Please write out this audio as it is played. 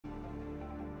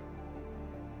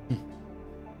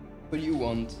What do you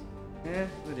want? Yeah,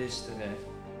 what is today?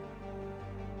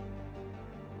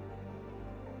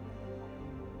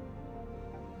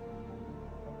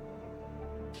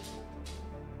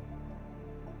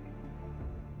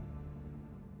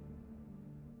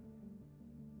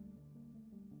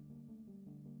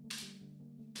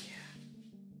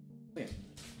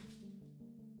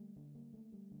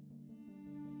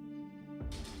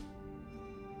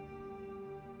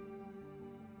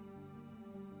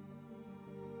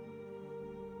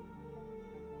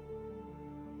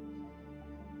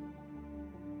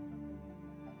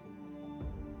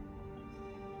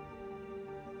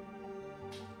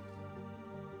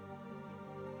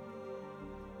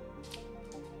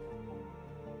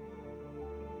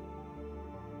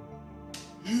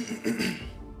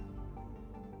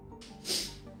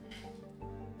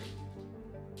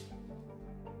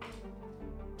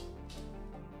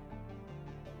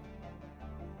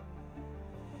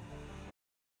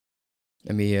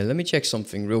 Yeah. Let me check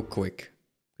something real quick,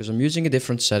 because I'm using a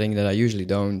different setting that I usually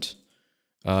don't.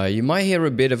 You might hear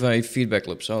a bit of a feedback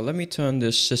loop, so let me turn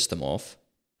this system off.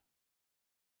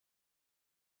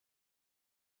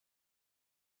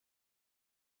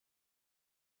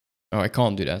 Oh, I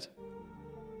can't do that.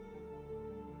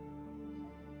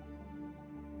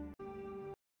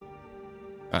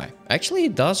 Alright, actually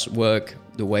it does work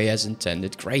the way as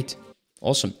intended. Great.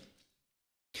 Awesome.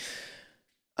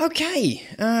 Okay,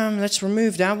 let's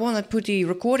remove that one and put the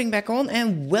recording back on,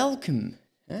 and welcome.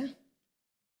 Let's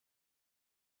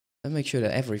make sure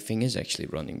that everything is actually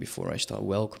running before I start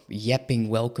yapping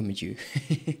welcome at you.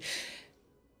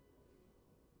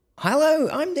 Hello,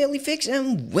 I'm DailyFix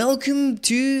and welcome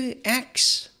to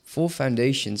X for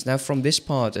Foundations. Now from this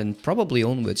part and probably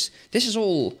onwards, this is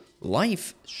all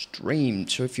live streamed.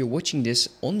 So if you're watching this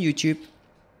on YouTube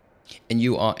and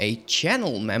you are a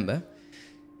channel member,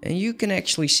 and you can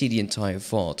actually see the entire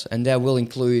VOD, and that will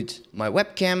include my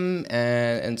webcam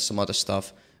and some other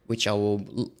stuff, which I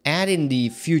will add in the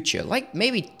future, like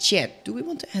maybe chat. Do we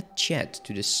want to add chat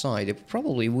to the side? It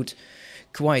probably would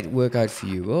quite work out for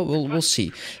you. Well, we'll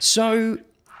see. So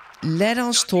let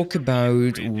us talk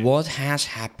about what has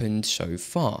happened so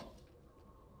far.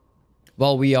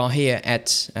 Well, we are here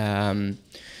at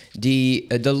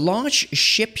the large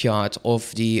shipyard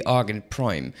of the Argon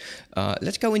Prime.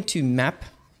 Let's go into map,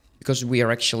 because we are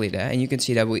actually there, and you can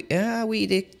see that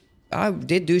I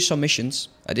did do some missions.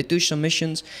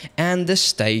 And the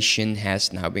station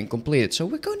has now been completed. So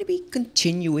we're going to be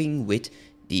continuing with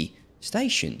the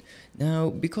station. Now,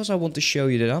 because I want to show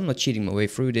you that I'm not cheating my way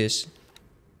through this,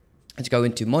 let's go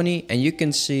into money, and you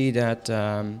can see that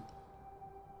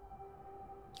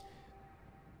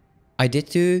I did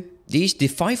do these. The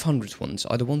 500 ones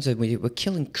are the ones that we were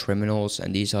killing criminals,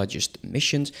 and these are just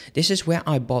missions. This is where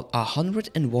I bought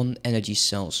 101 energy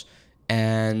cells,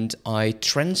 and I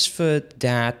transferred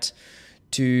that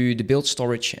to the build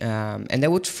storage, and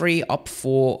that would free up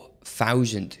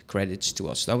 4,000 credits to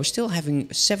us. So I was still having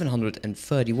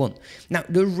 731. Now,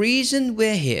 the reason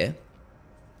we're here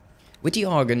with the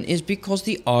Argon is because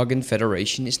the Argon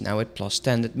Federation is now at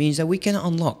 +10. That means that we can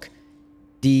unlock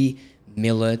the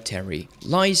military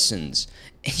license.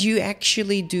 You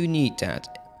actually do need that,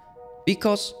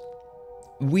 because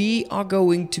we are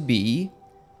going to be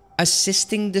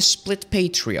assisting the split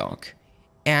patriarch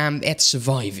at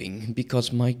surviving,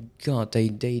 because my god, they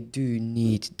do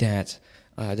need that.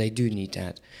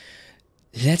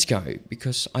 Let's go,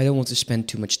 because I don't want to spend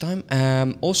too much time.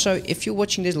 Also, if you're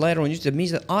watching this later on YouTube, that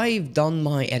means that I've done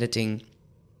my editing,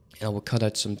 and I will cut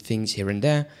out some things here and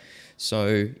there.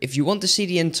 So if you want to see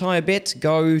the entire bit,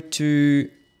 go to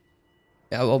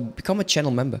become a channel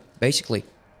member, basically.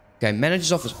 Okay,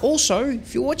 manager's office. Also,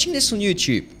 if you're watching this on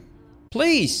YouTube,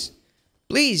 please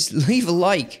leave a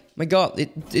like. My god,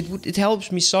 it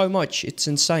helps me so much. It's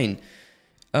insane.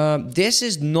 This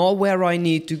is not where I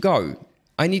need to go.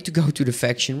 I need to go to the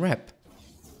faction rep.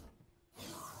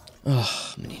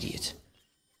 Oh, I'm an idiot.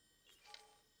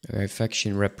 Okay,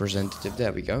 faction representative.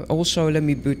 There we go. Also, let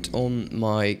me put on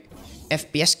my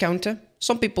FPS counter.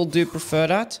 Some people do prefer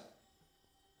that.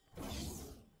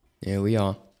 Here we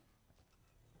are.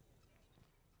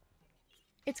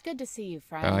 It's good to see you,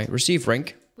 friend. Alright, receive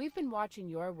rank. We've been watching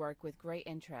your work with great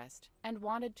interest and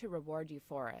wanted to reward you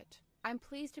for it. I'm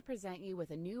pleased to present you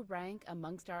with a new rank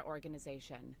amongst our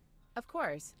organization. Of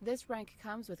course, this rank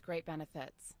comes with great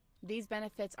benefits. These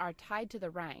benefits are tied to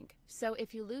the rank, so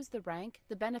if you lose the rank,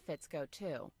 the benefits go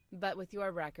too. But with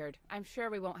your record, I'm sure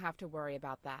we won't have to worry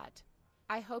about that.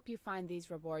 I hope you find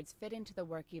these rewards fit into the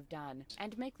work you've done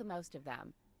and make the most of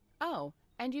them. Oh,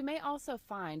 and you may also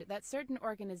find that certain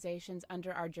organizations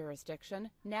under our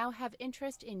jurisdiction now have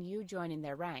interest in you joining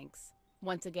their ranks.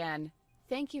 Once again,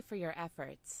 thank you for your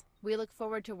efforts. We look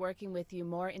forward to working with you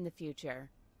more in the future.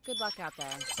 Good luck out there.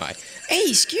 All right.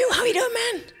 Hey, Skew, how you doing,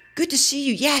 man? Good to see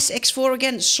you. Yes, X4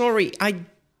 again. Sorry, I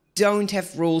don't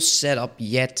have rules set up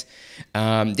yet.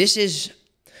 Consider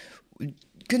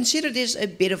this a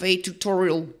bit of a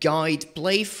tutorial guide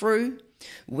playthrough,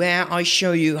 where I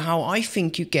show you how I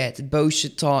think you get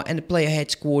Boso Ta and the player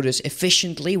headquarters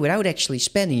efficiently without actually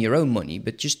spending your own money,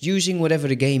 but just using whatever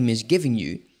the game is giving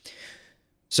you.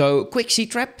 So, quick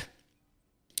C-trap.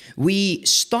 We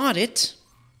started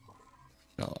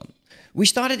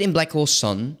in Black Hole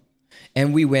Sun,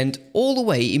 and we went all the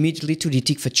way immediately to the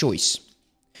Tikva Choice.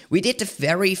 We did the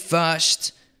very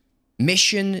first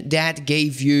mission that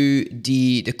gave you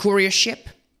the courier ship.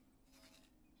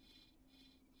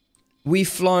 We've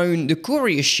flown the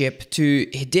courier ship to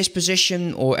this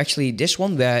position, or actually this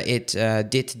one, where it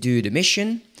did do the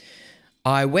mission.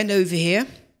 I went over here.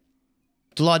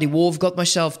 Bloody Wolf, got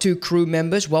myself 2 crew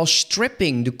members while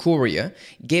stripping the courier,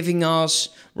 giving us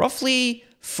roughly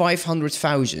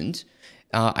 500,000.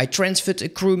 I transferred a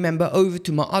crew member over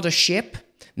to my other ship,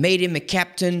 made him a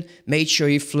captain, made sure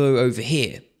he flew over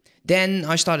here. Then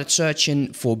I started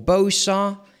searching for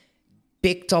Boso,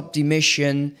 picked up the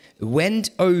mission, went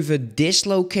over this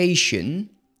location.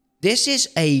 This is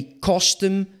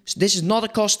not a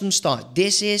custom start.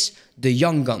 This is the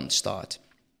Young Gun start.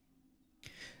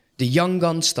 The Young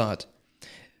Gun start.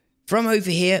 From over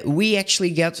here, we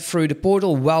actually get through the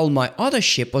portal while my other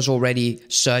ship was already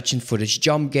searching for this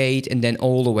jump gate and then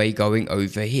all the way going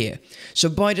over here. So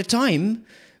by the time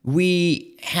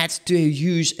we had to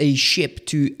use a ship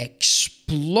to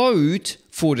explode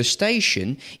for the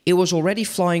station, it was already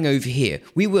flying over here.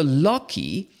 We were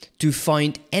lucky to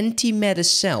find antimatter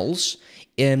cells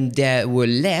that were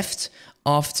left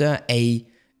after a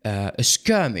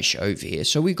skirmish over here.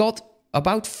 So we got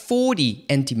about 40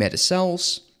 antimatter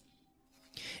cells.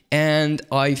 And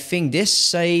I think this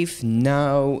save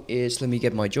now is, let me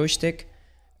get my joystick.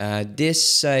 This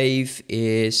save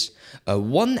is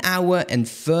 1 hour and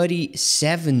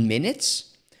 37 minutes.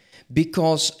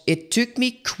 Because it took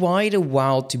me quite a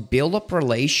while to build up a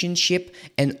relationship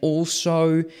and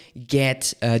also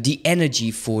get the energy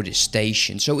for the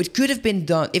station. So it could have been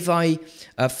done if I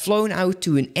flown out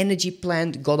to an energy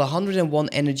plant, got 101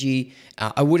 energy.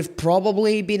 I would have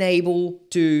probably been able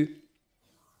to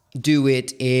do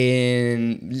it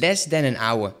in less than an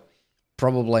hour.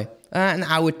 Probably an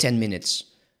hour, 10 minutes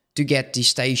to get the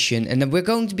station. And then we're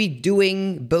going to be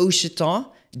doing Boso Ta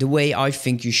the way I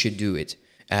think you should do it.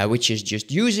 Which is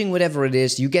just using whatever it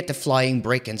is. You get the flying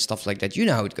brick and stuff like that. You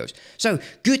know how it goes. So,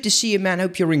 good to see you, man.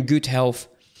 Hope you're in good health.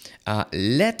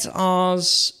 Let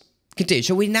us continue.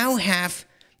 So, we now have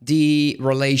the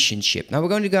relationship. Now, we're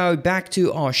going to go back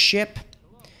to our ship.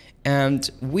 And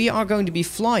we are going to be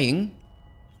flying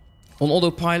on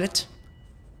autopilot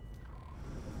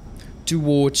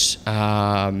towards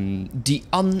the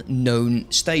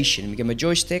unknown station. Let me get my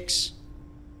joysticks.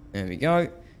 There we go.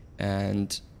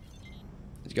 And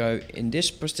let's go in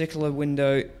this particular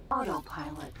window.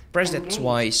 Autopilot. Press that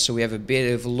twice so we have a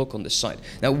bit of a look on the side.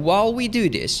 Now, while we do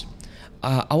this,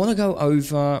 I want to go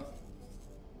over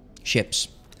ships.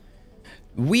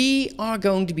 We are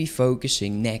going to be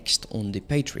focusing next on the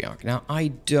Patriarchy. Now, I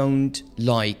don't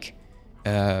like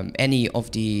any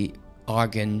of the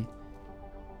Argon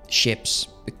ships.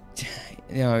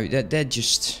 You know, they're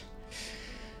just...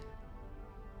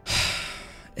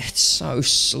 It's so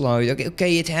slow.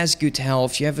 Okay, it has good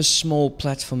health. You have a small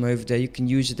platform over there. You can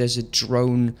use it as a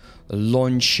drone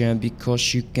launcher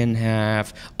because you can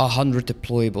have 100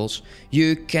 deployables.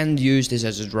 You can use this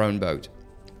as a drone boat.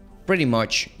 Pretty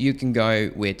much, you can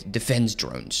go with defense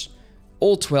drones.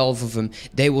 All 12 of them.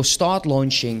 They will start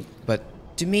launching, but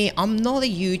to me, I'm not a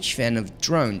huge fan of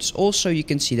drones. Also, you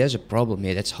can see there's a problem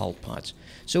here. That's hull parts.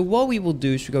 So what we will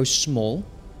do is we go small,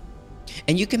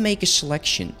 and you can make a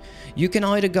selection. You can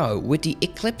either go with the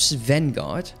Eclipse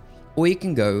Vanguard, or you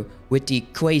can go with the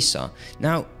Quasar.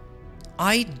 Now,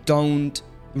 I don't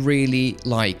really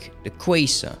like the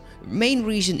Quasar. Main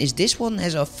reason is this one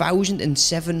has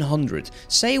 1,700.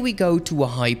 Say we go to a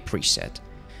high preset.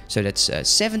 So that's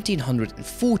 1,700 and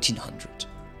 1,400.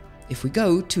 If we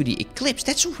go to the Eclipse,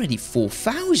 that's already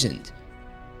 4,000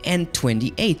 and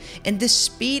 28. And the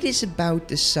speed is about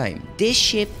the same. This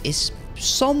ship is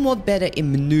somewhat better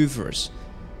in maneuvers.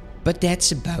 But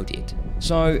that's about it.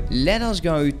 So let us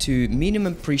go to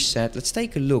minimum preset. Let's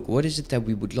take a look. What is it that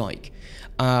we would like?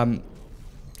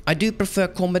 I do prefer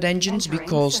combat engines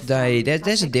because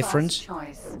there's a difference.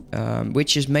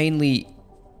 Which is mainly...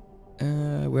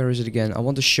 where is it again? I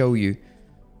want to show you.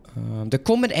 The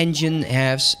combat engine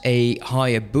has a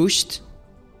higher boost.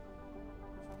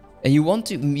 And you want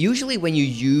to, usually when you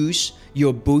use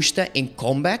your booster in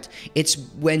combat, it's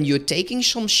when you're taking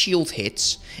some shield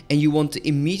hits and you want to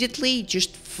immediately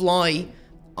just fly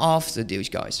after these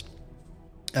guys.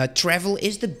 Travel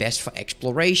is the best for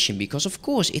exploration because of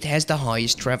course it has the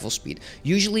highest travel speed.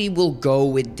 Usually we'll go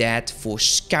with that for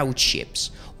scout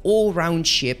ships. All-round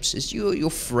ships is your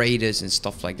freighters and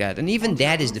stuff like that. And even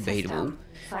that is debatable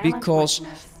because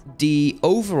the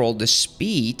overall, the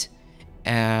speed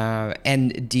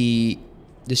and the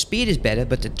speed is better,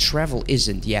 but the travel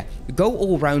isn't. Yeah, go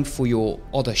all round for your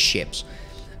other ships.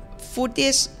 For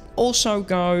this, also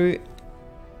go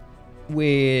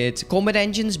with combat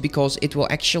engines because it will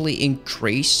actually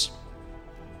increase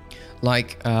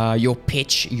like your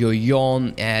pitch, your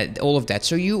yawn, and all of that.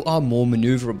 So you are more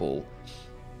maneuverable.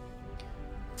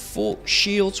 For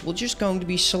shields, we're just going to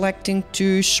be selecting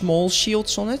 2 small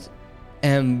shields on it.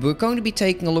 And we're going to be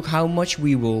taking a look how much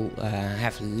we will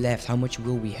have left. How much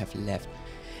will we have left?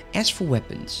 As for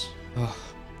weapons,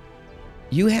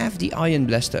 you have the Iron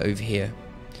Blaster over here,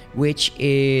 which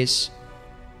is,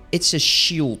 it's a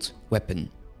shield weapon.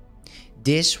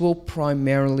 This will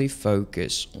primarily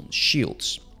focus on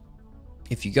shields.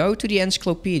 If you go to the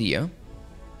encyclopedia,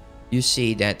 you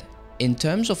see that in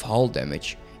terms of hull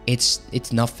damage,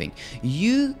 it's nothing.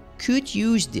 You could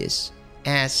use this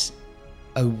as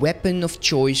a weapon of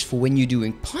choice for when you're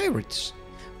doing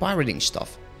pirating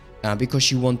stuff,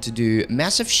 because you want to do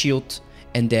massive shield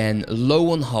and then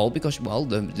low on hull, because well,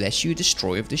 the less you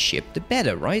destroy of the ship the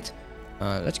better, right?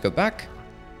 Let's go back.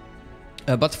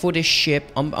 But for this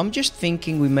ship, I'm just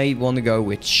thinking we may want to go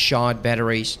with shard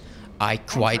batteries. I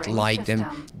quite like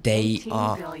them. They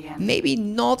are maybe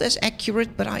not as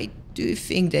accurate, but I do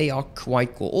think they are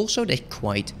quite cool. Also, they're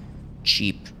quite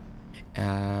cheap.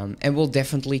 And we'll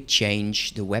definitely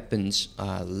change the weapons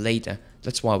later.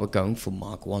 That's why we're going for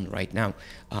Mark 1 right now.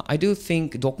 I do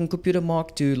think docking computer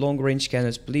Mark 2, long range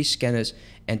scanners, police scanners,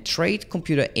 and trade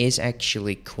computer is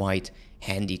actually quite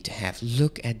handy to have.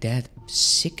 Look at that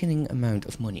sickening amount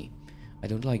of money. I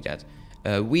don't like that.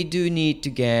 We do need to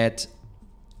get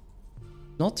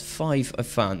not 5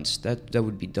 advanced. That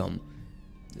would be dumb.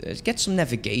 Let's get some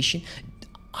navigation.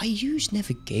 I use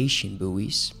navigation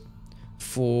buoys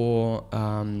for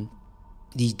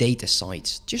these data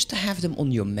sites, just to have them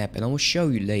on your map, and I will show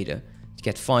you later. To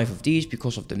get 5 of these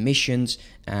because of the missions,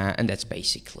 and that's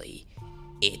basically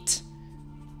it.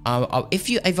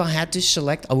 If I had to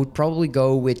select, I would probably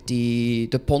go with the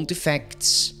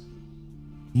Pontifex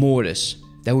mortars.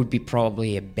 That would be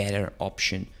probably a better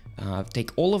option.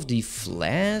 Take all of the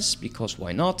flares, because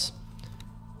why not?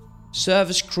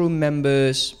 Service crew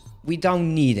members, we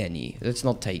don't need any. Let's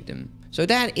not take them. So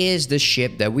that is the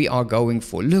ship that we are going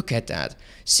for. Look at that.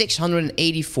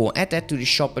 684. Add that to the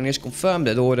shop and just confirm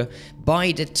that order.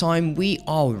 By the time we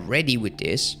are ready with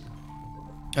this,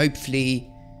 hopefully,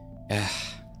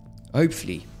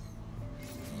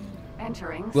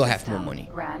 we'll have more money.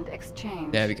 Grand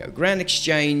exchange. There we go. Grand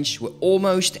exchange. We're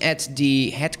almost at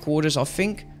the headquarters, I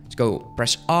think. Let's go.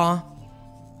 Press R.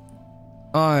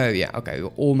 Oh, yeah. Okay, we're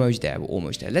almost there. We're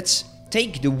almost there. Let's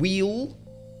take the wheel.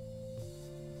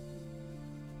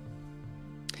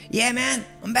 Yeah, man,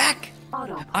 I'm back.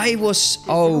 I was,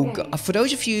 for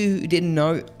those of you who didn't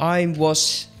know, I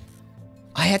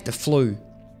had the flu.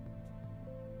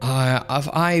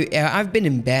 I've been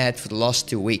in bed for the last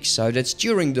 2 weeks, so that's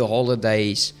during the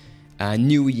holidays,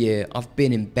 New Year. I've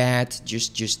been in bed,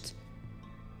 just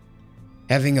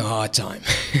having a hard time.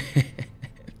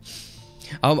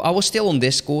 I was still on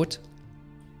Discord,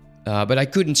 but I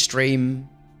couldn't stream.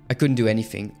 I couldn't do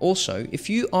anything. Also, if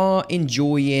you are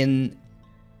enjoying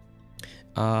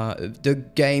the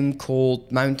game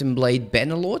called Mountain Blade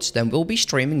Bannerlords, then we'll be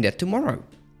streaming that tomorrow.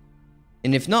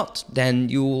 And if not, then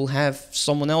you will have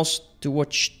someone else to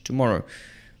watch tomorrow.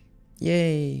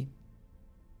 Yay.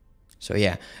 So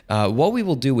yeah, what we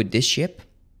will do with this ship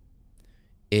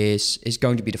is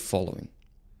going to be the following.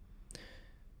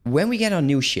 When we get our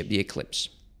new ship, the Eclipse,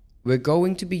 we're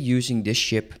going to be using this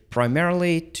ship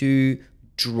primarily to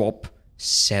drop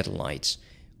satellites.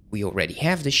 We already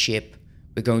have the ship.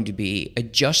 We're going to be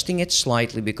adjusting it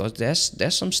slightly because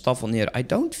there's some stuff on here I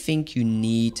don't think you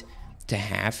need to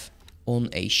have on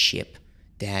a ship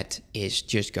that is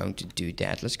just going to do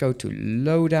that. Let's go to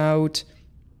loadout.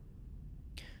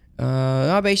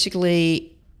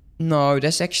 Basically, no,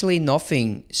 there's actually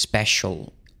nothing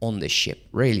special on this ship,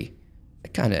 really.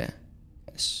 It kind of,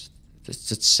 it's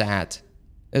sad.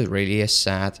 It really is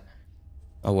sad.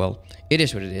 Oh well, it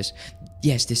is what it is.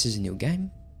 Yes, this is a new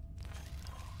game.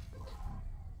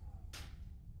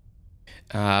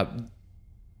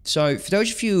 So, for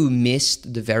those of you who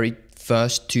missed the very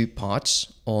first 2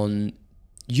 parts on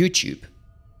YouTube.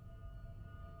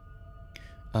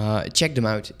 Check them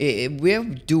out. We're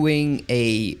doing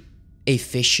a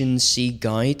efficiency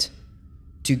guide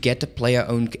to get the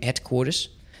player-owned headquarters.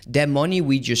 That money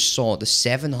we just saw, the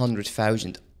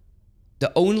 700,000,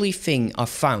 the only thing I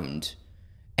found,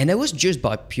 and it was just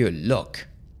by pure luck,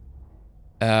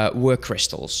 were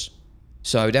crystals.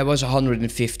 So that was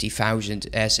 150,000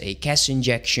 as a cash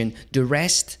injection. The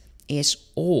rest is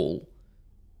all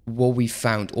what we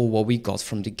found or what we got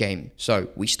from the game. So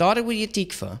we started with the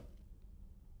Tikva.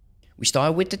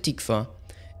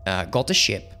 Got the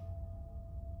ship,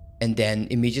 and then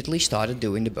immediately started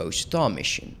doing the Boso Ta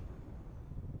mission.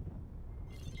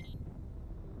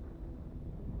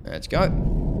 Let's go.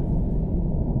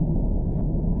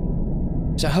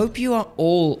 So I hope you are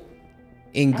all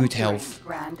in good health.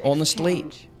 Honestly,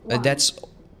 that's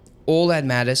all that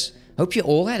matters. Hope you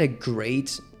all had a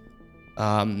great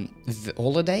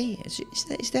holiday.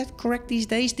 Is that correct these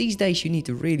days? These days you need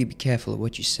to really be careful of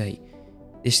what you say.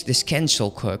 This cancel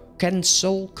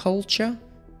culture.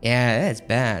 Yeah, that's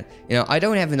bad. You know, I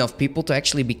don't have enough people to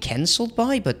actually be cancelled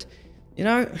by, but you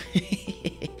know.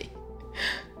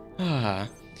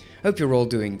 Hope you're all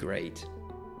doing great.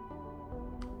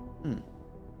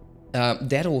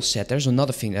 That all said, there's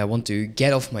another thing that I want to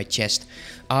get off my chest.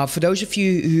 For those of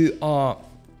you who are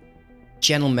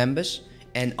channel members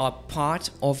and are part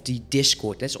of the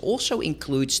Discord, that also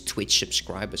includes Twitch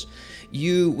subscribers,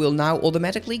 you will now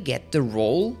automatically get the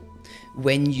role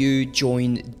when you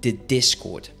join the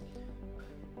Discord.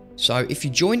 So if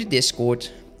you join the Discord,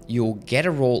 you'll get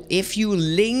a role if you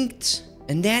linked,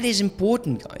 and that is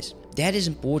important, guys. That is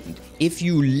important. If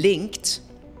you linked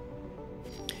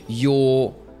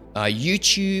your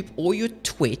YouTube or your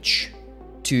Twitch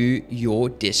to your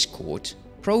Discord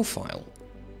profile.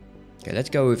 Okay, let's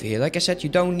go over here. Like I said, you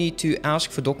don't need to ask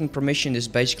for docking permission. This is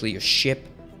basically your ship.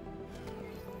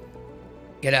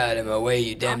 Get out of my way,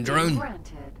 you damn drone.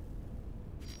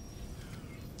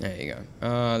 There you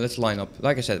go. Let's line up.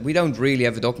 Like I said, we don't really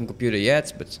have a docking computer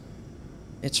yet, but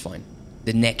it's fine.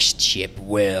 The next ship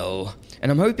will.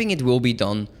 And I'm hoping it will be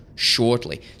done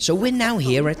shortly. So we're now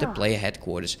here at the player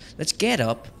headquarters. Let's get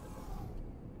up.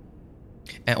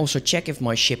 And also check if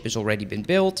my ship has already been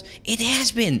built. It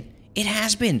has been. It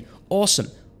has been. Awesome.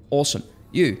 Awesome.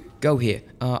 You, go here.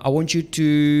 I want you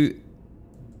to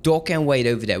dock and wait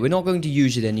over there. We're not going to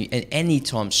use it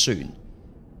anytime soon.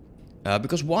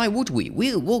 Because why would we?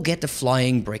 We'll get the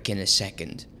flying brick in a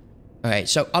second. Alright,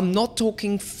 so I'm not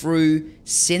talking through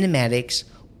cinematics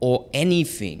or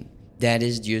anything. That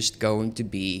is just going to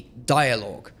be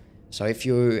dialogue. So if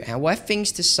you have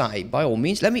things to say, by all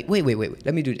means, let me... Wait.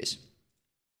 Let me do this.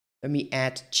 Let me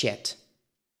add chat.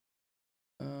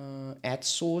 Add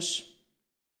source.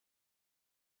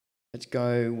 Let's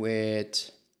go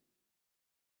with...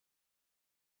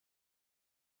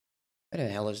 Where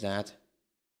the hell is that?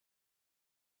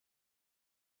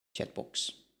 Chat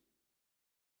box.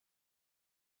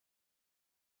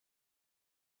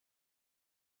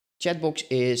 Chat box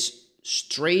is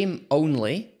stream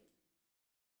only.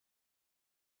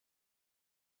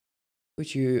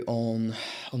 Put you on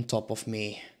top of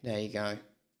me. There you go.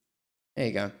 There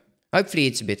you go. Hopefully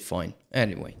it's a bit fine.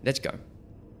 Anyway, let's go.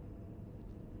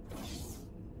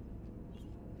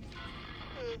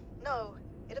 No,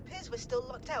 it appears we're still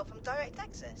locked out from direct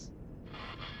access.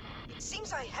 It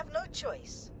seems I have no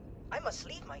choice. I must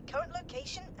leave my current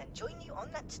location and join you on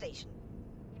that station.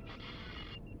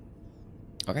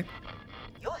 Okay.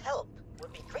 Your help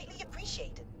would be greatly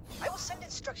appreciated. I will send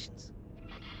instructions.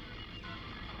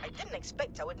 I didn't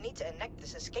expect I would need to enact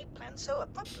this escape plan so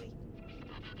abruptly.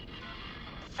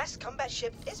 A fast combat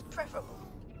ship is preferable.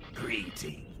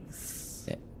 Greetings.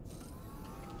 Yeah.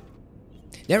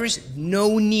 There is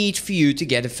no need for you to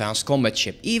get a fast combat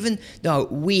ship. Even though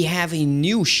we have a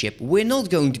new ship, we're not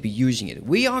going to be using it.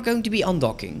 We are going to be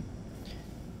undocking.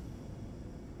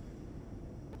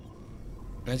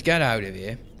 Let's get out of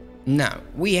here. Now,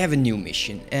 we have a new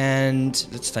mission. And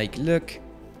let's take a look.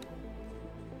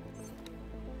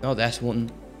 Oh, that's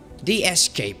one. The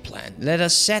escape plan. Let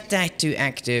us set that to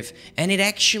active. And it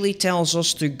actually tells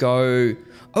us to go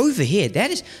over here. That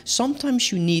is...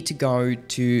 Sometimes you need to go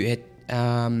to...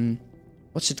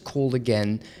 what's it called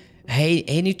again?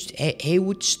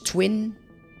 Haywood's Twin?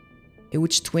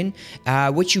 Haywood's Twin?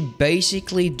 What you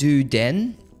basically do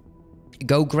then...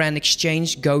 Go Grand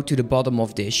Exchange, go to the bottom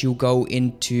of this. You'll go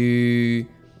into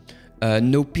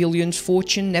Nopilion's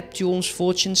Fortune, Neptune's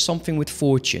Fortune, something with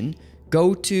Fortune.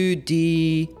 Go to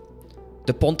the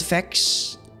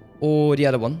Pontifex, or the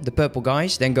other one, the purple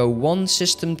guys. Then go one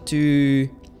system to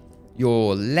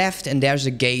your left, and there's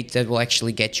a gate that will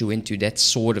actually get you into that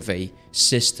sort of a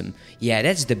system. Yeah,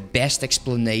 that's the best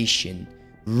explanation.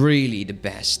 Really the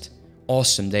best.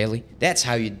 Awesome, Daily. That's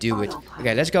how you do it.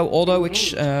 Okay, let's go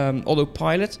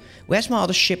autopilot. Where's my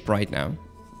other ship right now?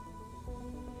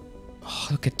 Oh,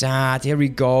 look at that. Here he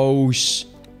goes.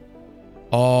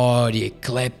 Oh, the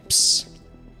eclipse.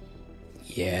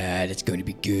 Yeah, that's going to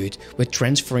be good. We're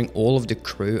transferring all of the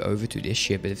crew over to this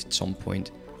ship at some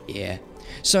point. Yeah.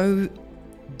 So,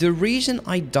 the reason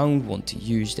I don't want to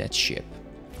use that ship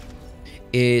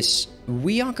is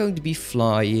we are going to be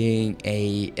flying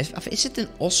a... Is it an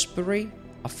Osprey?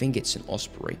 I think it's an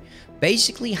Osprey.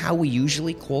 Basically, how we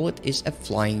usually call it is a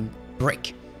flying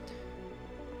brick.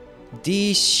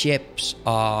 These ships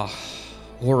are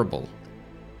horrible.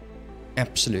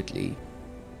 Absolutely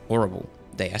horrible.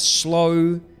 They are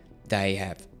slow. They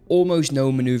have almost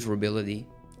no maneuverability.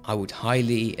 I would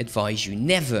highly advise you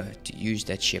never to use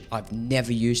that ship. I've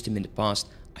never used them in the past.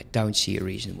 I don't see a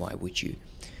reason why would you.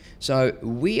 So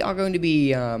we are going to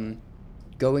be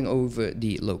going over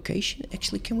the location.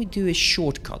 Actually, can we do a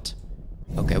shortcut?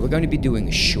 Okay, we're going to be doing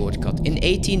a shortcut. In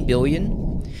 18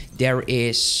 billion, there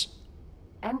is...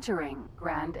 Entering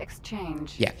Grand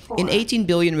Exchange. Yeah, in 18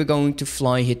 billion, we're going to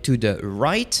fly here to the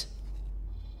right.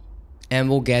 And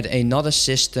we'll get another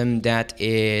system that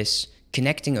is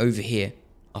connecting over here.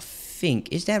 I think.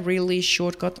 Is that really a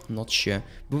shortcut? I'm not sure.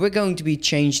 But we're going to be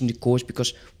changing the course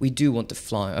because we do want to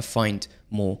find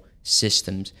more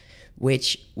systems,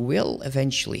 which will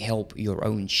eventually help your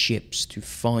own ships to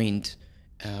find,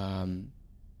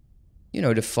 you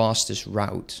know, the fastest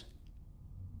route.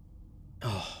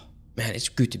 Oh, man, it's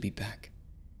good to be back.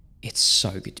 It's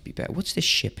so good to be back. What's this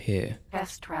ship here?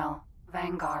 Kestrel,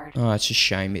 Vanguard. Oh, it's a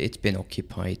shame. It's been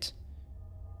occupied.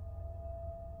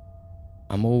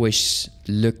 I'm always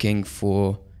looking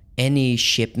for any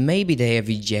ship. Maybe they have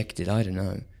ejected. I don't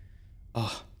know.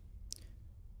 Oh.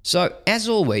 So, as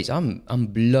always, I'm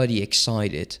bloody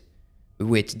excited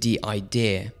with the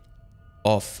idea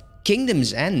of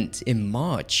Kingdom's End in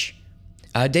March.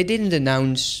 They didn't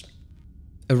announce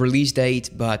a release date,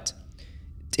 but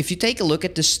if you take a look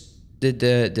at the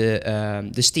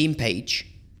Steam page,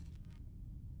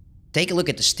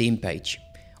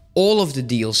 all of the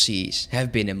DLCs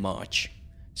have been in March.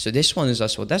 So this one is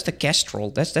as well. That's the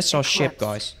Kestrel. That's our ship,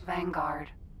 guys. Vanguard.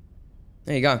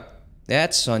 There you go.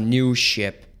 That's our new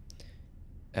ship.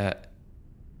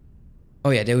 Oh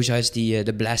yeah, those has the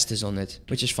blasters on it,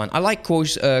 which is fun. I like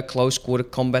close quarter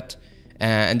combat,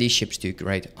 and these ships do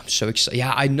great. I'm so excited.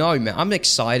 Yeah, I know, man. I'm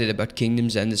excited about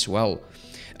Kingdom's End as well.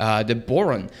 The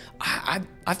Boron.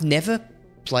 I've never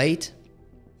played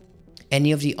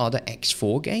any of the other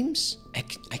X4 games. I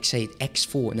say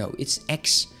X4. No, it's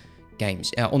X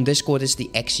games. On Discord, it's the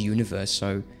X universe.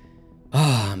 So,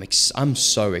 I'm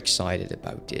so excited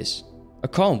about this. I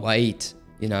can't wait.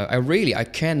 You know, I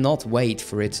cannot wait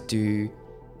for it to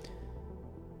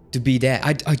be there.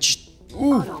 I just...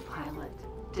 Ooh. Autopilot.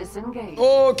 Disengage.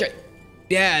 Okay.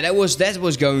 Yeah, that was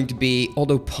going to be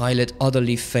autopilot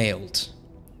utterly failed.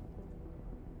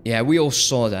 Yeah, we all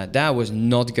saw that. That was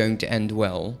not going to end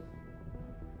well.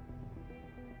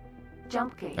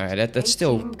 Jump gate. Alright, that's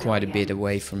still quite a bit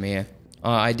away from here.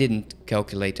 I didn't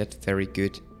calculate that very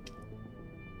good.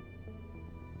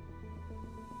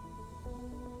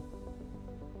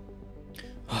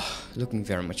 Looking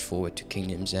very much forward to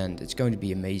Kingdom's End. It's going to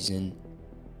be amazing.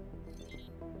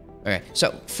 Okay,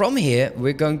 so from here,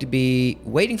 we're going to be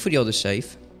waiting for the other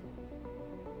save.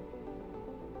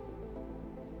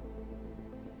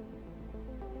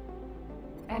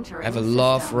 I have a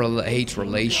love-hate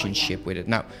relationship with it.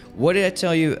 Now, what did I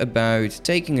tell you about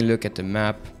taking a look at the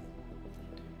map?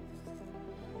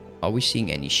 Are we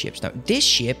seeing any ships? Now, this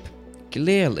ship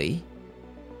clearly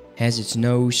has its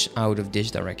nose out of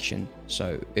this direction.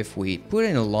 So, if we put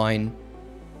in a line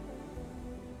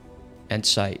and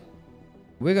say,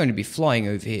 we're going to be flying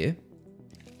over here,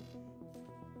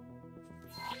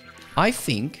 I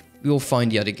think we will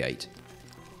find the other gate.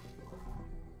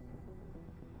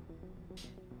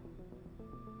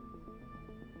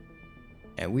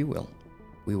 And we will.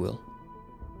 We will.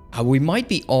 We might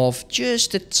be off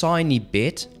just a tiny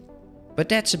bit, but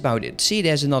that's about it. See,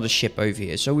 there's another ship over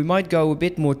here. So we might go a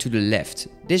bit more to the left.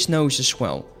 This nose as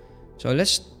well. So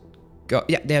let's go.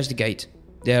 Yeah, there's the gate.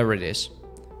 There it is.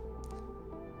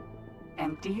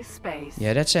 Empty space.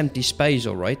 Yeah, that's empty space,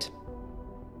 alright.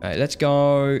 Alright, let's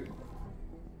go.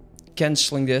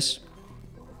 Canceling this.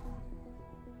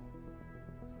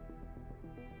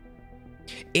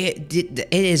 It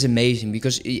is amazing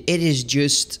because it is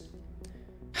just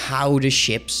how the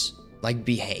ships like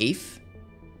behave.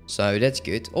 So that's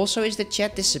good. Also, is the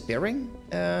chat disappearing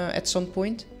at some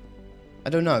point? I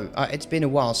don't know. It's been a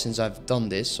while since I've done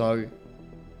this, so...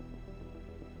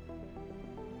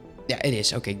 Yeah, it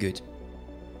is. Okay, good.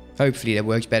 Hopefully that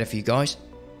works better for you guys.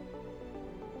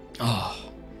 Oh.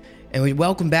 Anyway,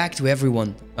 welcome back to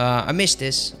everyone. I missed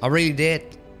this. I really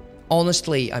did.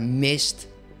 Honestly, I missed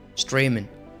streaming.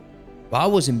 But I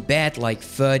was in bed like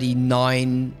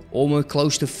 39, almost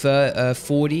close to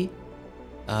 40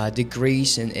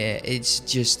 degrees. And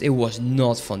it was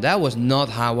not fun. That was not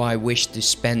how I wished to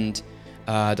spend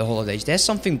the holidays. There's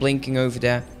something blinking over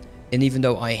there. And even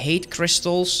though I hate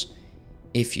crystals,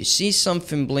 if you see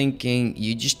something blinking,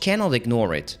 you just cannot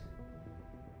ignore it.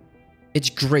 It's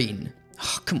green.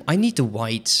 Oh, come on, I need the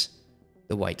white.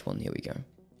 The white one, here we go.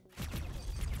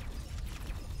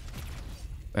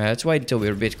 Let's wait until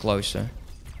we're a bit closer.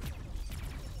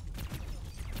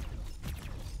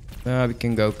 We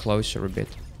can go closer a bit.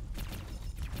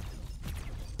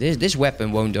 This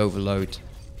weapon won't overload.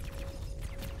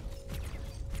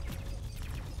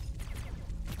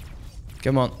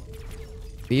 Come on.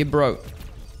 Be a bro.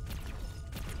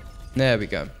 There we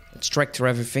go. Let's tractor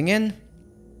everything in.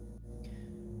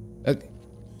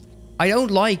 I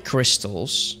don't like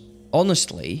crystals,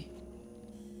 honestly.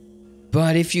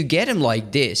 But if you get them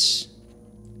like this,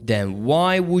 then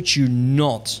why would you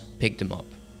not pick them up?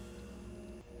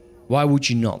 Why would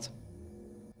you not?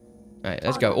 Alright,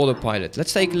 let's go. Autopilot.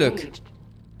 Let's take a look.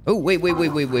 Oh, wait.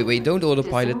 Don't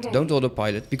autopilot. Don't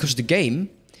autopilot. Because the game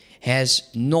has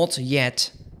not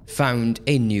yet found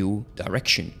a new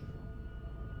direction.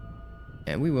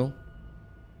 And we will.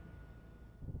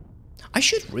 I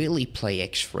should really play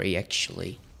X3,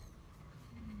 actually.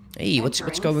 Hey, what's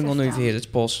going on over here? Let's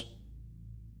pause.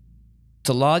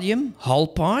 Palladium? Hull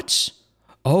parts?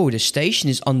 Oh, the station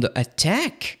is under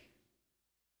attack.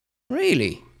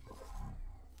 Really?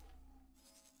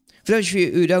 For those of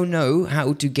you who don't know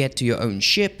how to get to your own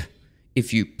ship,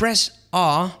 if you press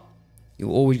R,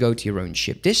 you'll always go to your own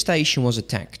ship. This station was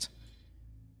attacked.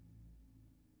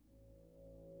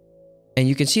 And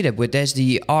you can see that there's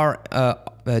the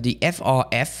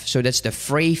FRF, so that's the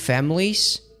Frey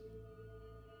families.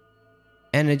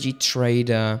 Energy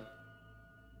trader.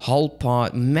 Hull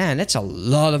part. Man, that's a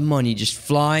lot of money just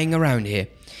flying around here.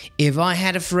 If I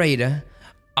had a freighter,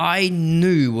 I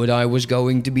knew what I was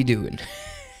going to be doing.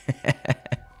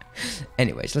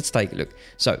 Anyways, let's take a look.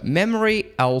 So, memory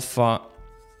alpha.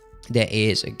 There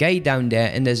is a gate down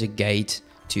there, and there's a gate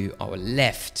to our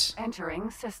left. Entering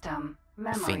system.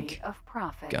 Memory of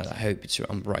profit. God, I hope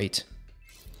I'm right.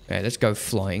 Okay, let's go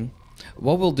flying.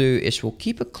 What we'll do is we'll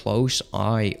keep a close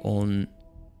eye on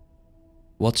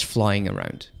what's flying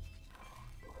around.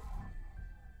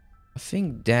 I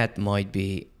think that might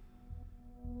be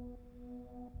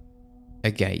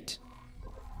a gate.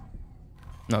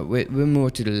 No, we're more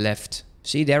to the left.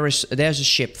 See, there's a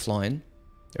ship flying.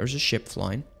 There's a ship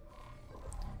flying.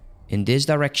 In this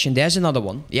direction, there's another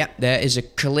one. Yeah, there is a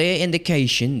clear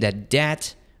indication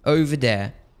that over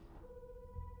there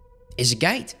is a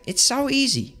gate. It's so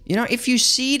easy. You know, if you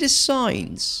see the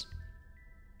signs,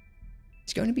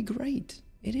 it's going to be great.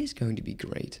 It is going to be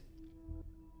great.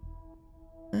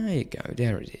 There you go.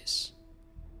 There it is.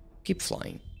 Keep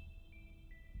flying.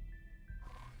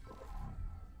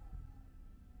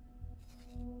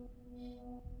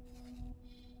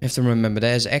 You have to remember,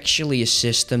 there's actually a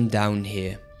system down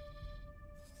here.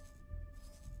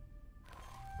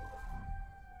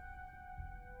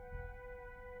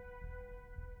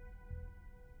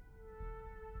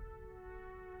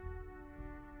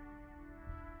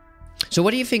 So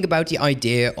what do you think about the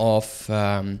idea of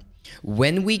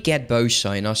when we get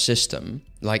Boso in our system,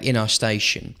 like in our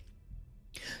station,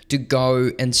 to go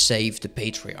and save the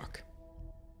Patriarch?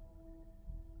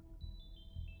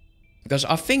 Because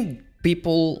I think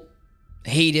people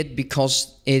hate it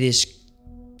because it is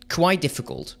quite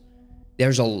difficult.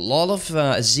 There's a lot of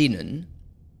Xenon.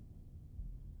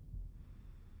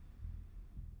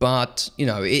 But, you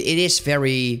know, it is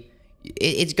very...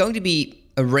 It's going to be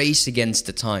a race against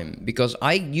the time. Because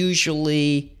I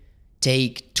usually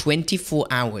take 24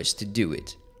 hours to do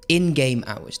it. In-game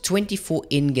hours. 24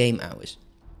 in-game hours.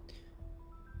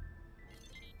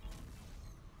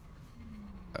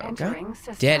 Okay.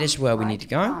 That is where we need to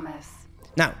go.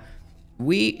 Now,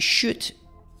 we should...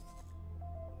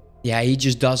 Yeah, he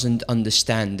just doesn't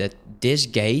understand that this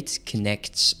gate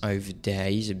connects over there.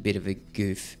 He's a bit of a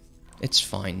goof. It's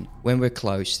fine. When we're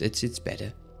close, it's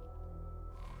better.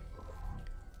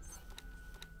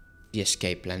 The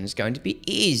escape plan is going to be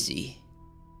easy.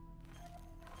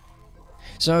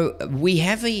 So, we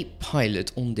have a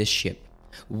pilot on this ship.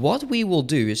 What we will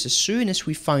do is, as soon as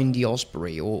we find the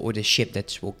Osprey, or the ship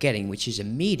that we're getting, which is a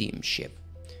medium ship,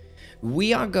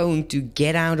 we are going to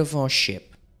get out of our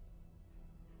ship.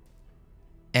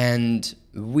 And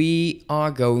we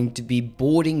are going to be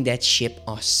boarding that ship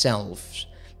ourselves.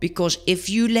 Because if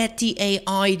you let the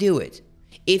AI do it,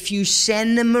 if you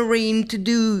send a Marine to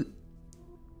do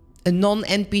a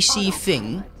non-NPC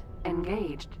thing...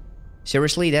 Engaged.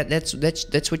 Seriously, that's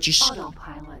what you...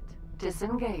 Autopilot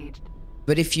disengaged.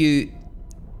 But if you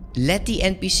let the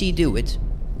NPC do it,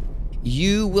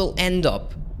 you will end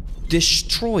up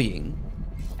destroying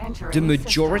Entering the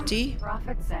majority system.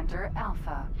 Profit Center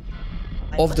Alpha.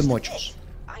 of the I must modules. admit,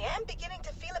 I am beginning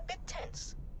to feel a bit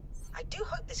tense. I do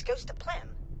hope this goes to plan.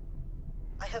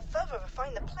 I have further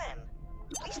refined the plan.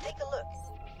 Please take a look.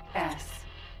 S.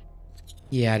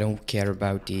 Yeah, I don't care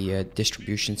about the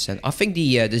distribution center. I think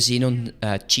the Xenon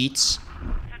cheats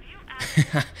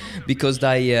because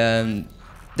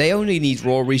they only need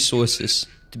raw resources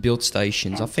to build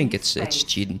stations. I think it's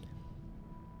cheating.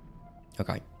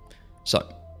 Okay, so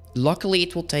luckily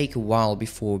it will take a while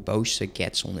before Boso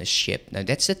gets on his ship. Now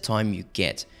that's the time you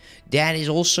get. That is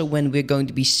also when we're going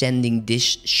to be sending this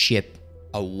ship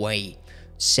away.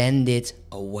 Send it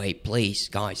away, please,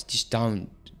 guys. Just don't.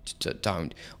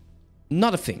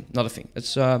 Not a thing.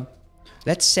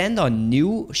 Let's send our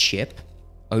new ship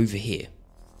over here.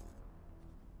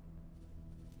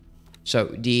 So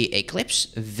the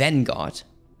Eclipse Vanguard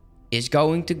is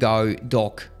going to go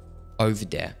dock over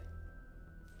there.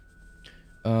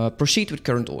 Proceed with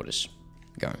current orders.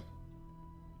 Go.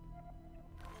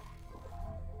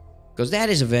 Because that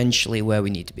is eventually where we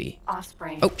need to be.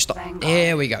 Osprey. Oh, stop. Vanguard.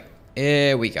 Here we go.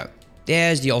 Here we go.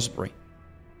 There's the Osprey.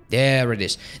 There it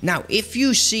is. Now, if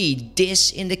you see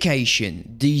this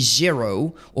indication, the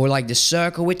 0, or like the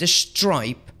circle with the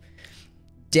stripe,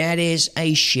 that is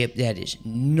a ship that is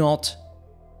not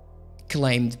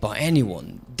claimed by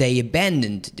anyone. They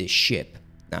abandoned this ship.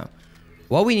 Now,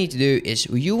 what we need to do is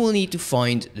you will need to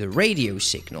find the radio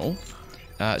signal.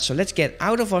 So let's get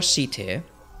out of our seat here.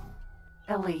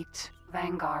 Elite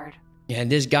Vanguard. Yeah, and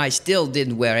this guy still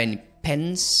didn't wear any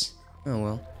pens. Oh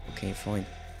well, okay, fine.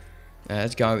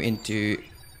 Let's go into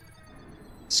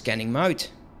scanning mode.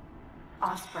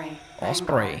 Osprey.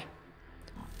 Osprey.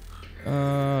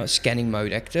 Scanning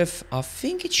mode active. I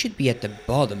think it should be at the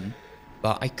bottom,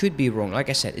 but I could be wrong. Like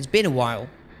I said, it's been a while.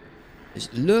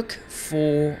 Just look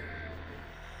for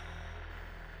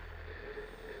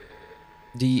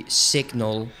the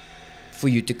signal for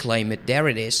you to claim it. There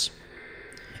it is.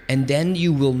 And then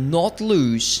you will not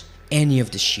lose any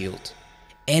of the shield,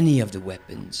 any of the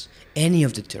weapons, any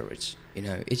of the turrets. You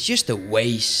know, it's just a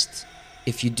waste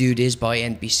if you do this by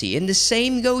NPC. And the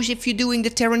same goes if you're doing the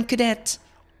Terran Cadet.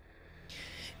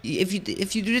 If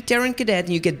you do the Terran Cadet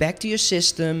and you get back to your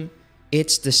system,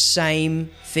 it's the same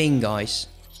thing, guys.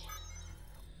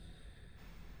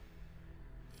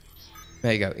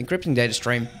 There you go, encrypting data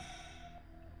stream.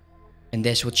 And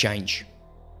this will change.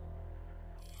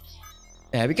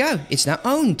 There we go, it's now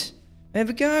owned. There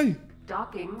we go.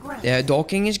 Docking granted.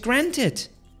 Docking is granted.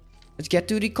 Let's get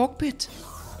to the cockpit.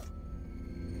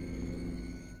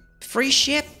 Free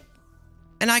ship.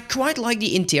 And I quite like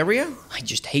the interior. I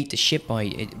just hate the ship by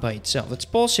itself. Let's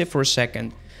pause here for a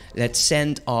second. Let's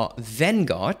send our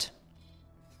Vanguard.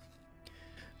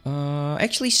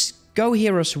 Actually, go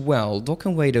here as well. Dock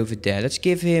and wait over there. Let's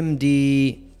give him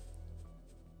the...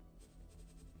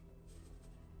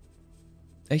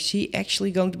 Is he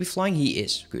actually going to be flying? He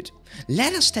is. Good.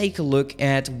 Let us take a look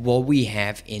at what we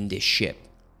have in this ship.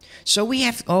 So we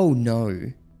have... Oh,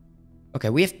 no. Okay,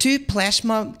 we have 2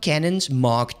 plasma cannons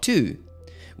Mark II.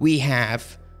 We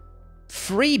have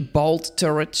 3 bolt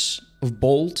turrets,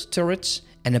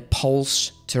 and a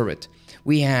pulse turret.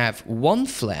 We have 1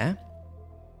 flare.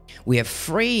 We have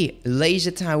 3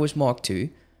 laser towers Mark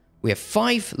II. We have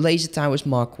 5 laser towers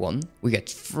Mark I. We get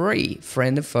 3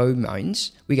 friend and foe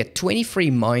mines. We get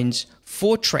 23 mines,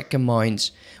 4 tracker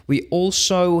mines. We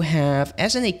also have,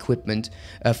 as an equipment,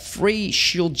 3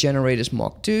 shield generators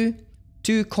Mark II,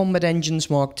 2 combat engines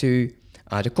Mark II,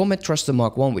 the combat thruster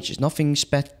Mark I, which is nothing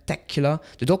spectacular,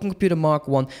 the docking computer Mark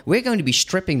I. We're going to be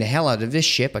stripping the hell out of this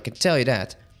ship, I can tell you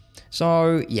that.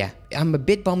 So, yeah, I'm a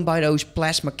bit bummed by those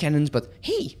plasma cannons, but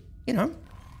hey, you know,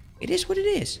 it is what it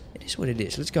is. It is what it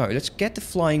is. Let's go. Let's get the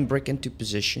flying brick into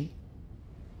position.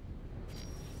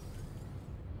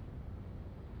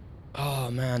 Oh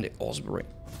man, the Osprey.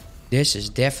 This is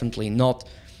definitely not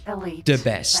Elite the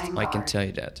best, Vanguard. I can tell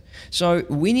you that. So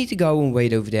we need to go and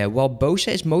wait over there while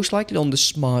Boso is most likely on the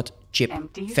smart chip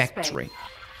Empty factory. space.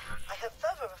 I have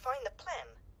further refined the plan.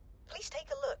 Please take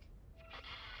a look.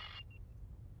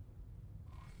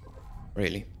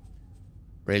 Really?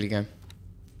 Really, game?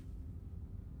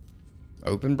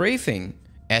 Open briefing.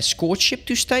 Escort ship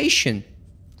to station.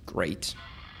 Great.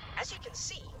 As you can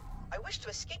see, I wish to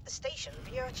escape the station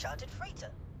via a chartered freighter.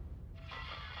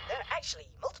 There are actually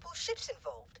multiple ships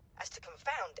involved, as to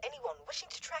confound anyone wishing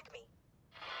to track me.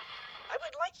 I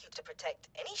would like you to protect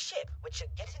any ship which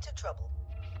should get into trouble.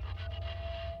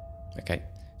 Okay,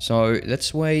 so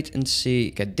let's wait and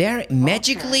see. Okay, there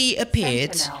magically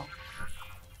appeared Sentinel.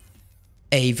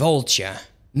 a vulture.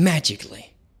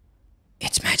 Magically.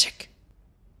 It's magic.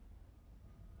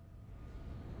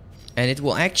 And it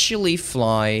will actually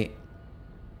fly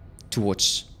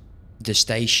towards the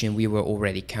station we were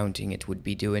already counting it would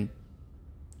be doing.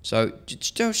 So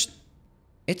just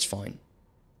it's fine.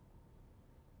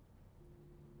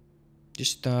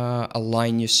 Just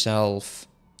align yourself.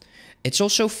 It's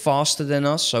also faster than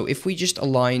us, so if we just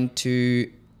align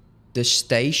to the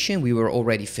station we were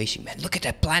already facing. Man, look at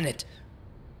that planet.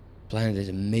 Planet is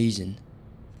amazing.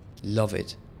 Love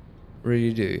it.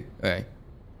 Really do. Okay.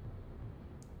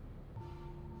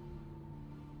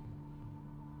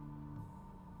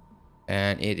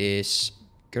 And it is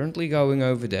currently going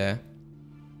over there.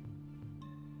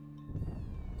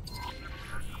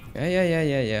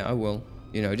 Yeah, I will.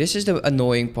 You know, this is the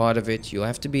annoying part of it. You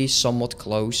have to be somewhat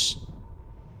close.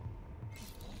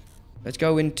 Let's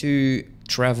go into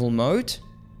travel mode.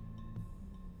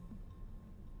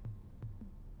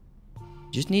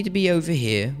 Just need to be over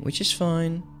here, which is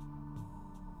fine.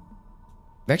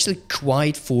 I'm actually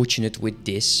quite fortunate with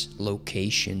this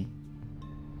location.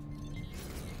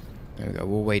 There we go,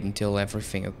 we'll wait until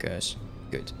everything occurs.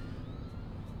 Good.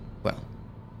 Well,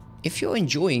 if you're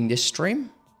enjoying this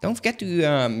stream, don't forget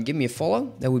to give me a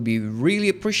follow. That would be really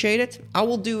appreciated. I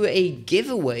will do a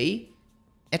giveaway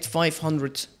at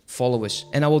 500 followers.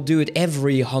 And I will do it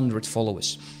every 100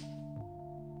 followers.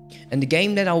 And the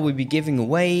game that I will be giving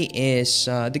away is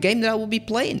the game that I will be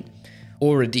playing.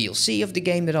 Or a DLC of the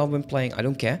game that I've been playing. I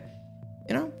don't care.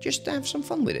 You know, just have some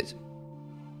fun with it.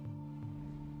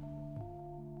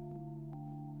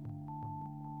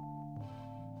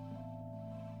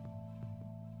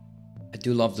 I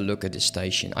do love the look of this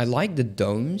station. I like the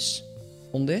domes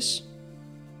on this.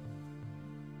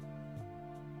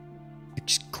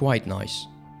 It's quite nice.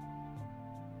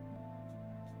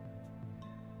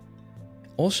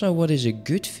 Also, what is a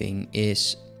good thing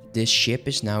is this ship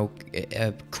is now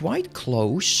quite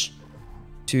close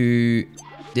to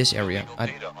this area.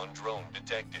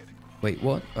 Wait,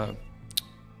 what?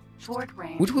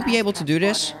 Would we be able to do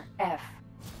this? F.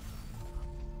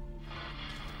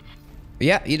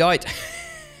 Yeah, he died.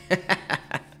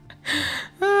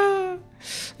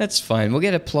 That's fine. We'll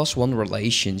get a +1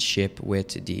 relationship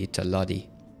with the Taladi.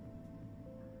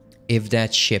 If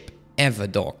that ship ever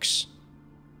docks.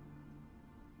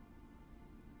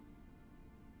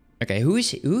 Okay, who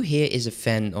here is a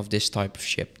fan of this type of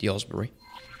ship? The Osprey.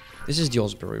 This is the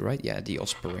Osprey, right? Yeah, the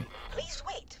Osprey. Please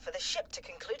wait for the ship to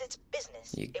conclude its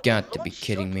business. You got to be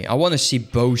kidding me. I want to see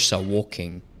Boso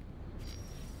walking.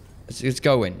 Let's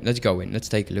go in. Let's go in. Let's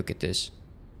take a look at this.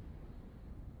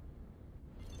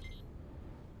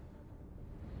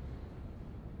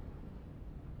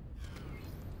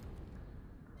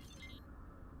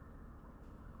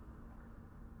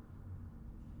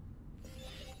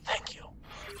 Thank you.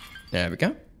 There we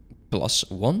go.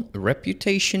 +1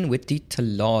 reputation with the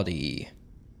Taladi.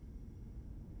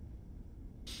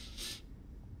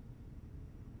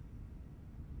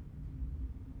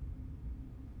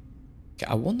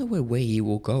 I wonder where he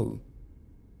will go.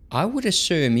 I would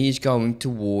assume he's going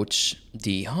towards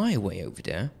the highway over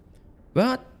there.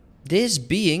 But this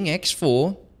being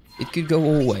X4, it could go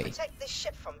all way. Protect this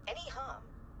ship from any harm.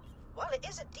 While it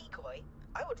is a decoy,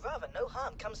 I would rather no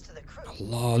harm comes to the crew.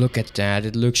 Allah, look at that.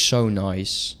 It looks so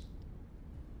nice.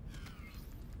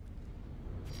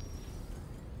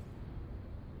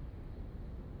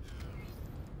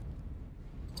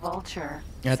 Vulture.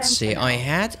 Let's see. Sentinel. I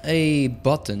had a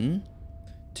button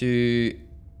to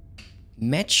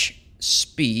match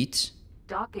speed.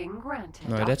 Docking granted.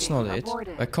 No, that's not Docking it.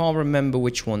 aborted. I can't remember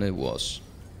which one it was.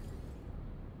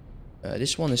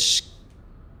 This one is...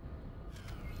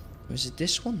 Was it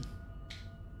this one?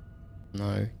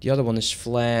 No, the other one is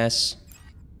flash.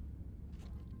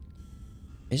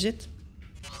 Is it?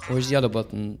 Or is the other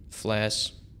button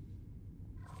flash?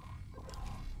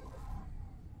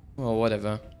 Well,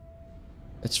 whatever.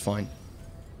 That's fine.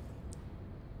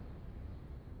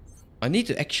 I need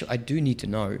to actually... I do need to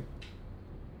know.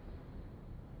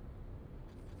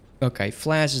 Okay,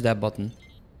 flash is that button.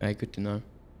 Okay, good to know.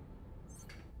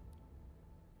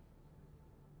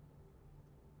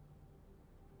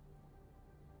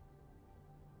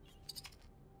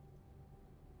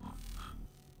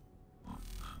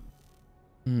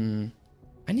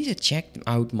 I need to check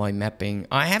out my mapping.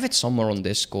 I have it somewhere on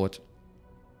Discord.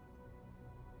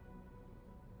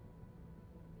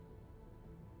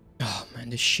 Oh man,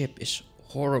 this ship is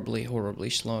horribly, horribly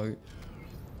slow.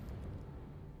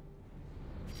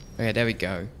 Okay, there we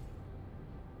go.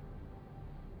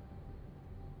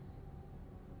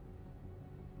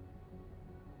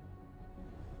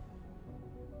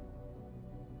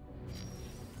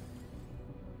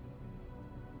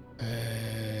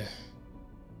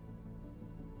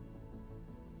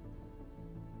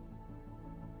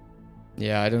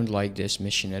 Yeah, I don't like this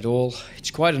mission at all. It's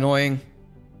quite annoying.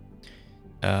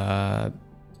 The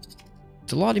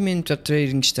Vladimir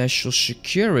Trading Special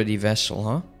Security Vessel,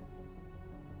 huh?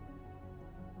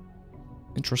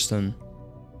 Interesting.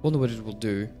 Wonder what it will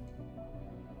do.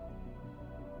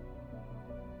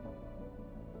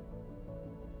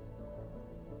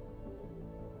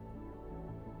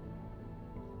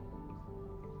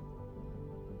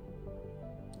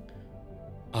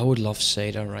 I would love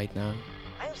Seda right now.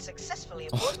 I have successfully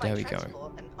aboard there my we go.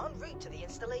 transport and en route to the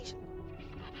installation.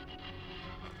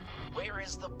 Where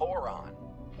is the boron?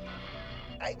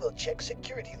 I will check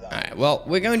security log. Alright, well,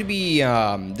 we're going to be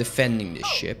defending this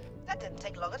ship. That didn't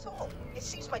take long at all. It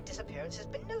seems my disappearance has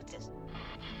been noticed.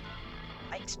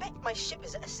 I expect my ship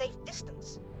is at a safe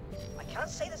distance. I can't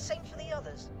say the same for the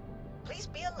others. Please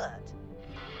be alert.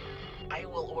 I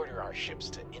will order our ships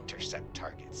to intercept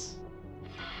targets.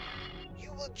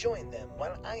 You will join them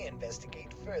while I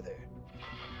investigate further.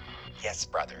 Yes,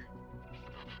 brother.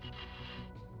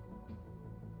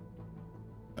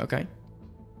 Okay.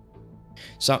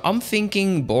 So I'm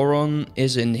thinking boron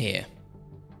is in here.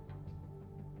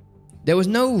 There was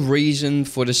no reason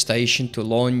for the station to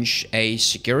launch a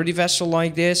security vessel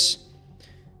like this.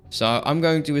 So I'm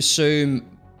going to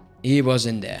assume he was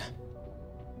in there.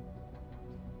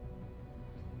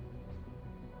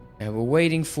 And we're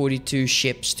waiting for the two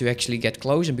ships to actually get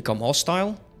close and become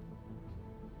hostile.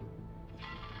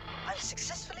 I've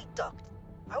successfully docked.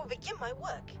 I will begin my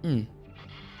work.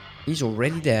 He's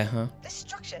already there, huh? This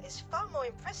structure is far more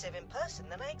impressive in person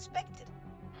than I expected.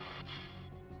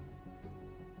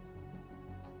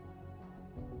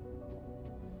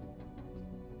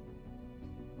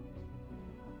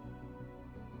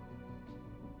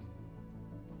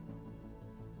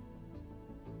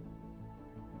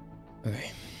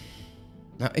 Okay.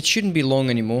 Now, it shouldn't be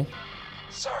long anymore.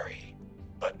 Sorry,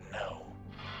 but no.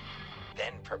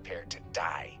 Then prepare to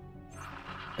die.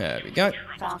 There we go.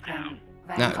 Falcon.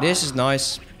 Now, this is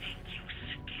nice.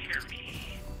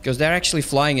 Because they're actually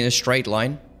flying in a straight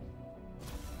line.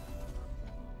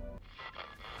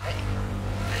 Hey,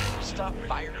 stop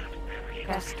firing.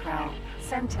 Kestrel.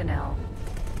 Sentinel.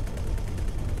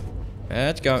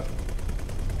 Let's go.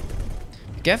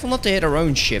 Be careful not to hit our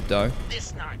own ship, though.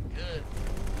 This not good.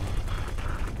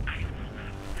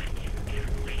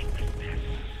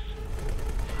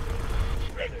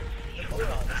 Brother, the boron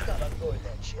is not on board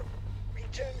that ship.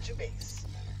 Return to base.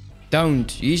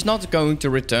 Don't. He's not going to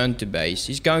return to base.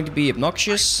 He's going to be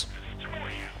obnoxious.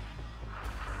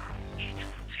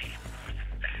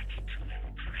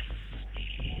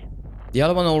 The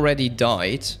other one already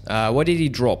died. What did he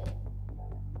drop?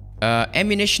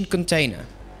 Ammunition container.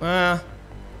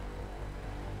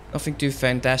 Nothing too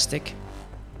fantastic.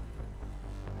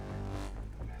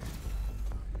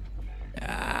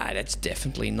 That's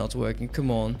definitely not working.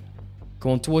 Come on.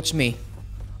 Come on, towards me.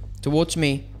 Towards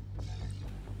me.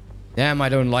 Damn, I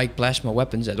don't like plasma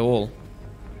weapons at all.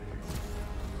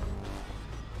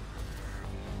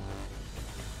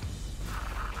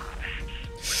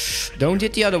 Don't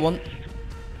hit the other one.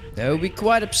 That would be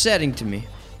quite upsetting to me.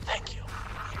 Thank you.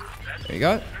 There you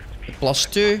go.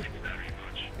 +2.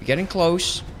 We're getting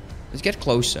close. Let's get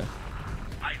closer.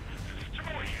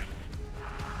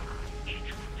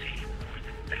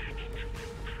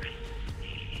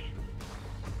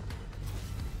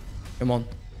 Come on.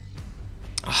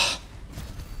 Ah.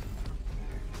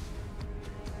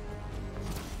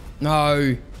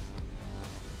 No.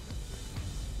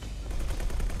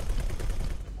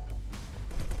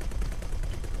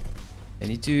 I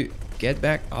need to get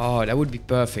back. Oh, that would be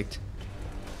perfect.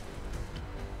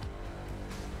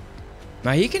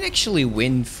 Now he can actually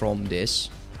win from this.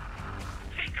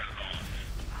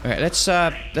 Alright,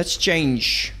 let's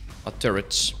change our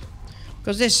turrets.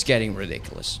 Because this is getting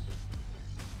ridiculous.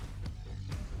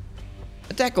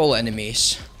 Attack all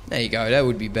enemies. There you go, that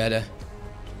would be better.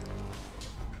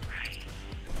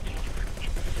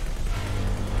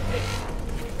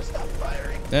 Stop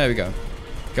firing. There we go.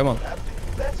 Come on. Have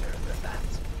to do better than that.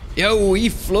 Yo, he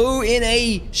flew in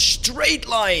a straight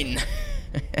line.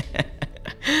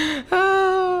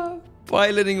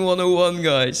 Piloting 101,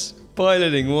 guys.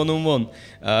 piloting one-on-one.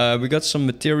 We got some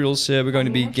materials we're going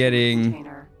to be getting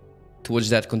towards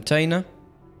that container.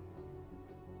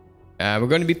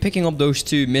 We're going to be picking up those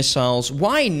 2 missiles.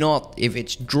 Why not? If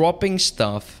it's dropping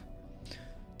stuff,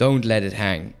 don't let it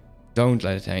hang. Don't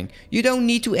let it hang. You don't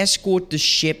need to escort the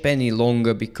ship any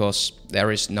longer because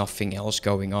there is nothing else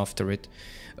going after it.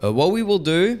 What we will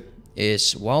do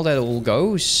is, while that all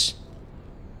goes,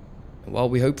 while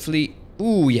we hopefully...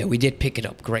 Ooh, yeah, we did pick it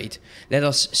up. Great. Let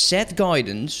us set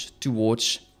guidance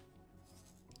towards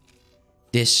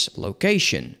this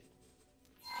location.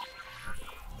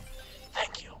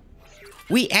 Thank you.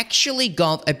 We actually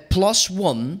got a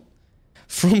 +1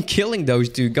 from killing those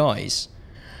 2 guys.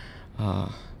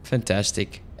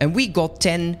 Fantastic. And we got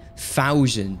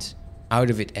 10,000 out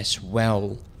of it as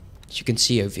well. As you can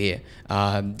see over here.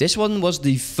 This one was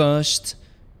the first.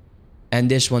 And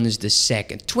this one is the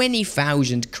second.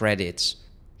 20,000 credits.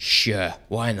 Sure,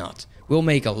 why not? We'll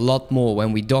make a lot more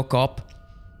when we dock up.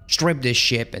 Strip this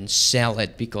ship and sell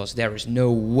it. Because there is no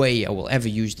way I will ever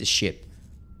use this ship.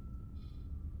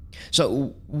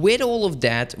 So with all of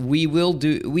that, we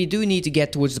do need to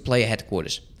get towards the player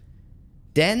headquarters.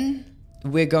 Then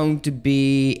we're going to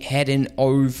be heading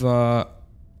over...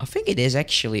 I think it is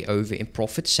actually over in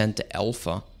Profit Center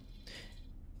Alpha.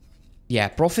 Yeah,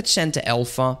 Profit Center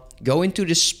Alpha. Go into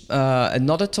this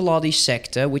another Taladi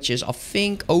sector, which is, I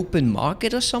think, open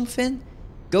market or something.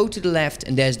 Go to the left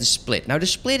and there's the split. Now the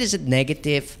split is at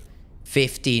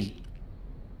 -15.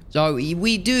 So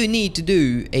we do need to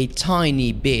do a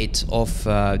tiny bit of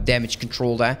damage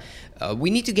control there. We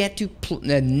need to get to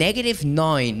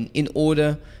 -9 in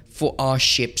order for our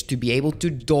ships to be able to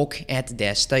dock at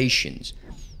their stations.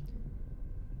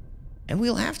 And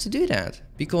we'll have to do that.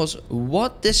 Because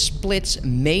what the split's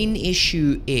main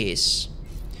issue is...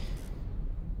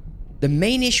 The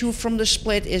main issue from the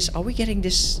split is... Are we getting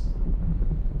this...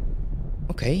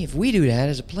 Okay, if we do that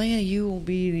as a player, you will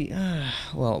be...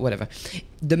 well, whatever.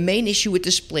 The main issue with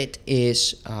the split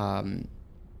is...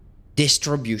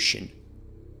 distribution.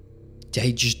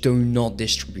 They just do not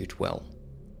distribute well.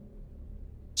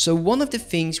 So one of the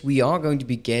things we are going to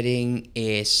be getting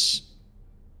is...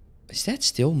 Is that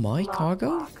still my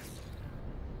cargo?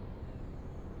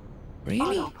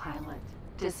 Really? Autopilot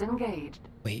disengaged.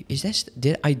 Wait, is that...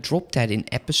 Did I drop that in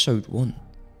episode 1?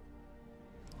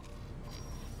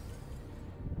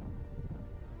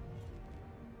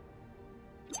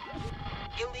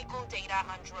 Illegal data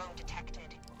on drone detected.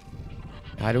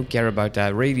 I don't care about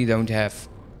that. Really don't have...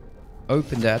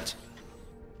 Open that.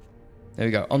 There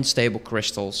we go. Unstable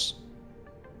crystals.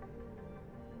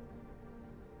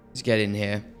 Let's get in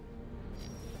here.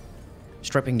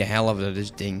 Stripping the hell out of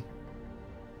this thing.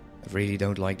 I really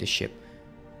don't like this ship.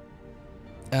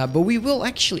 But we will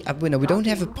actually... no, we don't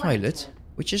have a pilot,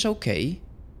 which is okay.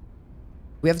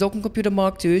 We have Docking Computer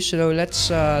Mark II, so let's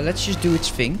just do its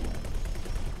thing.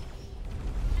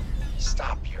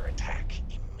 Stop your attack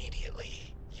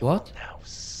immediately. You What? will now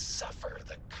suffer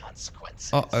the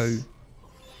consequences. Uh-oh.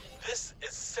 This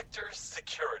is Sector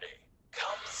Security.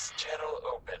 Comms channel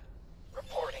open.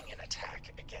 Reporting an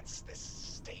attack against this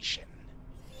station.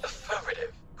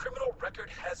 Affirmative. Criminal record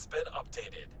has been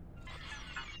updated.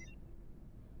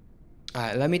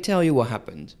 Alright, let me tell you what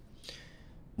happened.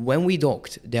 When we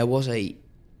docked, there was a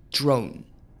drone.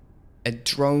 A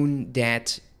drone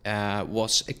that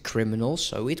was a criminal,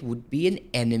 so it would be an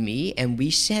enemy, and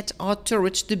we set our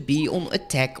turrets to be on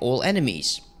attack all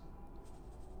enemies.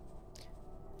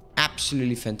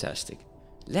 Absolutely fantastic.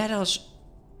 Let us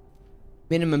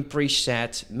minimum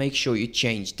preset, make sure you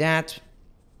change that.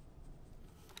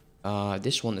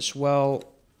 This one as well.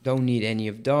 Don't need any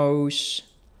of those.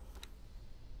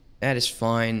 That is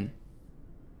fine.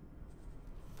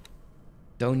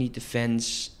 Don't need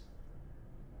defense.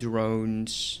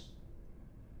 Drones.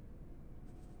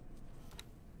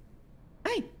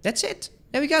 Hey, that's it.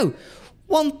 There we go.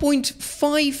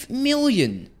 1.5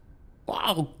 million.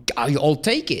 Wow, I'll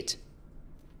take it.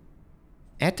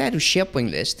 Add that to shipping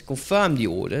list. Confirm the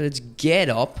order. Let's get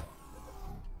up.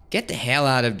 Get the hell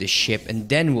out of this ship and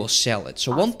then we'll sell it.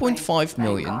 So 1.5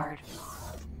 million.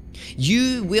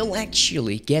 You will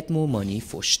actually get more money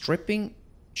for stripping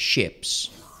ships.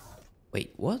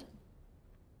 Wait, what?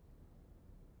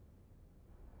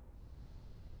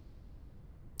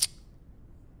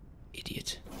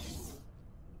 Idiot.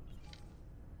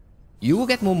 You will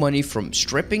get more money from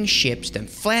stripping ships than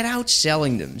flat out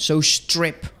selling them. So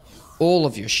strip all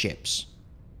of your ships.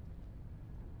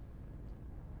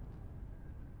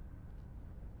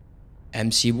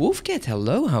 MC Wolfcat,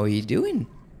 hello, how are you doing?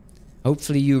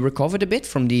 Hopefully you recovered a bit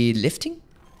from the lifting.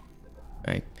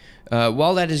 Right.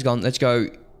 While that is gone, let's go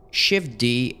Shift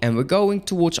D, and we're going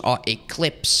towards our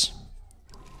eclipse.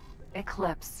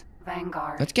 Eclipse.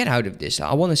 Vanguard. Let's get out of this.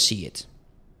 I want to see it.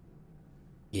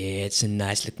 Yeah, it's a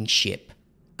nice looking ship.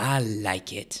 I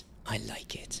like it. I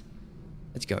like it.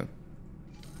 Let's go.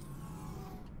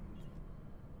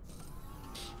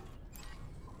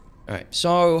 Alright,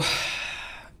 so...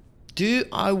 do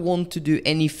I want to do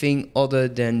anything other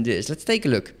than this? Let's take a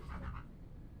look.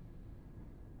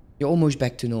 You're almost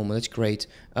back to normal. That's great.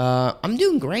 I'm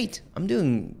doing great. I'm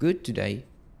doing good today.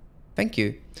 Thank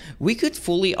you. We could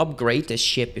fully upgrade this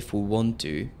ship if we want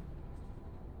to.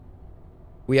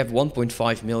 We have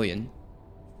 1.5 million.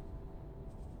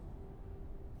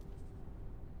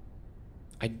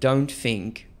 I don't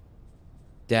think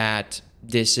that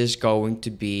this is going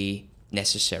to be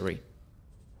necessary.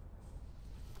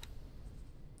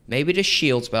 Maybe the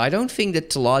shields, but I don't think that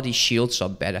Taladi's shields are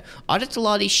better. Are the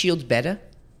Taladi shields better?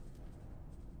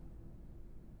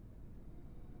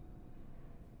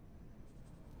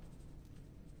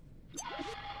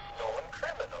 Known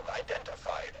criminal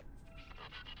identified.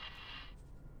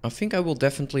 I think I will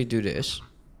definitely do this.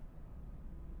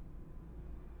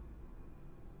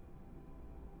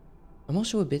 I'm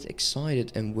also a bit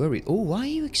excited and worried. Oh, why are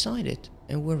you excited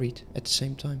and worried at the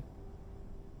same time?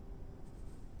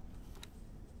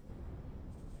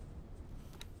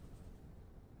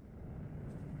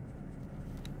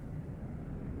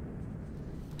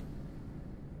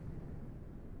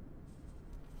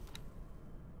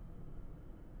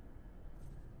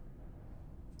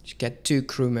 Just get 2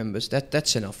 crew members.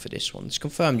 That's enough for this one. Let's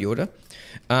confirm the order.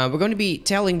 We're going to be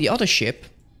telling the other ship,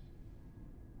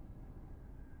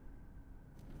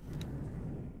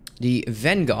 the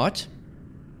Vanguard,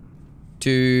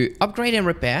 to upgrade and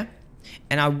repair.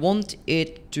 And I want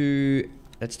it to...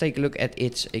 let's take a look at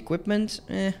its equipment.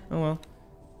 Oh well.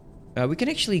 We can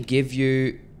actually give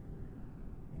you...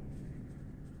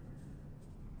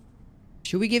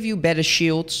 should we give you better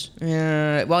shields?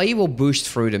 Well, he will boost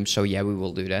through them, so yeah, we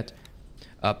will do that.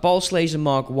 Pulse Laser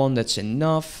Mark 1, that's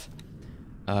enough.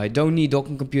 I don't need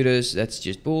docking computers, that's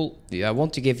just bull. Yeah, I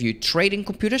want to give you trading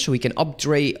computers so we can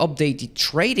update the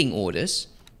trading orders.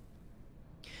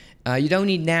 You don't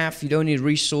need nav, you don't need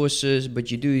resources,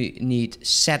 but you do need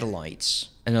satellites.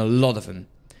 And a lot of them.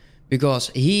 Because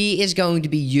he is going to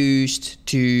be used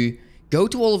to go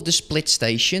to all of the split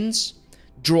stations,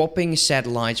 dropping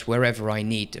satellites wherever I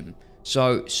need them.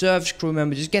 So, service crew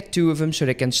member, just get 2 of them so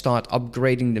they can start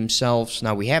upgrading themselves.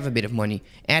 Now we have a bit of money.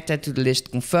 Add that to the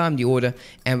list, confirm the order.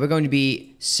 And we're going to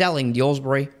be selling the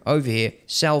Osprey over here.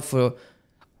 Sell for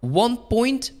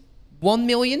 1.1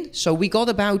 million. So we got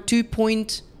about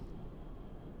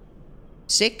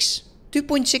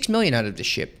 2.6 million out of the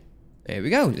ship. There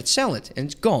we go, let's sell it. And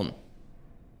it's gone.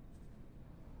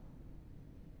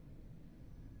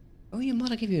 Oh, your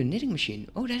mother gave you a knitting machine.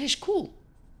 Oh, that is cool.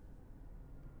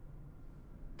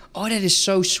 Oh, that is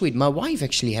so sweet. My wife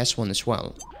actually has one as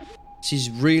well. She's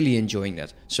really enjoying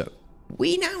that. So,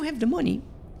 we now have the money.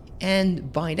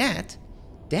 And by that,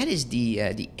 that is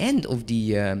the end of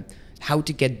the how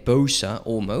to get Bosa,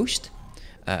 almost.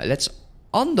 Let's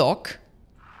undock.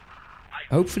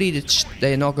 Hopefully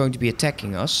they're not going to be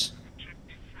attacking us.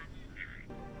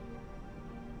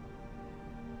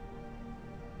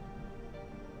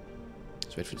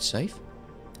 Let's wait for the save.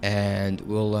 And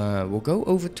we'll go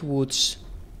over towards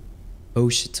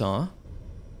Boso Ta.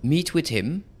 Meet with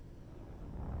him.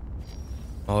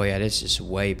 Oh yeah, this is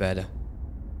way better.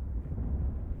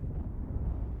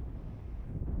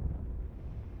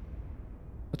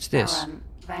 What's this?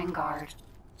 Vanguard.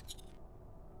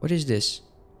 What is this?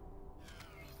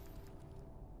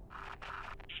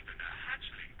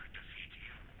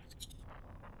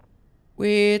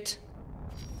 Weird.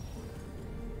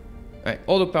 Alright,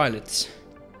 autopilot.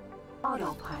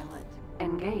 Autopilot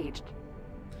engaged.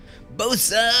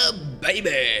 Bosa,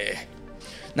 baby!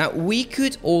 Now, we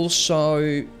could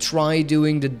also try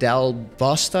doing the Del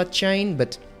Basta chain,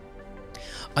 but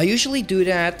I usually do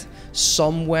that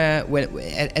somewhere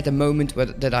at the moment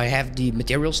that I have the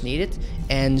materials needed,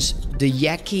 and the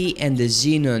Yaki and the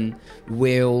Xenon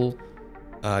will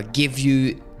give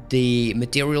you the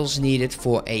materials needed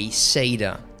for a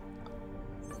Seda.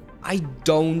 I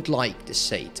don't like the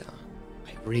Seda.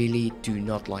 I really do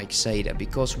not like Seda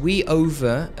because we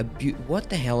over-abuse... What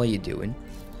the hell are you doing?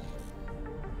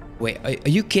 Wait, are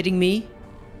you kidding me?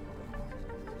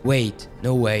 Wait,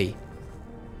 no way.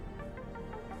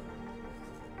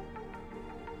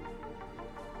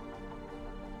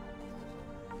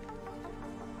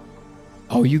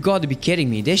 Oh, you gotta be kidding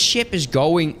me. This ship is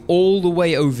going all the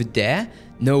way over there?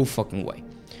 No fucking way.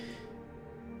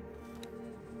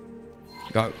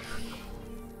 Go.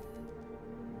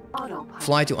 Autopilot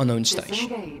Fly to unknown station.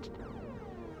 disengaged.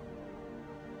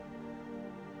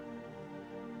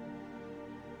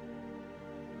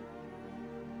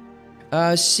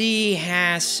 She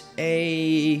has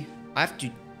a... I have to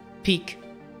peek.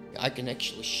 I can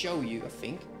actually show you, I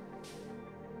think.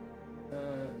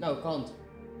 No, can't.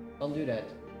 Can't do that.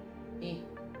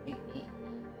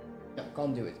 No,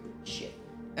 can't do it. Shit.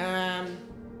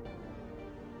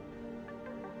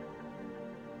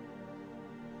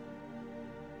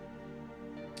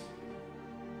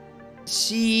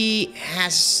 She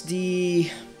has the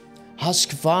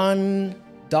Husqvarna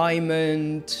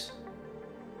diamond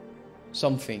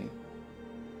something.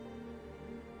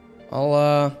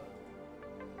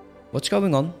 What's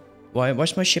going on?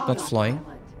 Why's my ship not flying?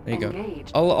 There you go.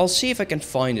 I'll see if I can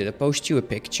find it. I'll post you a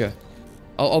picture.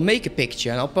 I'll make a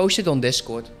picture and I'll post it on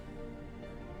Discord.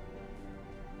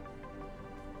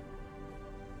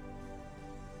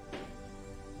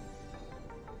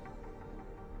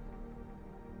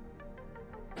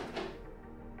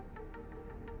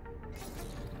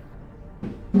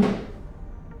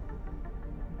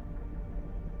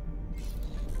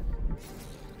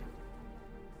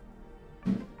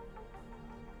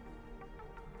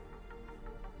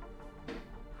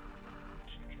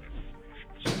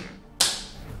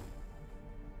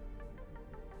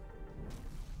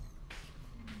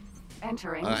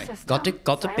 Entering Alright, system. got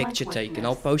the Silent picture taken.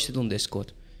 I'll witness. post it on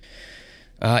Discord.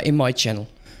 In my channel.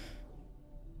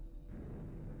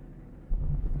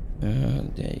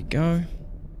 There you go.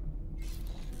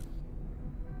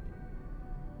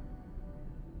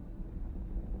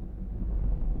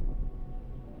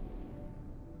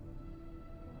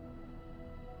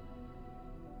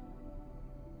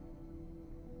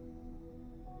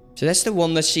 So that's the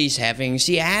one that she's having.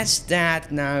 She has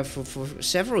that now for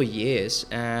several years,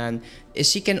 and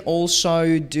she can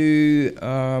also do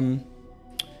how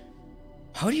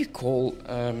do you call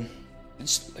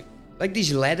it's like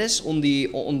these ladders on the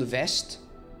vest.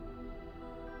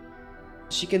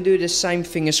 She can do the same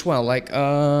thing as well. Like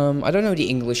I don't know the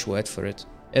English word for it.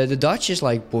 The Dutch is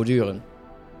like borduren.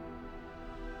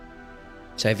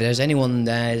 So if there's anyone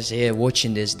that is here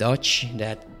watching this Dutch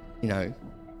that, you know,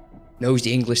 knows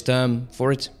the English term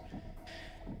for it,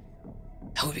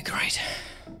 that would be great.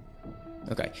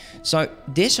 Okay, so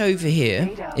this over here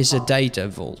is a data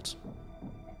vault.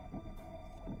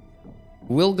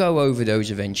 We'll go over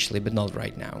those eventually, but not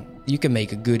right now. You can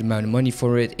make a good amount of money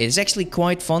for it. It's actually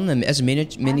quite fun as a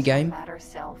mini game.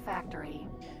 Cell factory.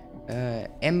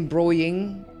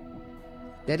 Embroidering.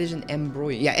 That is an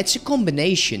embroidering. Yeah, it's a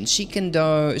combination. She can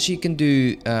do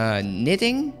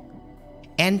knitting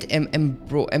and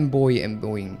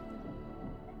embroidering.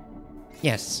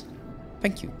 Yes,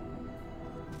 thank you.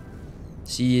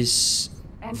 She is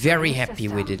very happy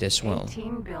with it as well.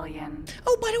 18 billion.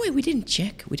 Oh, by the way, we didn't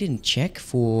check. We didn't check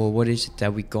for what is it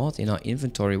that we got in our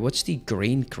inventory. What's the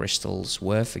green crystals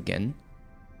worth again?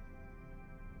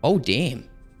 Oh, damn.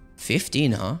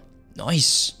 15, huh?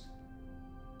 Nice.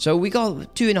 So we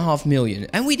got 2.5 million.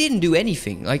 And we didn't do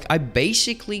anything. Like, I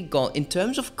basically got... In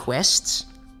terms of quests...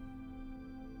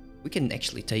 We can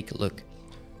actually take a look.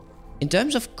 In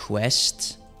terms of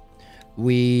quests...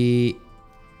 We...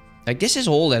 Like, this is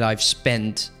all that I've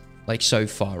spent, like, so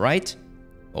far, right?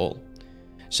 All.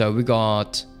 So we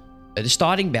got the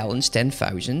starting balance,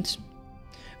 10,000.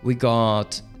 We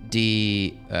got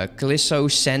the Colossal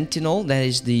Sentinel. That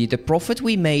is the profit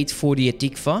we made for the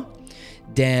Atikva.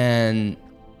 Then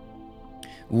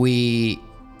we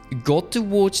got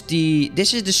towards the...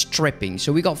 This is the stripping.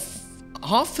 So we got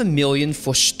 500,000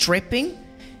 for stripping.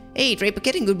 Hey, Draper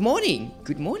Ketting, good morning.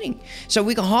 Good morning. So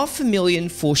we got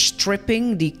 500,000 for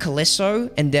stripping the Colossal,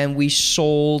 and then we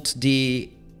sold the...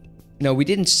 No, we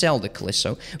didn't sell the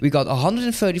Colossal. We got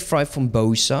 135 from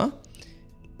Boso.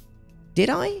 Did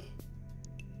I?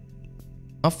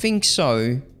 I think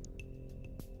so.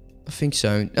 I think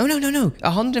so. No.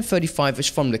 135 is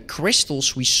from the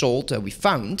crystals we sold that we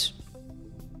found.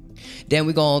 Then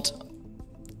we got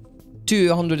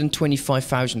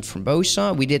 225,000 from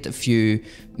Boso. We did a few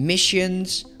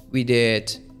missions. We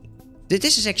did...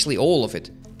 This is actually all of it.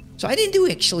 So I didn't do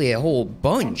actually a whole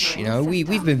bunch, you know. We've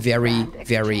been very,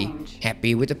 very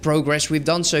happy with the progress we've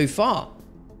done so far.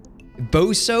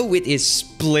 Boso with his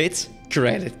split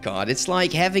credit card. It's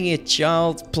like having a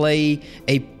child play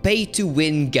a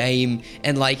pay-to-win game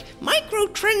and like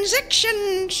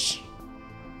microtransactions.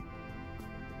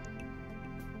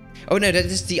 Oh no, that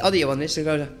is the other one. This is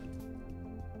the...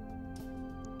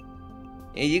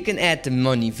 You can add the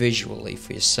money visually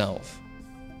for yourself.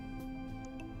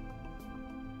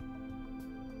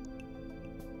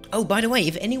 Oh, by the way,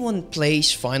 if anyone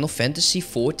plays Final Fantasy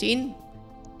XIV,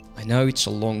 I know it's a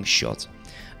long shot.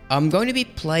 I'm going to be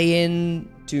playing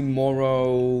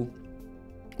tomorrow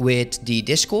with the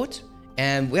Discord,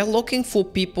 and we're looking for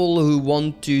people who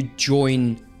want to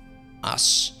join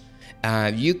us.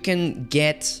 You can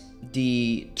get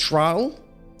the trial,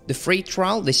 the free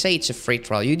trial. They say it's a free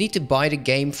trial. You need to buy the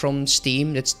game from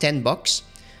Steam. That's $10.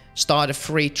 Start a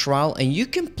free trial, and you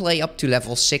can play up to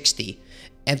level 60.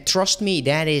 And trust me,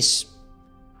 that is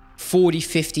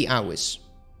 40-50 hours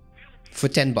for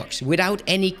 $10 without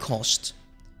any cost.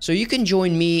 So you can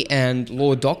join me and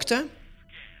Lord Doctor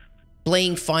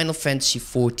playing Final Fantasy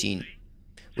XIV,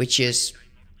 which is,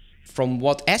 from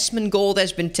what Asmongold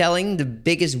has been telling, the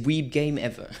biggest weeb game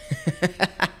ever.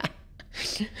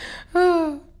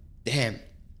 Oh, damn.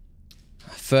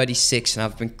 36,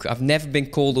 and I've never been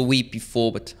called a weeb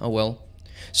before, but oh well.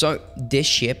 So this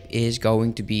ship is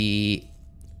going to be...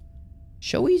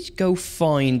 Shall we go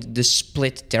find the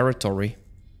split territory?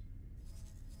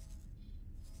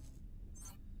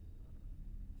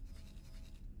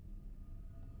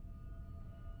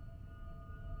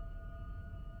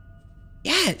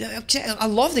 Yeah, I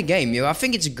love the game. You know, I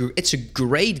think it's a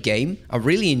great game. I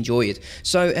really enjoy it.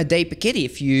 So, Dave Kitty,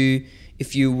 if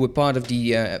you were part of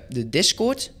the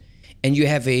Discord, and you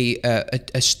have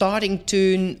a starting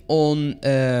tune on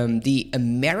the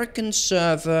American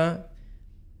server,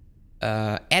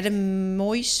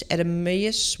 Adameus,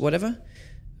 whatever,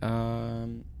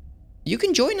 you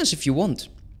can join us if you want.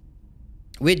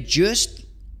 We just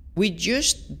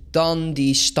done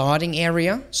the starting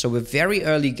area, so a very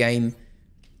early game.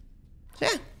 So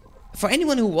yeah, for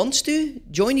anyone who wants to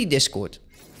join the Discord,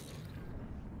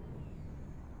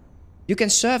 you can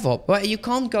serve up, but you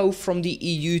can't go from the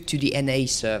EU to the NA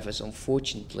servers,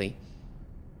 unfortunately.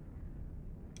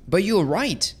 But you're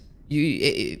right.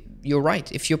 You're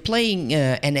right. If you're playing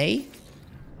NA,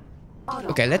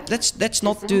 okay, let's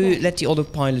not let the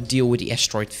autopilot deal with the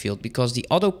asteroid field, because the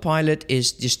autopilot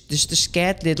is just the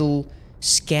scared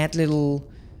little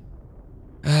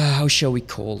how shall we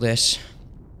call this?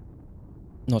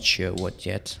 Not sure what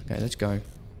yet. Okay, let's go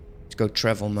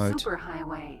travel mode.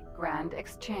 Superhighway Grand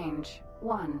Exchange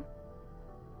 1.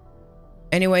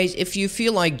 Anyways, if you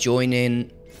feel like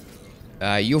joining,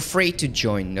 you're free to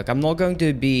join. Look, I'm not going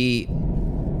to be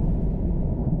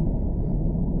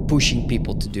pushing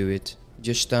people to do it.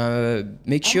 Just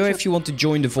make sure if you want to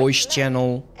join the voice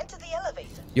channel,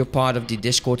 you're part of the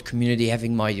Discord community,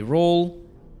 having my role.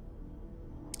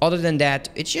 Other than that,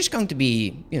 it's just going to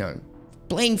be, you know,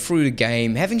 playing through the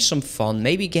game, having some fun,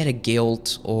 maybe get a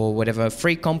guild or whatever,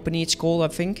 free company it's called, I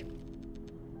think.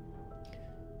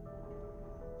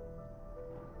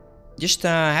 Just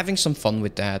having some fun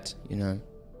with that, you know.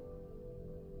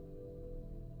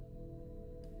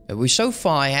 We so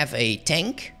far have a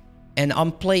tank, and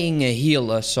I'm playing a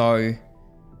healer, so...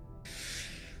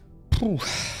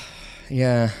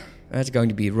 yeah, that's going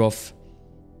to be rough.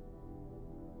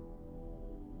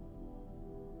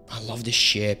 I love this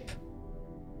ship.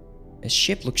 This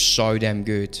ship looks so damn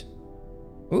good.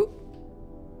 Ooh.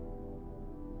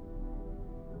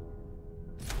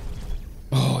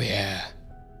 Oh, yeah.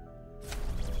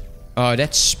 Oh,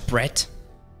 that's spread.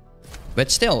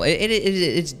 But still,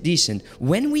 it's decent.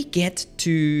 When we get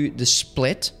to the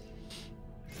split,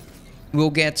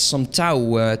 we'll get some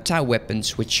Tau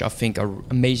weapons, which I think are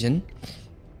amazing.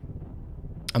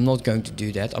 I'm not going to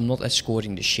do that. I'm not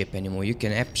escorting the ship anymore. You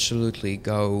can absolutely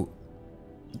go...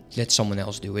 Let someone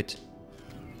else do it.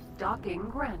 Docking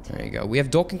granted. There you go. We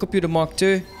have docking computer Mark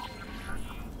II.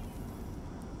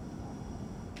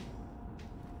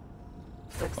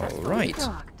 Alright.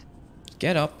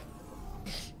 Get up.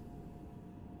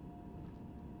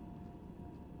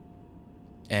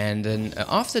 And then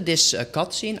after this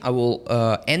cutscene, I will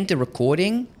end the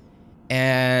recording.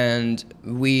 And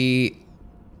we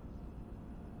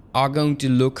are going to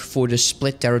look for the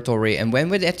split territory. And when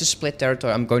we're at the split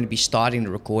territory, I'm going to be starting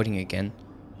the recording again.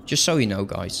 Just so you know,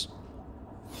 guys.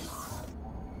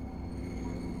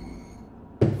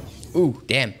 Ooh,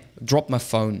 damn. Dropped my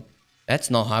phone. That's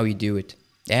not how you do it.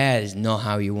 That is not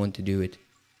how you want to do it.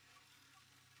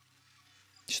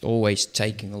 Just always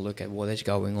taking a look at what is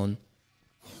going on.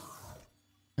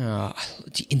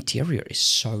 The interior is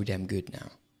so damn good now.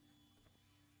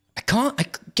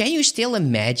 Can you still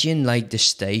imagine, like, the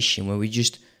station where we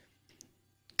just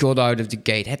got out of the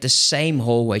gate, had the same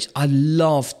hallways? I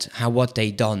loved what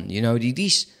they done. You know,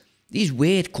 these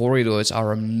weird corridors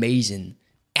are amazing.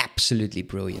 Absolutely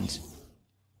brilliant.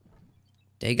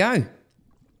 There you go.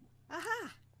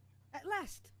 Aha! At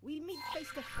last, we meet face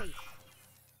to face.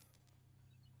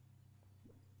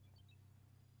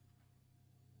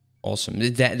 Awesome.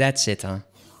 That's it, huh?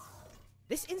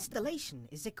 This installation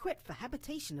is equipped for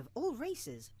habitation of all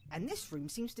races, and this room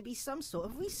seems to be some sort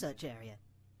of research area.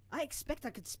 I expect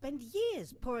I could spend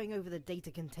years poring over the data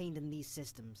contained in these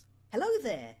systems. Hello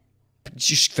there!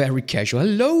 Just very casual.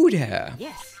 Hello there!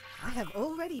 Yes, I have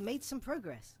already made some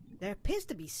progress. There appears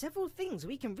to be several things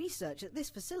we can research at this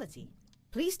facility.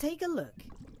 Please take a look.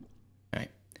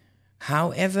 Right.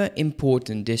 However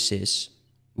important this is,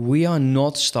 we are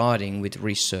not starting with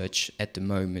research at the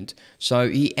moment. So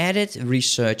he added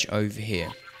research over here.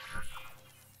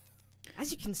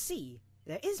 As you can see,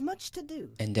 there is much to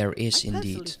do. And there is I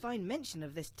indeed. personally find mention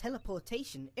of this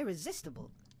teleportation irresistible,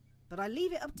 but I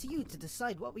leave it up to you to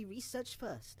decide what we research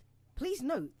first. Please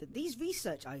note that these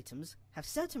research items have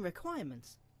certain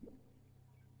requirements.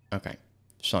 Okay,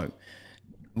 so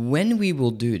when we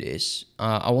will do this,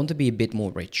 I want to be a bit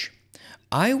more rich.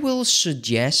 I will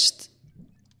suggest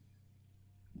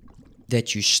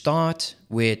that you start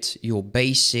with your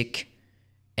basic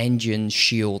engine,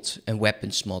 shield, and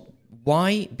weapons mod.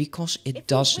 Why? Because it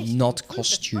does not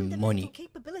cost you money.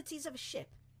 Capabilities of a ship,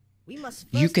 we must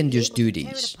You first can be just able do to tear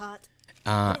it these. apart,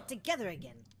 put it together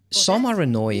again. For Some that, are we will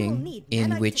annoying, need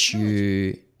in nanite which technology.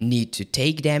 you need to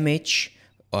take damage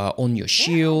on your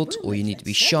shield, or you need to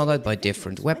be shot at by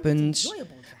different weapons,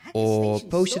 or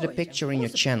posted a picture in your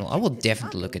channel. I will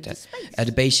definitely look at that.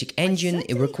 The basic engine,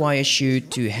 it requires you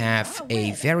to have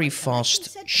a very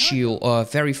fast shield, or a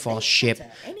very fast ship.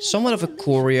 Somewhat of a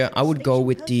courier. I would go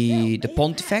with the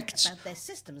Pontifex.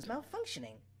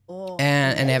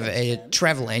 And have a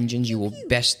travel engines, you will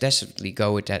best definitely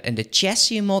go with that. And the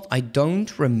chassis mod, I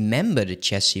don't remember the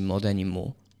chassis mod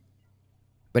anymore.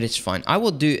 But it's fine. I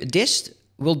will do this,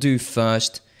 we'll do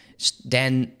first,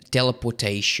 then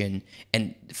teleportation,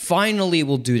 and finally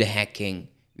we'll do the hacking.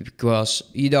 Because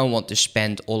you don't want to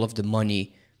spend all of the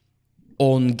money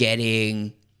on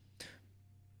getting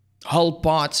hull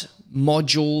part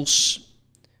modules.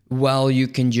 Well, you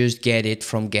can just get it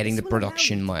from getting the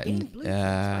production module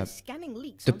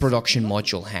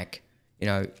hack. You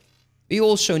know, we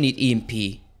also need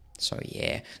EMP. So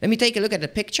yeah, let me take a look at the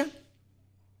picture.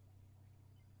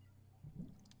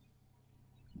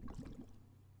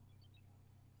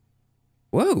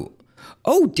 Whoa.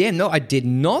 Oh damn, no, I did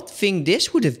not think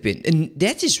this would have been. And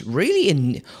that is really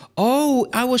an... Oh,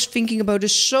 I was thinking about a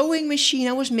sewing machine.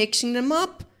 I was mixing them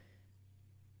up.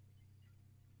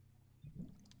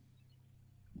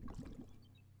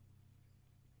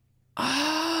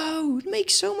 Oh, it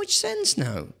makes so much sense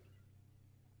now.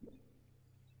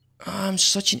 Oh, I'm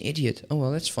such an idiot. Oh,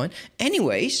 well, that's fine.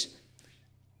 Anyways,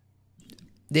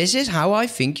 this is how I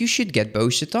think you should get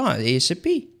Boso Ta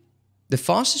ASAP. The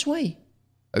fastest way.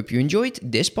 Hope you enjoyed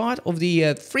this part of the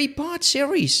 3-part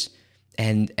series.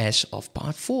 And as of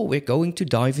part 4, we're going to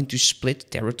dive into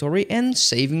split territory and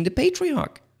saving the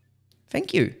Patriarch.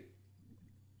 Thank you.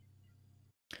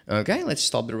 Okay, let's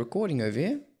stop the recording over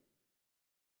here.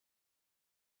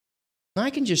 I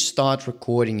can just start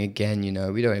recording again, you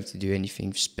know, we don't have to do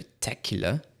anything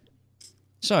spectacular.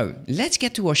 So, let's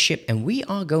get to our ship and we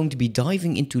are going to be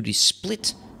diving into the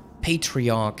split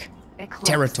Patriarch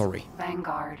territory.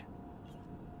 Vanguard.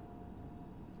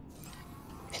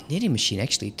 The knitting machine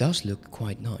actually does look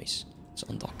quite nice. It's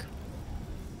on dock.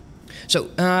 So,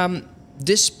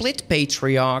 the split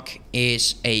Patriarch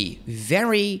is a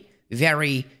very,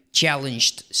 very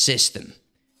challenged system.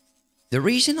 The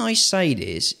reason I say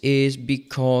this is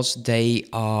because they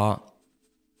are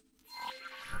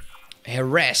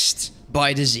harassed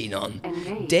by the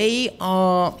Xenon. They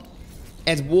are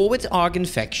at war with the Argon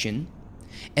faction,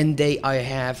 and I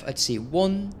have, let's see,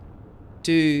 1,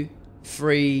 2,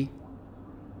 3,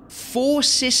 4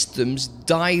 systems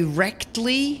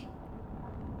directly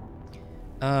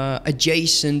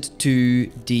adjacent to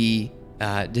the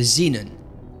Xenon.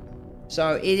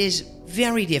 So it is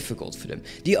very difficult for them.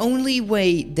 The only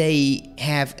way they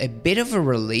have a bit of a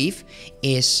relief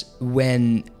is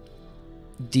when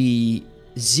the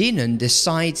Xenon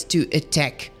decides to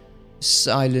attack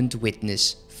Silent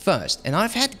Witness first. And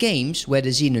I've had games where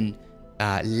the Xenon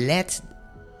led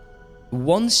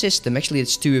one system, actually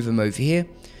it's 2 of them over here,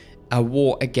 a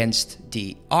war against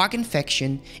the Argon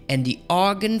faction, and the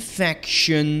Argon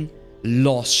faction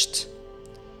lost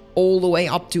all the way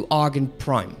up to Argon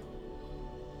Prime.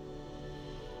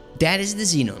 That is the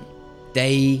Xenon.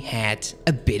 They had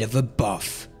a bit of a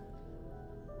buff.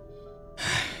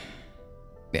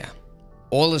 Yeah.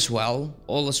 All is well.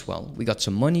 All is well. We got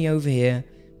some money over here.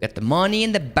 We got the money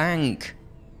in the bank.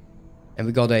 And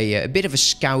we got a bit of a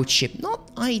scout ship.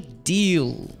 Not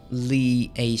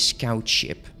ideally a scout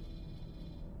ship.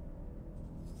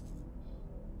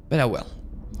 But oh well.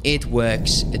 It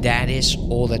works. That is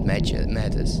all that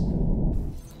matters.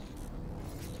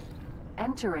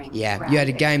 Entering. Yeah, Grand you had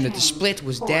a game that the Exchange split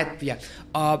was 4. dead. Yeah,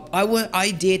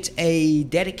 I did a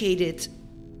dedicated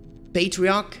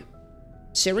Patriarch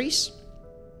series,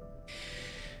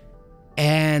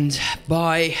 and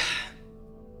by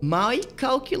my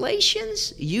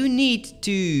calculations, you need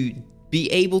to be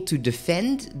able to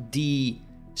defend the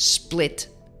split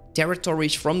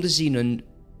territories from the Xenon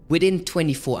within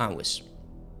 24 hours.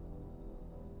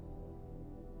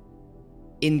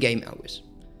 In-game hours.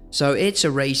 So it's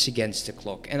a race against the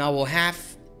clock, and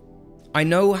I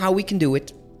know how we can do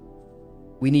it.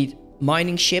 We need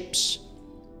mining ships,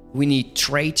 we need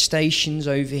trade stations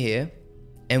over here,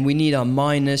 and we need our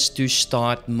miners to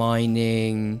start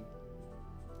mining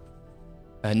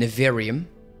Neverium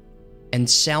and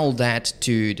sell that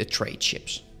to the trade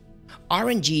ships.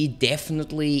 RNG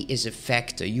definitely is a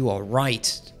factor, you are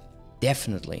right.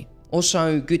 Definitely.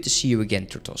 Also, good to see you again,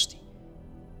 Tratosti.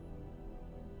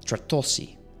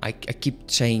 Tratossi. I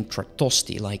keep saying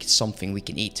Tratosti like it's something we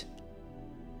can eat.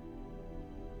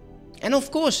 And of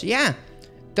course, yeah,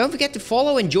 don't forget to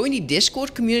follow and join the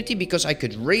Discord community, because I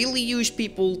could really use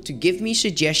people to give me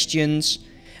suggestions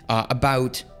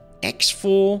about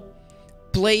X4,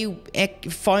 play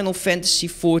Final Fantasy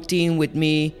 14 with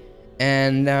me,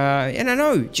 and I don't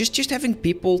know, just having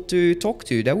people to talk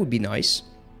to, that would be nice.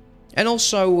 And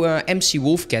also MC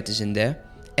Wolfcat is in there.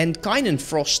 And Kynan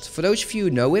Frost, for those of you who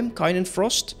know him, Kynan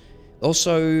Frost,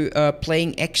 also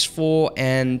playing X4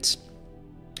 and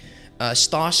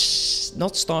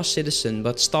not Star Citizen,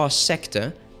 but Star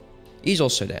Sector. He's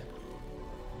also there.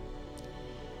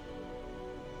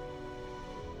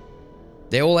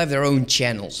 They all have their own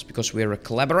channels, because we're a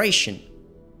collaboration.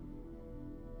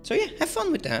 So yeah, have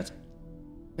fun with that.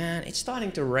 Man, it's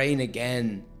starting to rain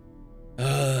again.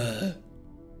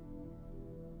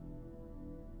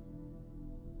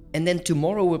 And then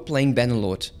tomorrow we're playing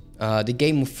Bannerlord, the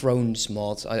Game of Thrones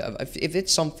mod. If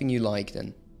it's something you like,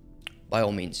 then by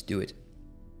all means, do it.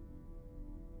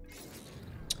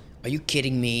 Are you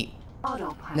kidding me?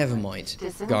 Autopilot Never mind. Go.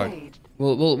 disengaged.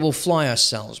 We'll fly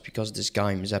ourselves, because this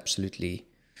game is absolutely...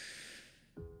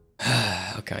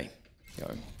 Okay.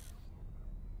 Go.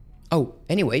 Oh,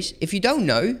 anyways, if you don't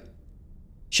know,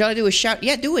 shall I do a shout?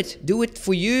 Yeah, do it. Do it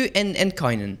for you and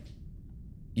Kynan.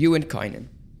 You and Kynan.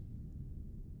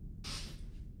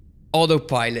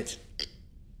 Autopilot.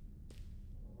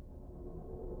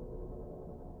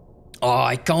 Oh,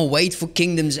 I can't wait for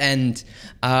Kingdom's End.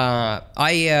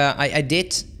 I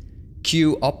did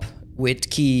queue up with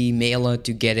Key Mailer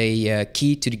to get a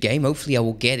key to the game. Hopefully I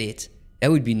will get it. That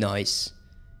would be nice.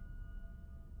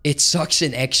 It sucks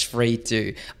in X3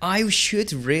 too. I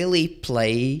should really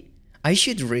play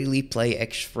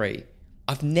X3.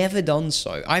 I've never done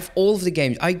so. I've all of the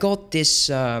games. I got this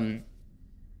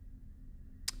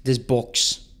this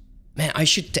box. Man, I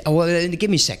should... well,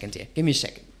 give me a second here. Give me a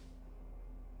second.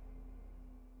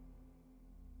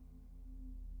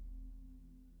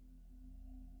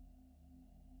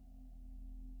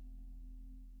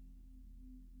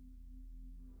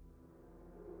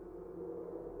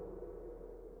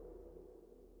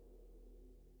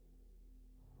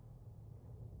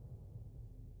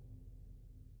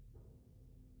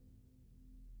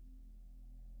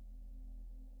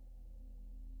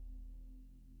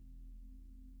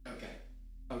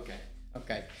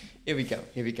 Okay. Here we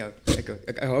go.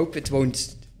 I hope it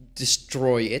won't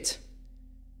destroy it.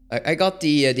 I got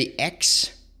the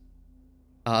X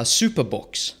super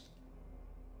box.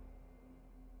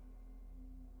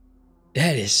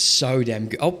 That is so damn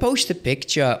good. I'll post a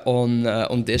picture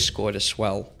on Discord as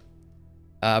well.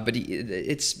 But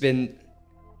it's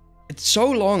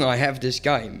so long I have this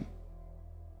game.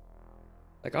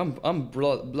 Like I'm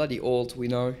bloody old, we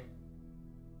know.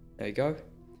 There you go.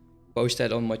 Post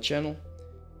that on my channel.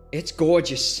 It's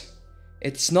gorgeous.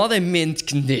 It's not in mint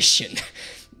condition.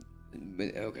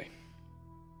 Okay.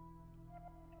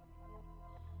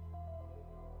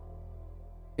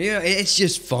 Yeah, it's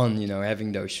just fun, you know,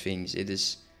 having those things.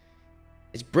 It's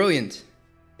brilliant.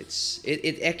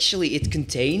 It actually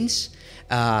contains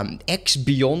X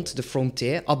Beyond the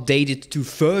Frontier updated to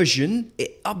version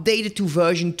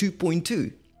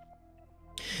 2.2.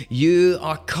 You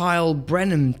are Kyle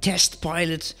Brennan, test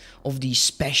pilot of the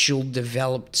special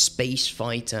developed space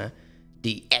fighter,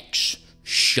 the X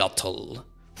Shuttle.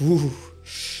 Ooh,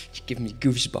 give me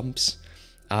goosebumps.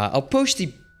 I'll post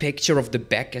the picture of the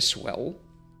back as well.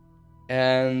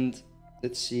 And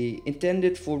let's see,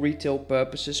 intended for retail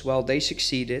purposes. Well, they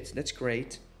succeeded. That's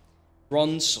great.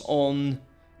 Runs on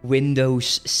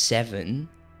Windows 7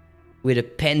 with a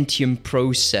Pentium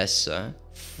processor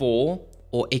 4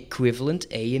 or equivalent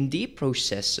AMD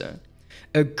processor.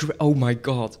 Oh my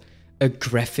god, a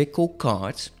graphical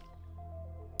card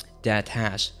that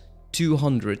has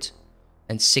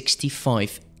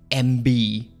 265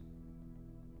 MB.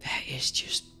 That is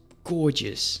just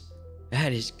gorgeous.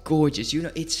 That is gorgeous. You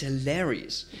know, it's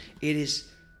hilarious. It is.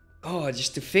 Oh,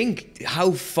 just to think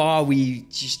how far we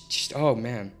just. Oh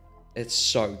man, it's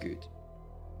so good.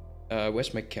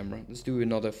 Where's my camera? Let's do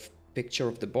another picture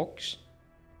of the box.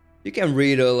 You can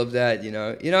read all of that, you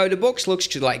know. You know, the box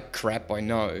looks like crap, I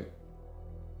know.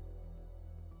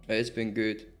 It's been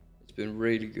good. It's been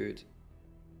really good.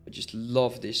 I just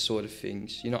love this sort of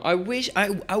things. You know, I wish,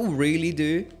 I really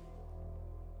do.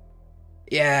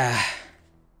 Yeah.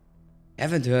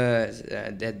 Haven't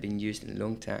heard that been used in a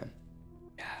long time.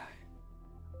 Yeah.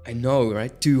 I know,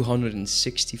 right?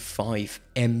 265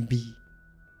 MB.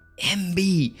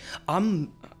 MB.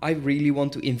 I really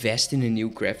want to invest in a new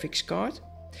graphics card.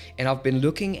 And I've been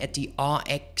looking at the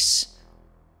RX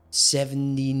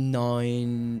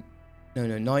 79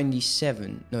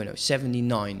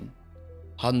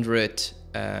 7900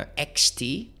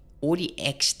 XT or the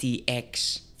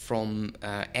XTX from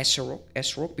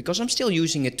ASRock, because I'm still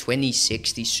using a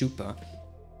 2060 Super.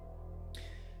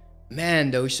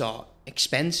 Man, those are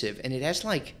expensive, and it has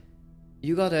like,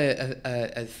 you got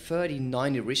a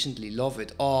 3090 recently. Love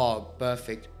it. Oh,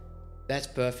 perfect. That's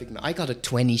perfect, man. I got a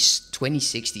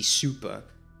 2060 Super.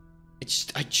 It's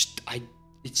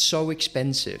so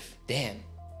expensive. Damn.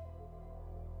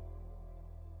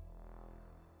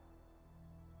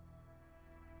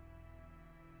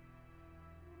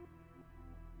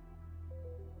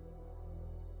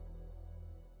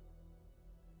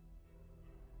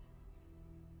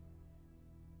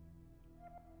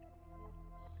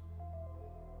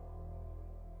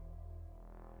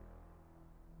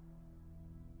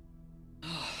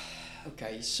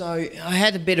 Okay, so I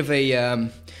had a bit of a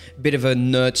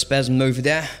nerd spasm over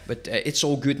there, but it's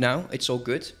all good now. It's all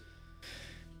good.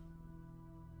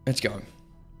 Let's go.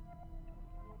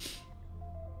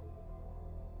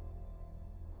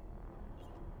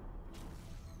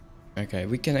 Okay,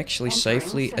 we can actually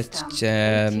safely put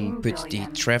the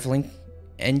traveling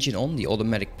engine on, the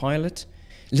automatic pilot.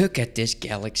 Look at this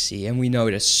galaxy, and we know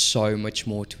there's so much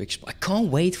more to explore. I can't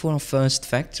wait for our first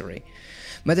factory.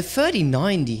 But the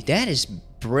 3090, that is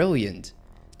brilliant.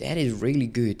 That is really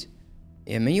good.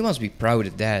 Yeah, man, you must be proud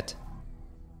of that.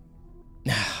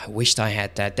 I wished I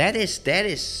had that. That is...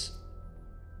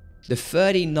 The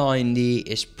 3090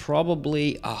 is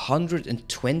probably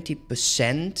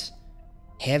 120%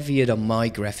 heavier than my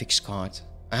graphics card.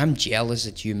 I'm jealous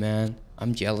at you, man.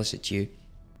 I'm jealous at you.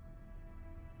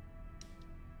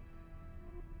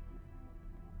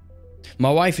 My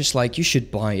wife is like, you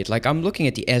should buy it. Like, I'm looking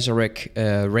at the ASRock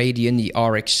Radeon, the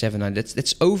RX 700.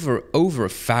 That's over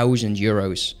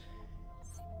 €1,000.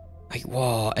 Like,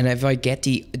 wow. And if I get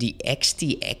the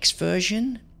XTX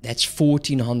version, that's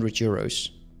 €1,400.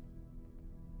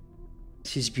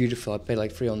 This is beautiful. I paid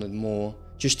like 300 more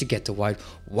just to get the white.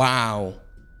 Wow.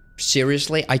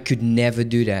 Seriously, I could never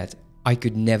do that. I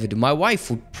could never do. My wife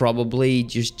would probably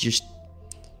just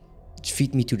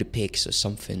feed me to the pigs or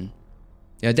something.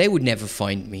 Yeah, they would never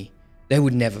find me. They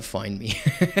would never find me.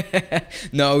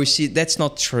 No, see, that's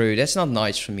not true. That's not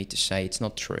nice for me to say. It's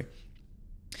not true.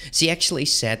 She actually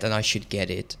said that I should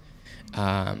get it.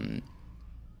 I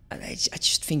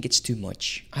just think it's too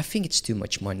much. I think it's too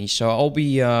much money. So I'll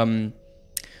be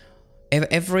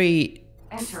every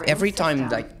time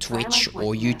like Twitch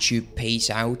or YouTube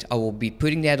pays out, I will be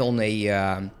putting that on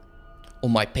a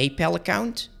on my PayPal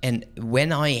account. And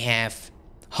when I have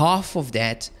half of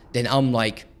that, then I'm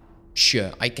like,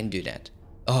 sure, I can do that.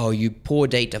 Oh, you poor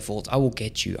Data Vault. I will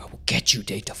get you. I will get you,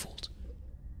 Data Vault.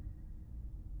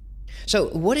 So,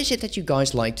 what is it that you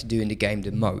guys like to do in the game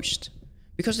the most?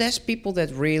 Because there's people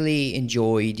that really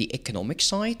enjoy the economic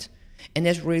side, and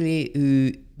there's really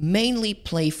who mainly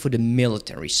play for the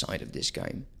military side of this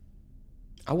game.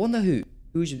 I wonder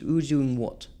who's doing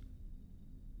what.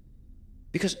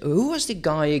 Because who was the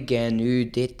guy again who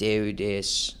did do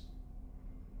this?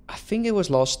 I think it was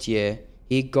last year.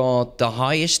 He got the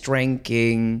highest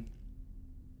ranking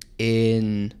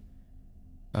in...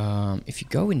 if you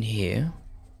go in here...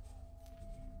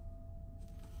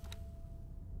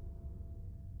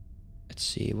 Let's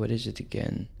see, what is it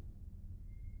again?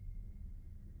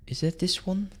 Is that this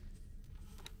one?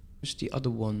 What's the other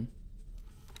one?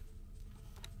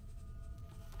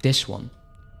 This one.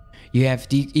 You have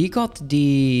he got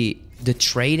the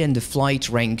trade and the flight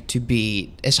rank to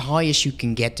be as high as you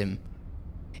can get them.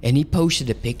 And he posted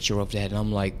a picture of that and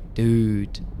I'm like,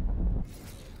 dude,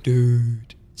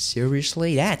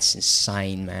 seriously? That's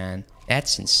insane, man.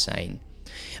 That's insane.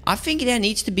 I think there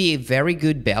needs to be a very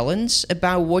good balance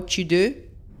about what you do.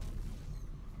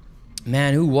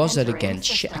 Man, who was that Entering again?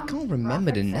 Shit, I system. can't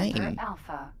remember the Rocket Center name.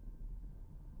 Alpha.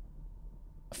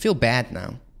 I feel bad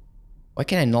now. Why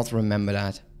can I not remember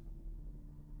that?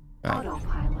 Alright.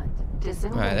 Autopilot.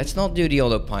 Disengage. Alright, let's not do the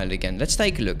autopilot again. Let's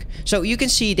take a look. So you can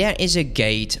see there is a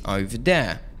gate over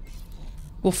there.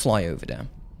 We'll fly over there.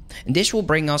 And this will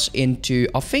bring us into,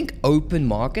 I think, open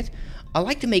market. I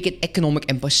like to make it economic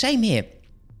and same here.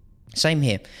 Same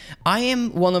here. I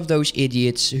am one of those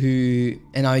idiots who,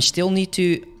 and I still need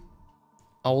to,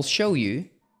 I'll show you,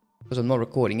 because I'm not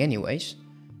recording anyways.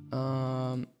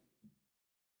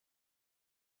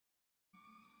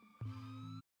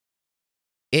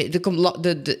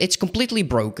 It's completely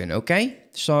broken, okay?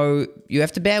 So you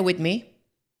have to bear with me.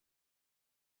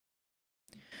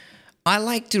 I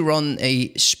like to run a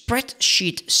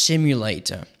spreadsheet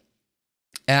simulator.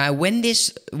 When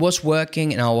this was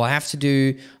working, and I will have to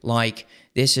do, like,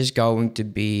 this is going to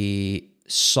be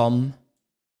some...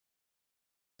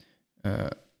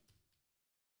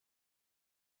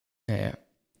 yeah, I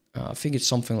think it's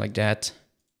something like that.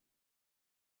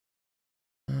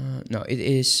 No, it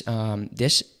is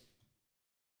this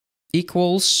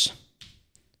equals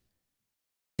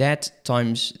that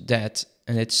times that,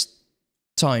 and it's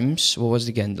times, what was it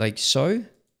again? Like so?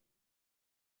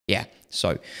 Yeah,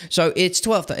 so it's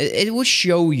 12. It will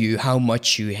show you how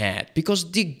much you had,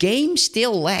 because the game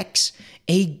still lacks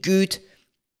a good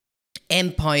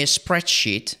Empire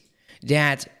spreadsheet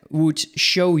that would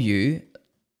show you,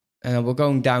 and we're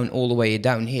going down all the way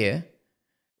down here.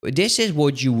 This is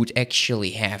what you would actually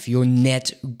have, your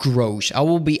net gross. I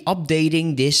will be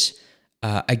updating this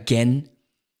again.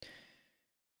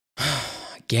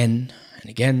 Again, and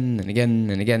again, and again,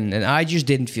 and again. And I just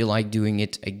didn't feel like doing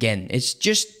it again. It's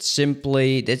just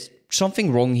simply, there's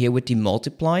something wrong here with the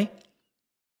multiply.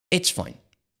 It's fine.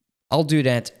 I'll do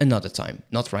that another time,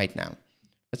 not right now.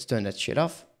 Let's turn that shit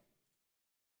off.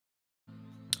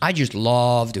 I just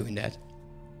love doing that.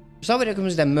 So there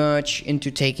comes the merge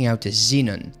into taking out the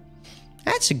Xenon.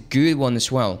 That's a good one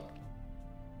as well.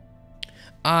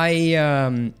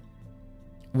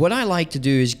 What I like to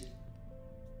do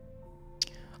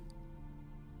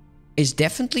is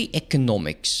definitely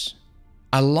economics.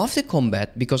 I love the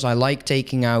combat because I like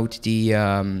taking out the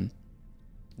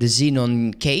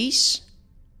Xenon case.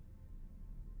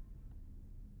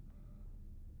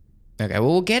 Okay,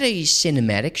 we'll get a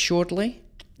cinematic shortly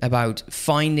about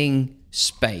finding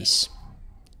space.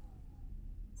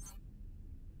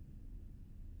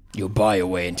 You buy your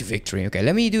way into victory. Okay,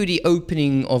 let me do the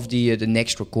opening of the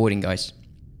next recording, guys.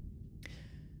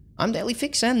 I'm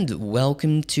DailyFix and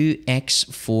welcome to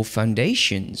X4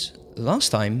 Foundations. Last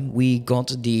time we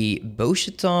got the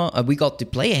Boso Ta, we got the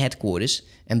player headquarters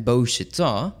and Boso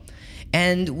Ta,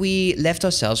 and we left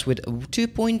ourselves with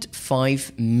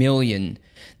 2.5 million.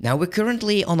 Now we're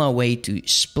currently on our way to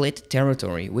Split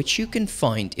Territory, which you can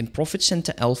find in Profit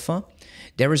Center Alpha.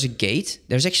 There is a gate.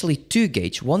 There's actually two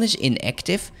gates. One is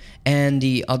inactive and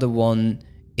the other one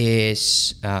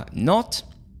is not,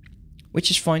 which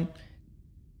is fine.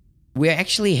 We're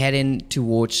actually heading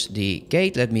towards the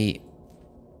gate. Let me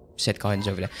set guidance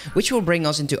over there, which will bring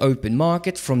us into open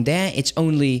market. From there, it's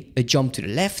only a jump to the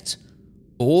left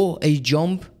or a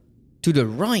jump to the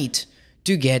right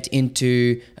to get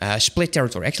into Split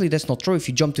Territory. Actually, that's not true. If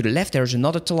you jump to the left, there's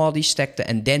another Taladi sector,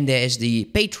 and then there is the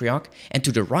Patriarch, and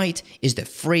to the right is the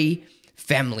Free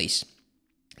Families.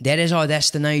 That is our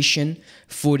destination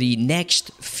for the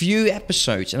next few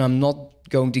episodes, and I'm not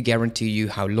going to guarantee you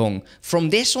how long.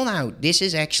 From this on out, this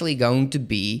is actually going to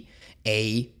be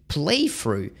a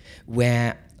playthrough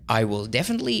where I will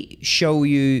definitely show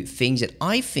you things that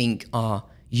I think are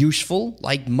useful,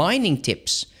 like mining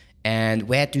tips, and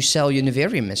where to sell your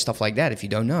Nivarium and stuff like that if you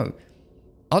don't know.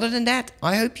 Other than that,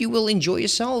 I hope you will enjoy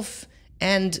yourself,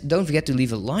 and don't forget to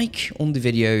leave a like on the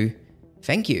video.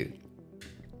 Thank you.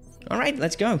 Alright,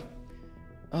 let's go.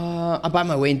 I buy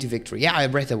my way into victory. Yeah, I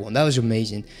read that one. That was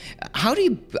amazing. How do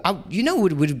you... you know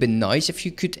what would have been nice if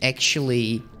you could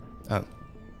actually... Oh.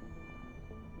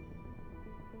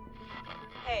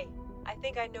 Hey, I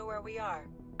think I know where we are.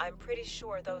 I'm pretty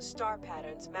sure those star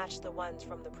patterns match the ones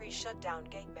from the pre-shutdown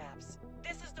gate maps.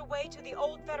 This is the way to the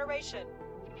old Federation.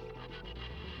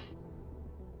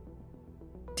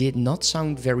 Did not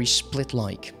sound very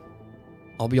Split-like.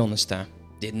 I'll be honest there.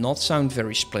 Did not sound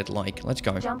very Split-like. Let's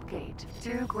go. Jump gate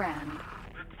 2 grand.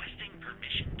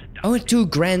 Oh, 2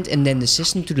 grand, and then the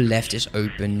system to the left is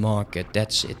open market.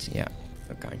 That's it. Yeah.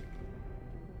 Okay.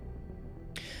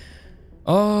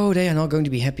 Oh, they are not going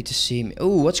to be happy to see me.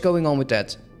 Oh, what's going on with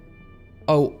that?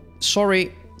 Oh,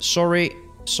 sorry.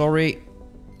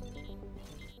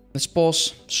 Let's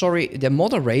pause. Sorry, the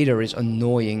moderator is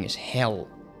annoying as hell.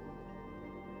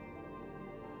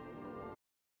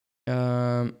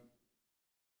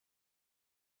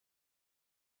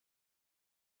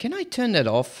 Can I turn that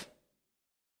off?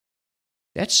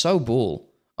 That's so bull.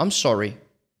 I'm sorry.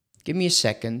 Give me a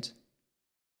second.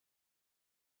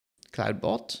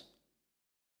 Cloudbot.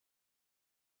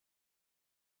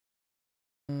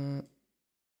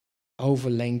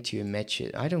 Overlaying to match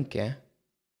it. I don't care.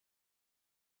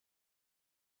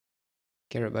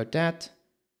 Care about that.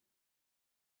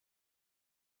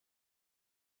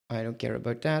 I don't care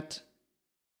about that.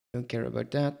 Don't care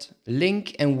about that.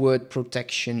 Link and word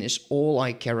protection is all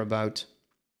I care about.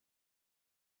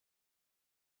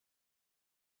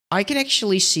 I can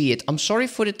actually see it. I'm sorry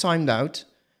for the timed out.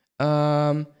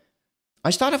 I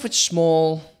start off with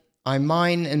small. I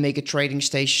mine and make a trading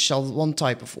station, sell one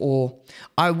type of ore.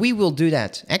 We will do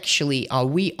that. Actually,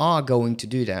 we are going to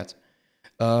do that.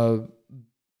 To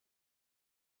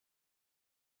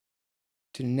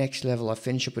the next level, I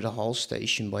finish up with a hull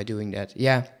station by doing that.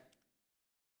 Yeah.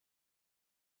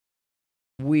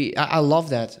 I love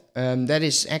that. That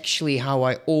is actually how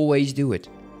I always do it.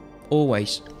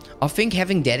 Always. I think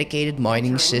having dedicated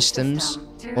mining systems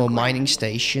or mining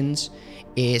stations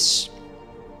is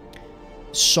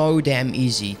so damn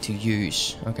easy to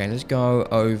use. Okay, let's go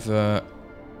over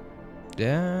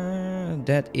there.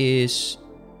 That is,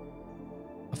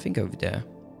 I think, over there.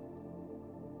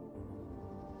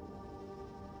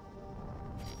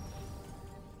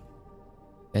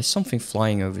 There's something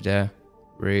flying over there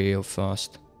real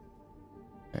fast.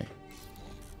 Okay.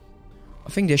 I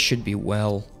think this should be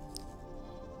well.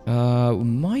 We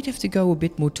might have to go a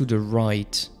bit more to the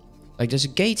right. Like there's a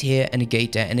gate here and a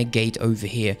gate there and a gate over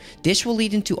here. This will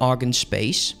lead into Argon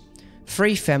space.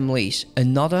 3 families.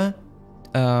 Another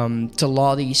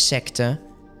Taladi sector.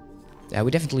 Yeah,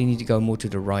 we definitely need to go more to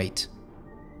the right.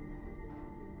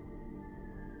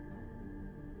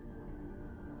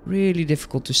 Really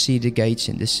difficult to see the gates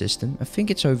in this system. I think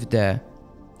it's over there.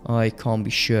 I can't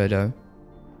be sure though.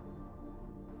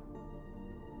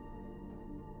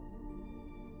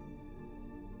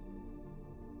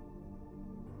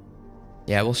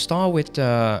 Yeah, we'll start with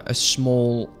a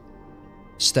small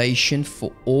station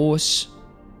for ores.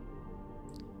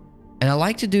 And I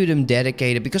like to do them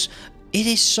dedicated because it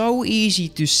is so easy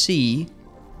to see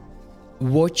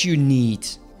what you need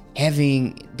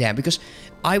having that. Because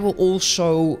I will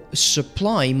also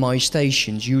supply my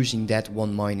stations using that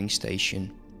one mining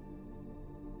station.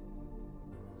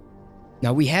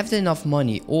 Now we have enough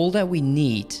money. All that we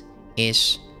need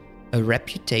is a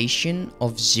reputation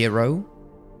of 0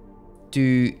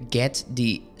 to get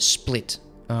the split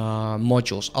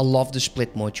modules. I love the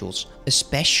split modules,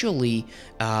 especially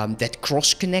that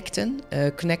cross connector.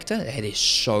 That is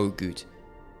so good.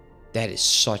 That is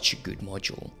such a good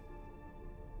module.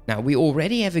 Now we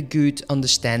already have a good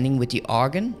understanding with the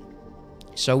Argon,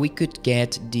 so we could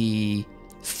get the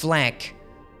flag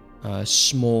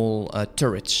small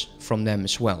turrets from them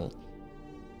as well.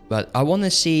 But I want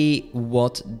to see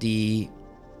what the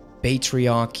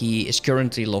Patriarchy is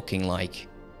currently looking like.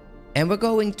 And we're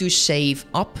going to save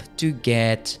up to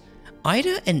get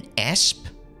either an Asp.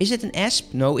 Is it an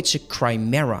Asp? No, it's a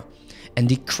Chimera. And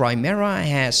the Chimera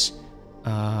has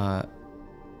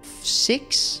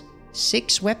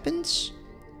 6 weapons.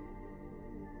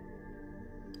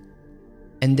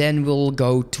 And then we'll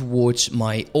go towards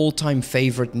my all-time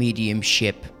favorite medium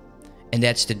ship. And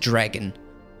that's the Dragon.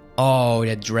 Oh,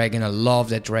 that Dragon. I love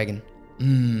that Dragon.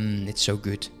 It's so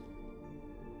good.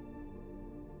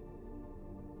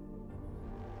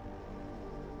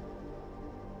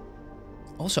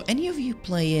 Also, any of you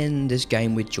play in this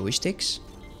game with joysticks?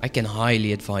 I can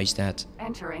highly advise that.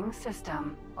 Entering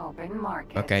system. Open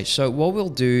market. Okay, so what we'll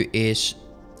do is,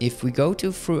 if we go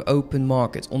through open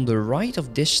market, on the right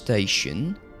of this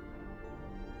station...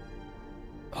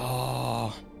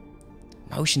 Oh,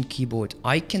 mouse and keyboard.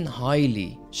 I can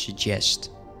highly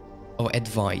suggest or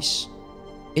advise.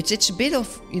 It's a bit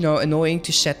of, annoying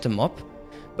to set them up,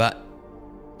 but...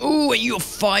 Oh, and you're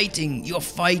fighting.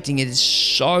 It is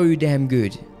so damn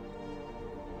good.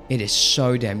 It is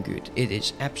so damn good. It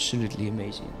is absolutely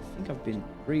amazing. I think I've been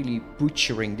really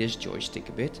butchering this joystick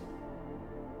a bit.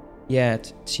 Yeah,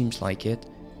 it seems like it.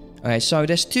 Alright, so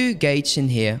there's 2 gates in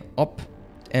here. Up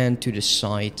and to the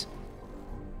side.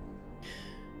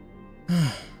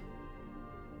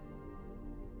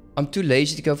 I'm too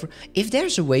lazy to go for... If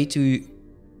there's a way to...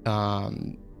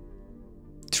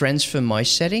 transfer my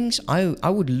settings, I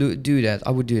would do that.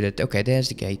 I would do that. Okay, there's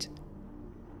the gate.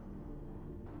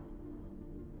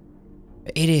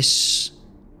 It is...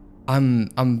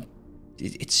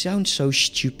 It sounds so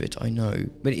stupid, I know.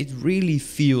 But it really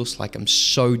feels like I'm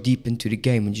so deep into the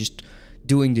game and just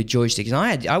doing the joysticks.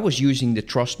 And I was using the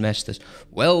Thrustmasters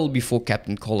well before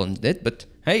Captain Collins did, but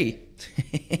hey,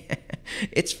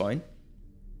 it's fine.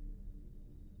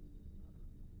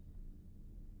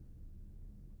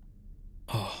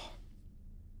 Oh.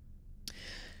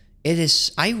 It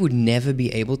is, I would never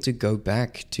be able to go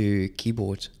back to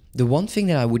keyboard. The one thing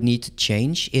that I would need to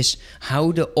change is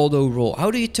how the auto roll.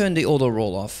 How do you turn the auto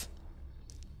roll off?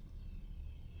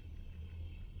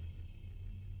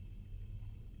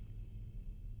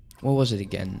 What was it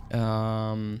again?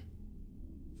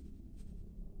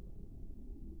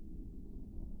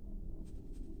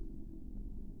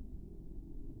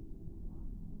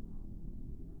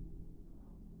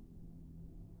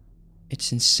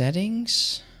 It's in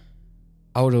settings.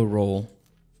 Auto roll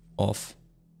off.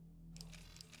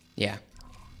 Yeah.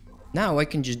 Now I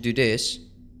can just do this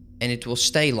and it will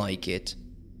stay like it.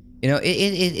 You know,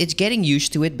 it's getting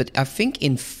used to it, but I think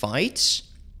in fights,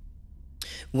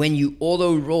 when you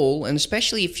auto roll, and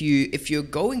especially if you're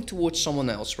going towards someone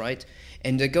else, right?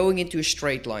 And they're going into a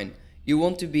straight line, you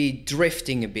want to be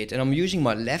drifting a bit. And I'm using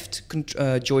my left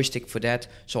joystick for that.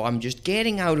 So I'm just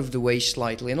getting out of the way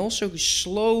slightly and also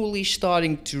slowly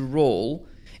starting to roll.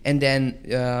 And then,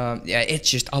 yeah, it's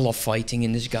just, I love fighting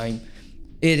in this game.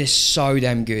 It is so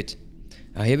damn good.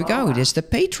 Here we go. There's the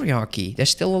Patriarchy. They're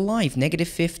still alive.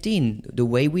 -15. The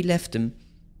way we left them.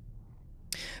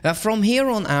 From here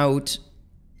on out,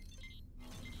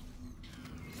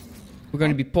 we're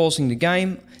going to be pausing the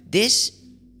game. This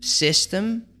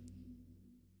system...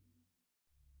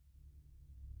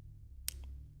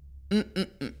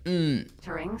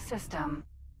 Entering system.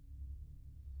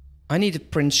 I need a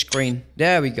print screen.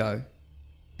 There we go.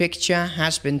 Picture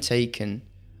has been taken.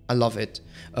 I love it.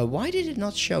 Why did it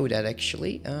not show that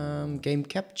actually? Game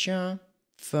capture,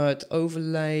 third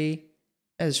overlay.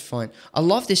 That is fine. I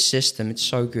love this system. It's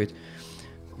so good.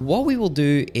 What we will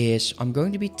do is I'm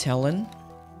going to be telling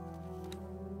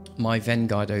my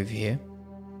Vanguard over here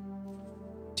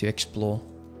to explore.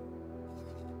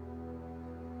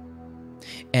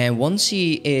 And once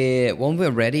when we're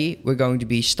ready, we're going to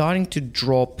be starting to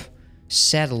drop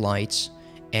satellites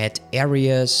at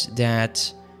areas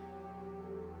that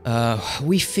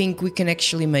we think we can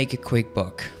actually make a quick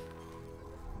buck.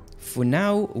 For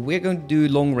now, we're going to do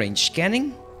long-range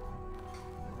scanning.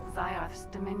 Zioth's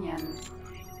Dominion.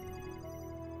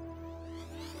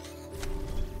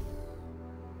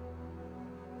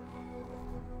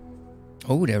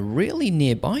 Oh, they're really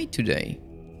nearby today.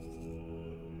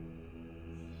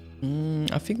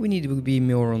 I think we need to be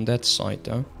more on that side,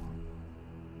 though.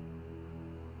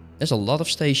 There's a lot of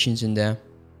stations in there.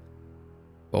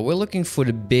 But we're looking for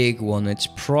the big one. It's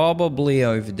probably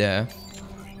over there.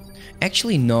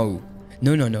 Actually, no.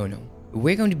 No.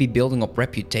 We're going to be building up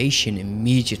reputation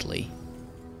immediately.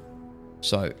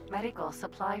 So, Medical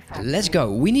supply factory. let's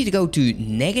go. We need to go to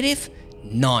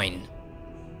 -9.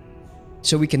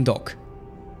 So we can dock.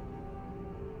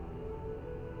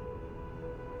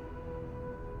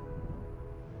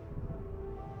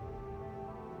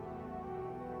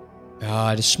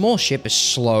 The small ship is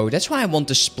slow. That's why I want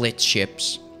to split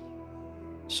ships.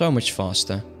 So much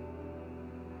faster.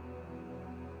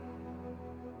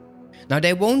 Now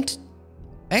they won't...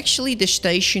 Actually, the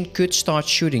station could start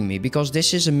shooting me because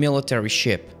this is a military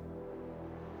ship.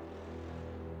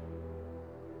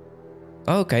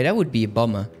 Okay, that would be a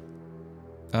bummer.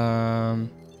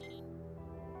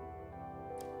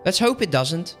 Let's hope it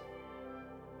doesn't.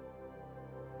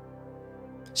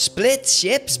 Split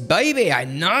ships, baby, I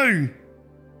know!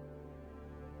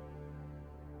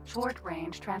 Short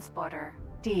range transporter.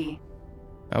 D.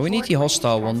 We need the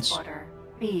hostile ones.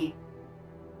 B.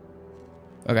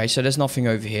 Okay, so there's nothing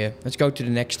over here. Let's go to the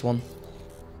next one.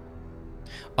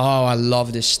 Oh, I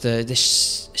love this.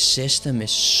 This system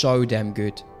is so damn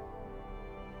good.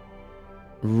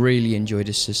 Really enjoy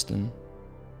this system.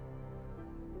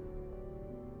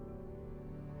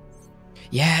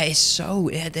 Yeah, it's so...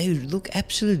 Yeah, they look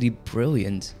absolutely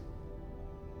brilliant.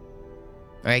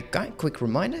 Alright, quick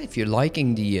reminder. If you're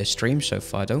liking the stream so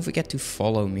far, don't forget to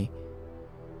follow me.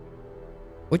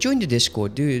 Or join the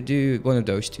Discord. Do one of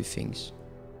those two things.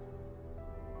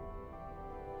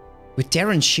 With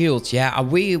Terran Shields, yeah,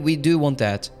 we do want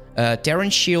that. Terran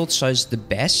Shields is the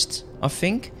best, I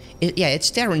think. Yeah,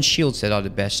 it's Terran Shields that are the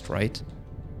best, right?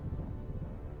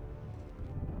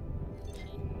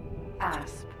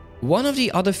 Asp. One of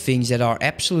the other things that are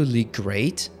absolutely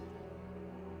great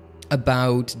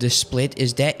about the split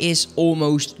is there is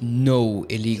almost no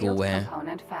illegal Shield wear.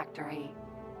 component factory.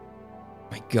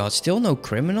 My god, still no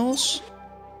criminals?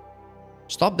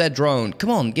 Stop that drone. Come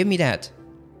on, give me that.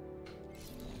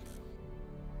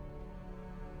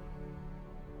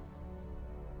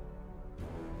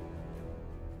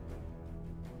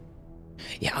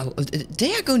 Yeah,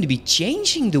 they are going to be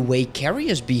changing the way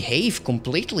carriers behave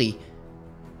completely.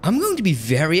 I'm going to be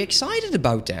very excited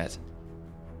about that.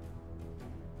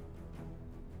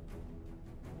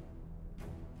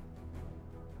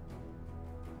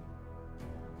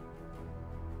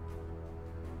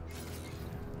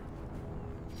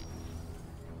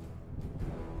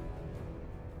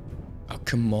 Oh,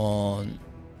 come on.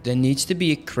 There needs to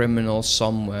be a criminal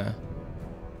somewhere.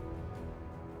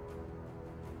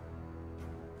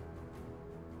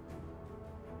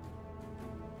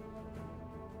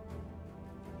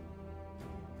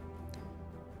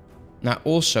 Now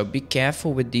also, be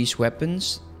careful with these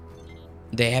weapons.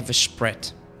 They have a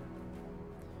spread.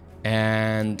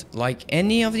 And like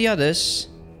any of the others,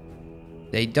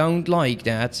 they don't like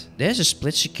that. There's a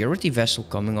split security vessel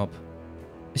coming up.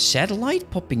 A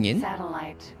satellite popping in?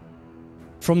 Satellite.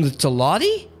 From the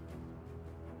Talati?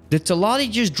 The Talati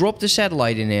just dropped the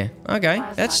satellite in here. Okay,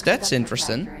 Plasma that's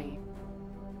interesting. factory.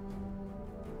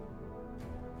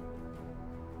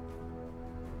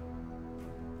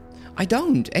 I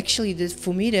don't. Actually,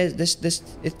 for me, it's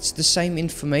the same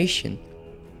information.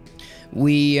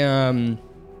 We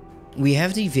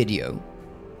have the video.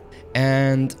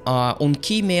 And on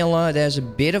Keymailer, there's a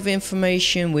bit of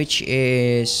information which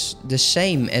is the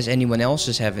same as anyone else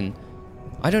is having.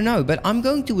 I don't know, but I'm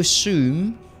going to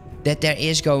assume that there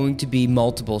is going to be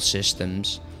multiple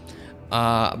systems.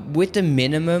 With a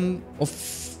minimum of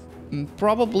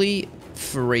probably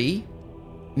 3,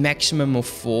 maximum of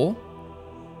 4.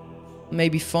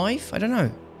 Maybe 5? I don't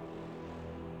know.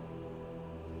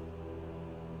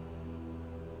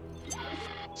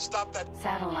 Stop that.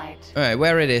 Satellite. Alright,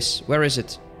 where it is? Where is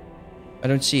it? I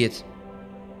don't see it.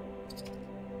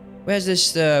 Where's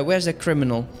this, where's the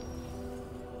criminal?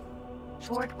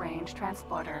 Short range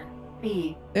transporter.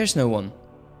 B. There's no one.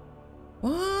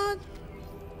 What?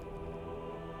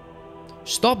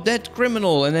 Stop that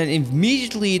criminal, and then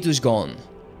immediately it was gone.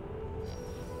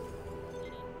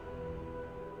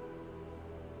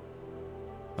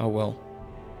 Oh well.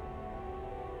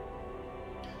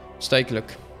 Let's take a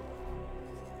look.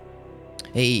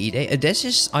 Hey, this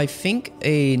is, I think,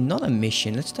 not a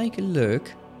mission. Let's take a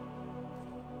look.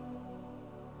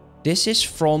 This is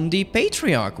from the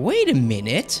Patriarch. Wait a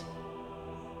minute.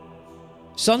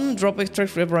 Sudden drop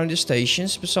traffic around the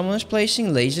stations, but someone is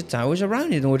placing laser towers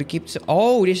around it in order to keep...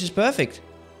 Oh, this is perfect.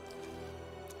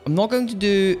 I'm not going to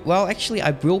do... Well, actually,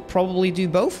 I will probably do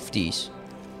both of these.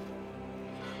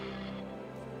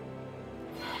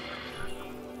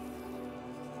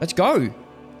 Let's go.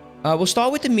 We'll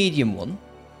start with the medium one.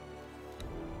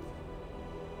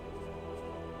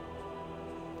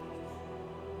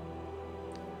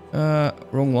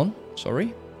 Wrong one.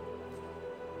 Sorry.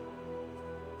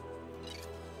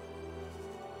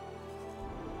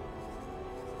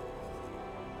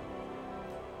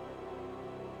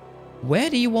 Where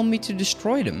do you want me to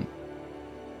destroy them?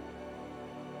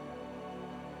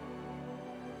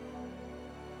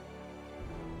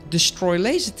 Destroy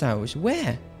laser towers.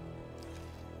 Where?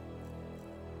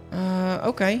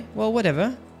 Okay. Well,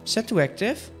 whatever. Set to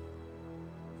active.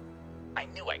 I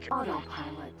knew I could.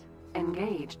 Autopilot.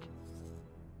 Engaged.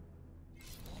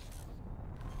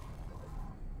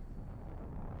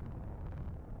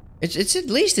 It's at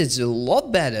least it's a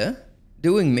lot better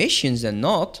doing missions than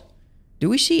not. Do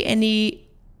we see any...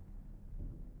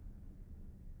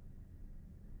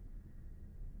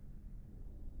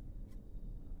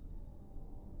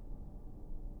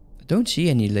 I don't see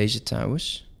any laser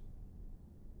towers.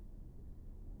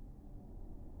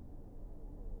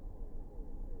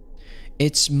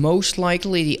 It's most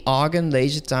likely the Argon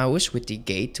laser towers with the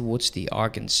gate towards the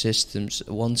Argon systems,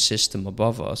 one system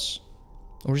above us.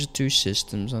 Or is it 2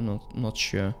 systems? I'm not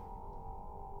sure.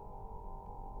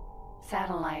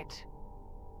 Satellite.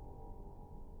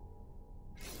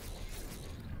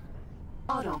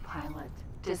 Autopilot.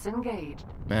 Disengaged.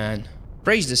 Man,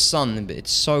 praise the sun, but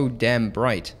it's so damn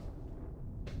bright.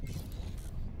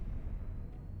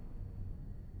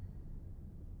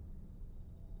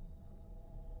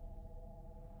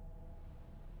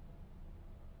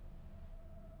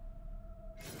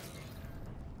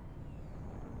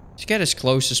 Let's get as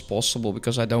close as possible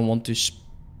because I don't want to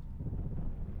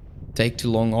take too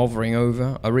long hovering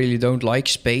over. I really don't like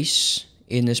space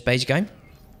in a space game.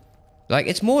 Like,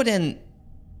 it's more than...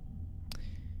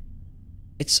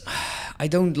 It's... I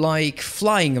don't like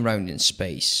flying around in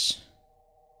space.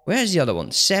 Where's the other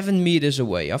one? 7 meters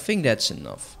away. I think that's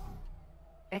enough.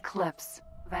 Eclipse.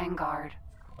 Vanguard.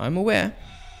 I'm aware.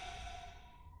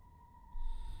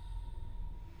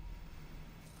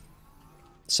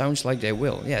 Sounds like they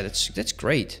will. Yeah, that's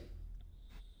great.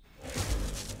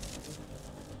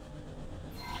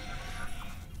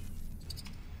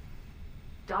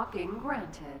 Docking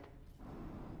granted.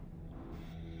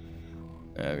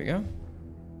 There we go.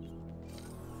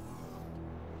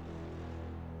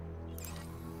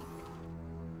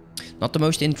 Not the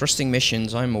most interesting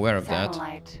missions, I'm aware of that.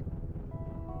 Satellite.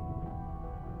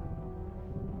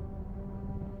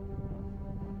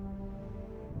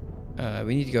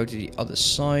 We need to go to the other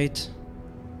side.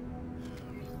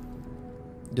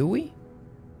 Do we?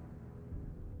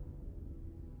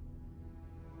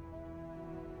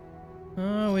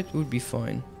 Oh, it would be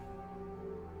fine.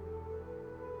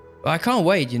 I can't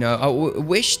wait, you know. I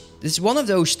wish... It's one of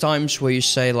those times where you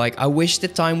say, like, I wish the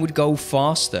time would go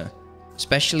faster.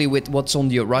 Especially with what's on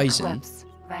the horizon. Eclipse.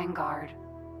 Vanguard.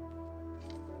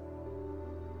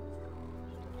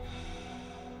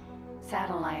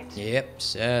 Satellite. Yep,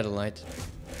 satellite.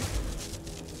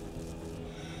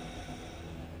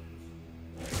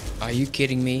 Are you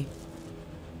kidding me?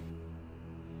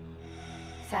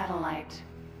 Satellite.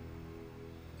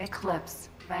 Eclipse.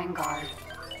 Vanguard.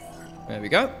 There we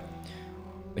go.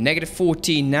 We're negative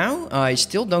 14 now. I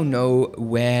still don't know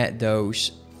where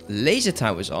those laser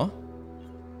towers are.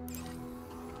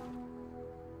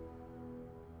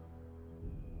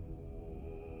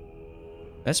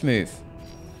 Let's move.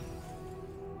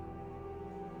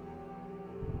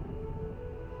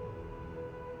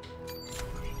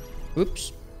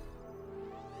 Oops.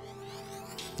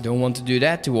 Don't want to do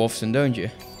that too often, don't you?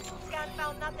 Scan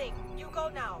found nothing. You go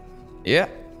now. Yeah.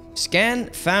 Scan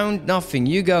found nothing.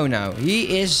 You go now.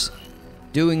 He is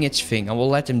doing its thing. I will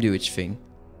let him do its thing.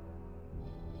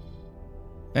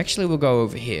 Actually, we'll go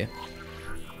over here.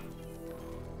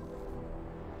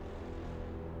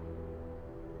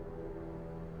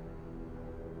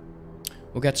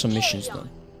 We'll get some missions done.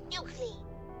 You clean.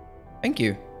 Thank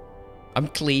you. I'm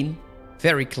clean.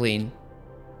 Very clean.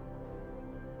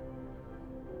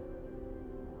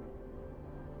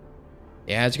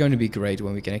 Yeah, it's going to be great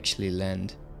when we can actually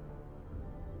land.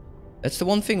 That's the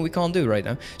one thing we can't do right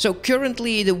now. So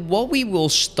currently, what we will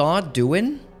start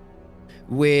doing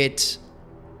with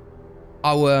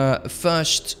our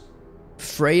first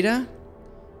freighter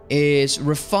is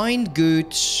refined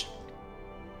goods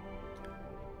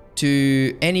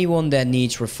to anyone that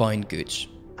needs refined goods.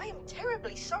 I am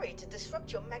terribly sorry to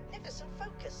disrupt your magnificent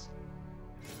focus.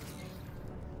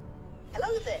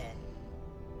 Hello there.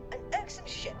 An irksome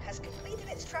ship has completed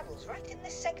its travels right in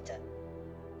this sector.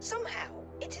 Somehow,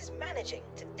 it is managing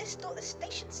to distort the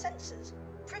station's sensors,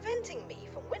 preventing me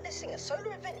from witnessing a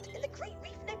solar event in the Great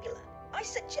Reef Nebula. I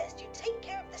suggest you take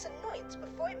care of this annoyance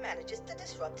before it manages to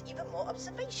disrupt even more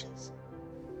observations.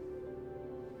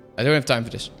 I don't have time for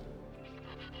this.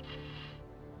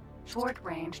 Short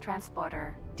range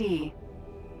transporter. D.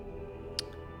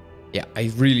 Yeah,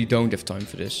 I really don't have time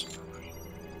for this.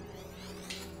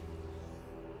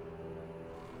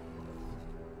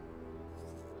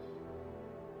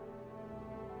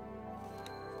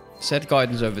 Set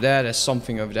guidance over there. There's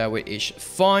something over there which is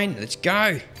fine. Let's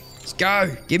go. Let's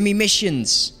go. Give me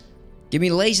missions. Give me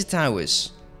laser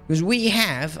towers. Because we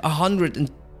have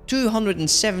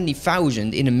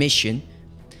 270,000 in a mission.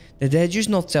 That they're just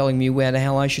not telling me where the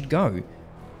hell I should go.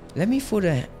 Let me, for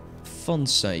the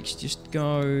fun's sakes, just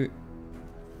go...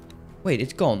 Wait,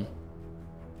 it's gone.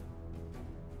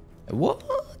 What?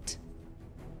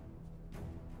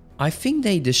 I think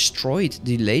they destroyed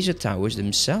the laser towers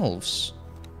themselves.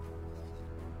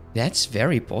 That's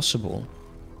very possible.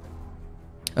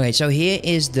 Okay, so here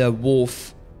is the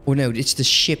wharf. Oh no, it's the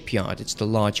shipyard. It's the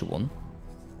larger one.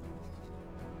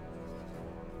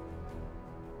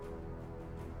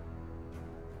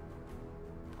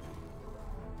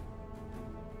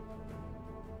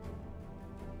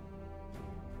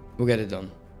 We'll get it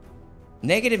done.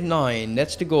 -9.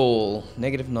 That's the goal.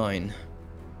 -9.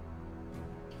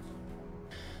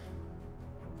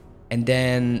 And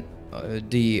then...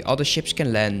 the other ships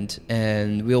can land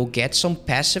and we'll get some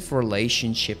passive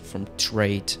relationship from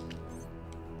trade.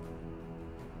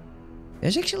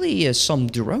 There's actually some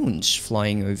drones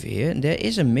flying over here and there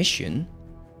is a mission.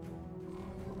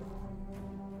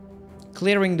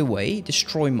 Clearing the way,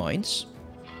 destroy mines.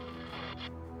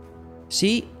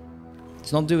 See?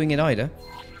 It's not doing it either.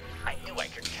 I knew I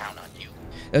could count on you.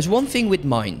 There's one thing with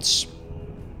mines.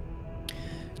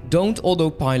 Don't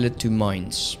autopilot to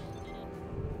mines.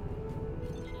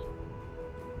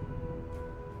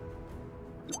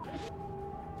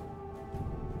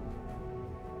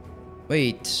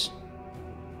 Wait.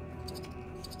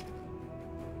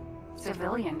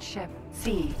 Civilian ship.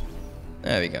 C.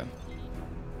 There we go.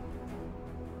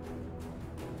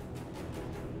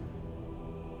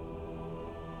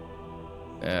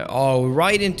 Oh,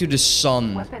 right into the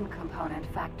sun. Weapon component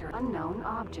factor unknown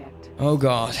object. Oh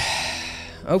god.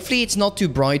 Hopefully it's not too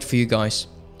bright for you guys.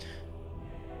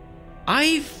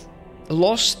 I've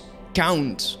lost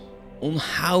count on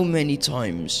how many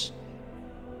times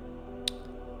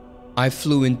I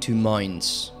flew into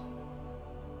mines.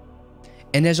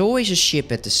 And there's always a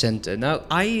ship at the center. Now,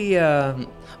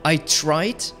 I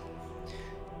tried,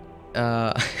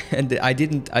 and I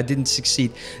didn't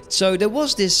succeed. So there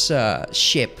was this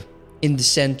ship in the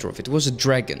center of it. It was a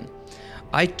dragon.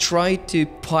 I tried to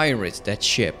pirate that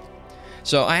ship.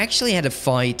 So I actually had a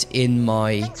fight in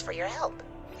my... Thanks for your help.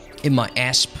 In my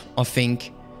ASP, I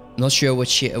think. I'm not sure what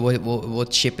ship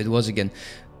it was again.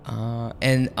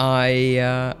 And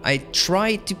I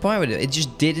tried to pirate it. It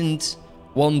just didn't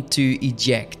want to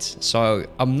eject. So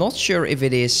I'm not sure if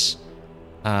it is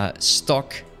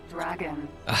stuck. Dragon.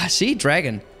 See,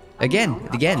 dragon. Again,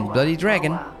 bloody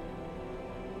dragon.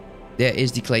 There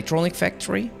is the Claytronic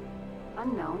factory.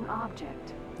 Unknown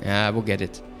object. Yeah, we'll get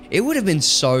it. It would have been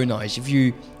so nice if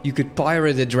you could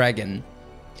pirate a dragon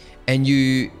and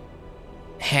you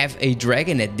have a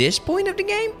dragon at this point of the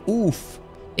game. Oof.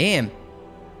 Damn.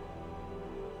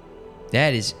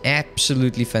 That is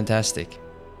absolutely fantastic.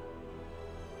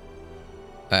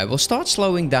 We'll start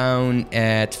slowing down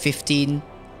at 15.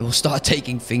 We'll start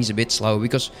taking things a bit slow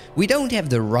because we don't have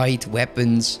the right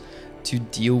weapons to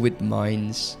deal with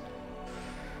mines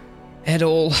at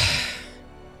all.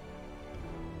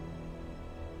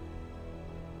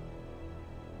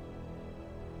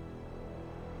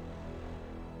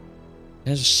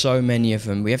 There's so many of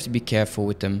them. We have to be careful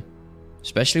with them.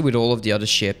 Especially with all of the other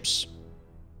ships.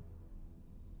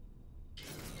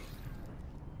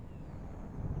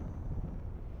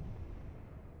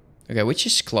 Okay, which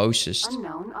is closest?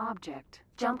 Unknown object.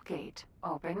 Jump gate.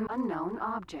 Open. Unknown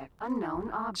object.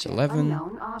 Unknown object. It's 11.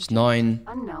 Unknown object. It's 9.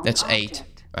 Unknown That's 8.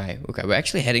 object. Alright, okay, we're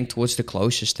actually heading towards the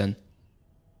closest then.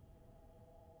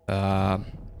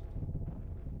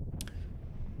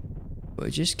 We'll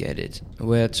just get it.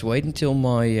 Let's wait until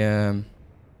my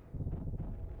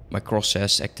my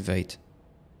crosshairs activate.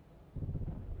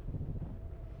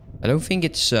 I don't think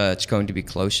it's going to be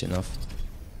close enough.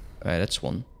 Alright, that's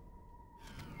 1.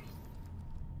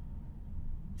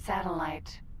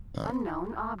 Satellite.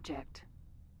 Unknown object.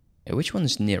 Yeah, which one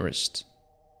is nearest?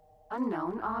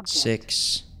 Unknown object.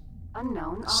 6.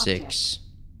 Unknown object. 6.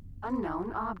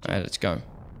 Unknown object. Alright, let's go.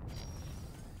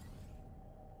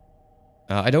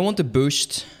 I don't want to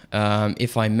boost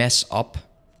if I mess up.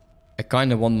 I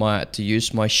kind of want to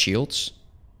use my shields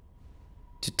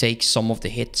to take some of the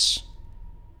hits.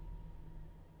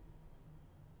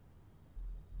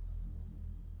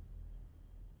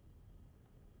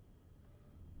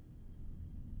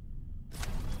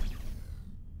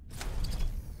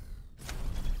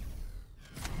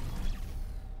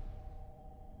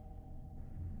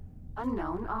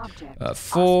 Unknown object.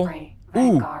 4. Osprey.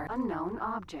 Ooh. Vanguard. Unknown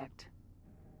object.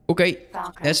 Okay,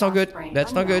 Falcon. that's not good. Osprey.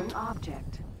 That's not good. Unknown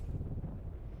object.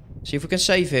 See if we can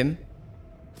save him.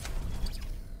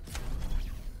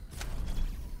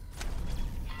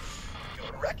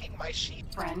 You're wrecking my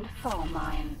sheep. Friend foe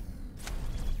mine.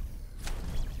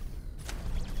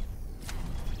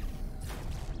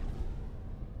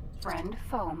 Friend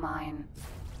foe mine.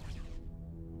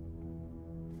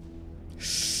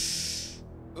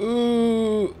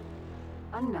 Ooh.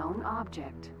 Unknown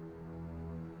object.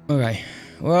 Okay,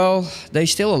 well, they're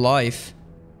still alive.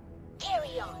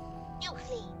 Carry on. You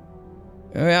clean.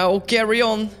 Yeah, we'll carry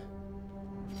on.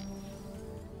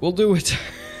 We'll do it.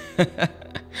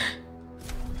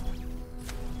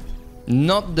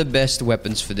 Not the best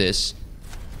weapons for this.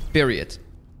 Period.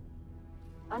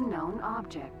 Unknown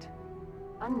object.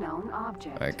 Unknown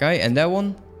object. Okay, and that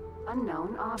one?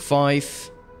 Unknown object.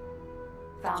 5.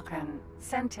 Falcon.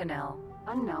 Sentinel.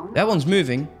 Unknown. That one's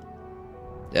moving.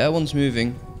 That one's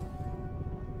moving.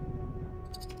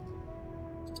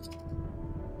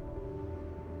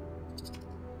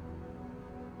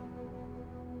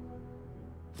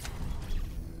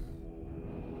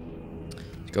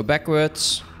 Go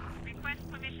backwards.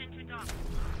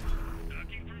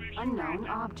 Unknown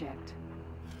object.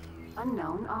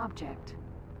 Unknown object.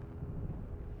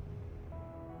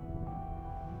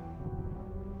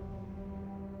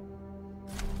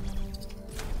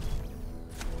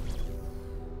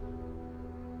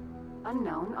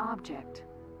 Unknown object.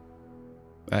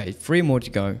 Alright, 3 more to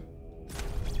go.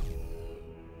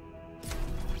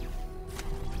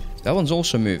 That one's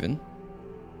also moving.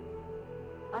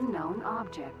 Unknown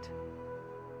object.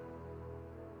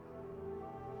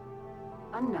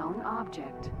 Unknown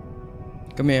object.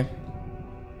 Come here.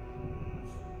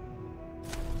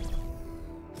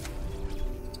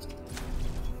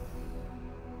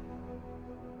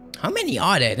 How many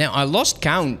are there now? I lost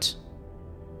count.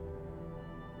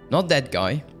 Not that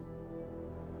guy.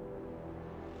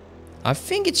 I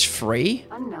think it's free.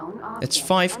 Unknown object. It's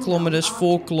 5 Unknown kilometers,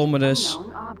 4 object. kilometers,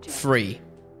 Unknown object. free.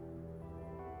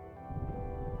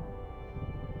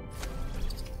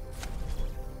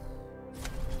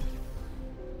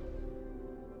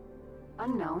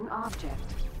 Unknown object.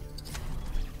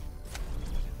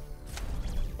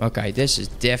 Okay, this is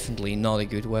definitely not a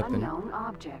good weapon. Unknown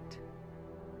object.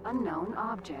 Unknown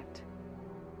object.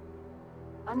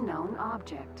 Unknown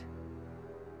object.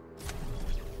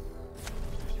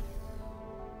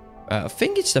 I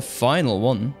think it's the final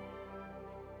one.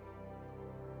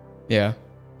 Yeah,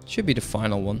 should be the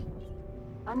final one.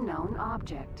 Unknown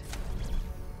object.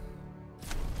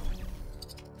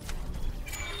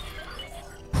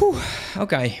 Whew.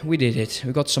 Okay, we did it.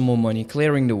 We got some more money,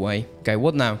 clearing the way. Okay,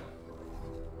 what now?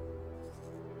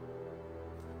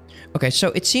 Okay, so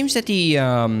it seems that the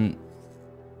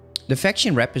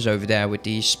faction rep is over there with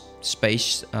the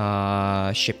space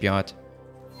shipyard.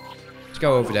 Let's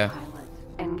go over there. Pilot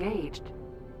engaged.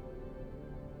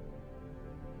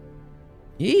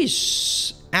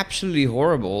 He's absolutely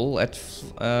horrible at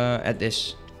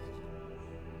this.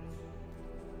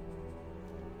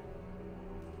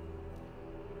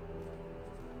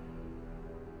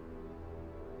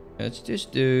 Let's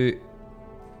just do...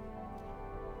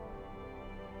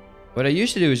 What I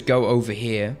used to do is go over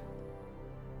here.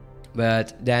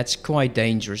 But that's quite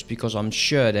dangerous because I'm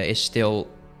sure there is still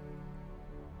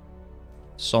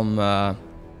some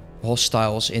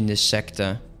hostiles in this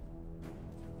sector.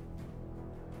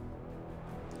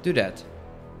 Do that.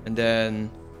 And then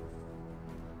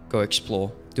go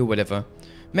explore. Do whatever.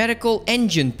 Medical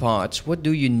engine parts. What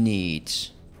do you need?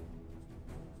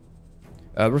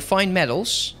 Refined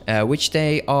metals, which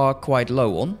they are quite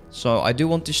low on. So I do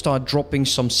want to start dropping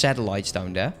some satellites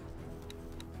down there.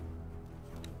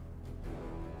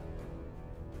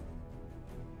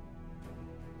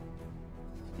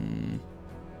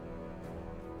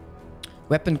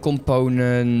 Weapon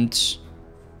component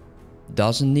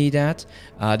doesn't need that.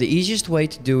 The easiest way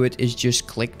to do it is just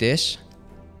click this.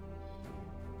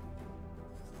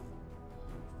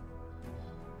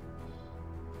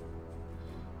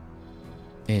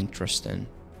 Interesting.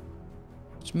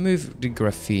 Let's move the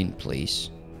graphene, please.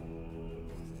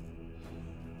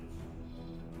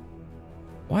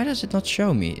 Why does it not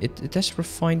show me? It has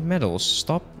refined metals.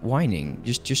 Stop whining.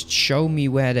 Just show me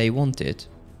where they want it.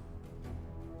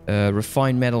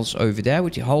 Refined metals over there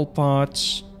with the hull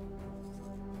parts.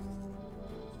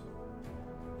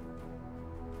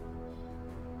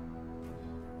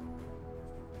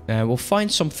 We'll find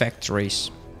some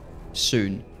factories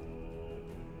soon.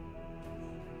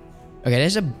 Okay,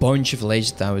 there's a bunch of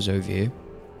laser towers over here.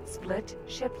 Split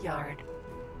shipyard.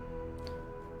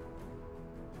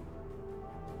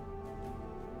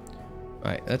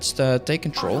 Right, let's take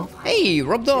control. Hey,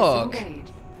 Rob Dog!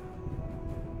 Disengaged.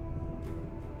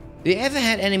 Do you ever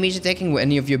had enemies attacking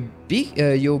any of your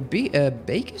beacons?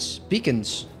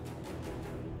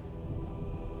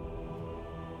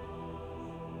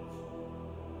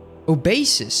 Oh,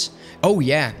 bases. Oh,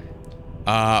 yeah.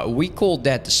 We called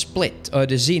that the split, the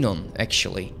xenon,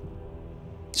 actually.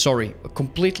 Sorry,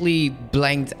 completely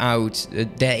blanked out.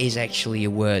 There is actually a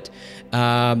word.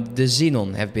 The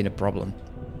xenon have been a problem.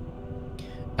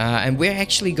 And we're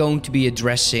actually going to be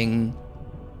addressing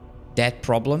that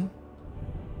problem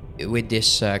with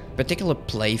this particular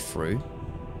playthrough.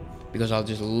 Because I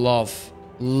just love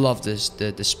this,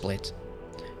 the split.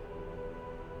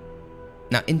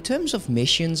 Now, in terms of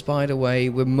missions, by the way,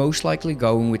 we're most likely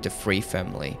going with the Free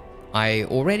Family. I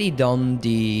already done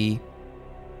the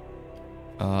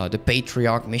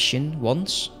Patriarch mission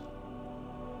once.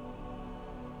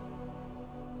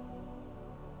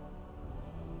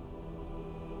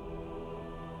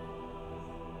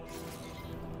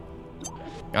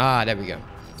 Ah, there we go.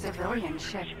 Civilian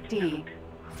ship D.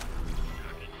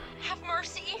 Have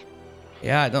mercy.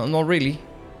 Yeah, no, not really.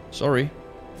 Sorry.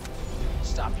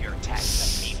 Stop your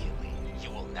attacks immediately. You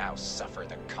will now suffer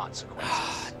the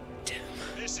consequences.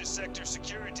 This is Sector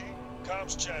Security.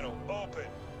 Comms channel open.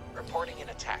 Reporting an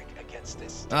attack against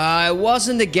this. I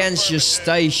wasn't against your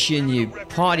station, you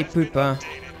party pooper.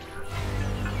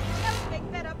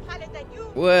 Make better pilot than you.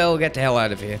 Well, get the hell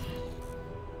out of here.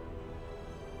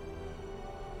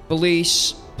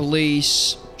 Police,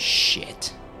 police,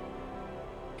 shit.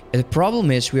 The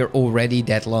problem is we're already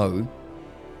that low.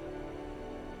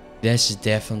 This is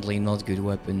definitely not good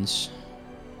weapons.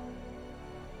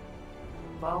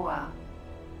 BOA.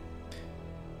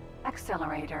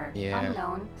 Accelerator. Yeah.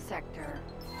 Unknown sector.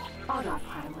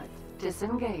 Autopilot.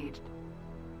 Disengaged.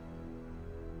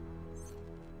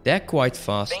 They're quite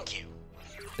fast. Thank you.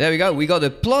 There we go. We got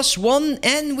a +1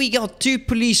 and we got 2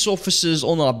 police officers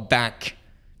on our back.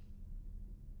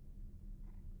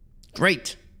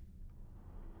 Great.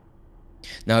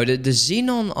 Now, the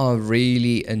Xenon are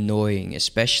really annoying,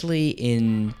 especially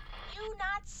in... You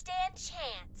not stand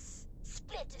chance.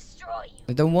 Split destroy you.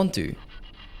 I don't want to.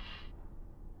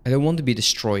 I don't want to be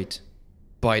destroyed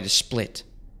by the Split.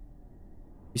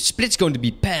 The Split's going to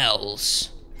be pals.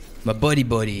 My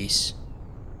buddies.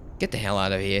 Get the hell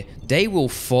out of here. They will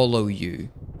follow you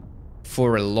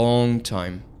for a long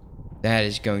time. That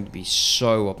is going to be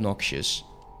so obnoxious.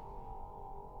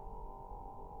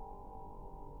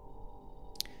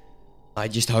 I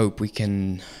just hope we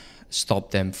can stop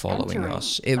them following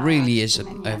us. It really is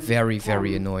a very,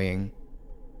 very annoying.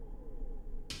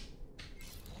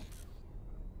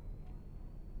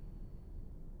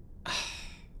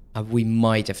 We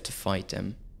might have to fight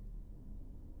them.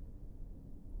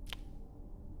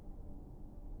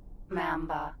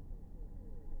 Mamba.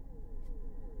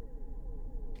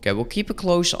 Okay, we'll keep a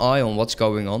close eye on what's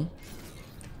going on.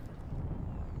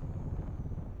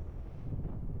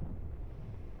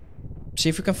 See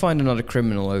if we can find another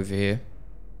criminal over here.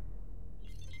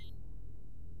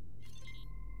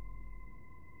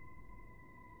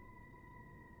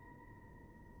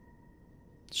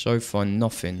 So far,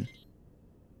 nothing.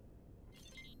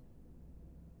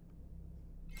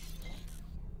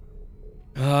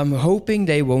 I'm hoping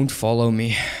they won't follow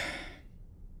me.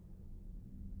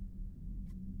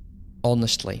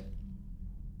 Honestly.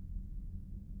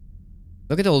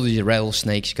 Look at all these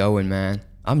rattlesnakes going, man.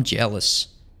 I'm jealous.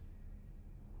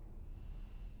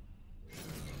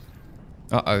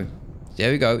 Uh-oh.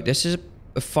 There we go. This is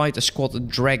a fight, a squad, a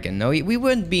dragon. No, we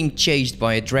weren't being chased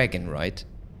by a dragon, right?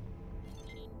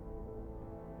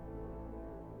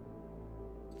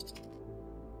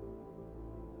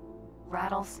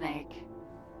 Rattlesnake.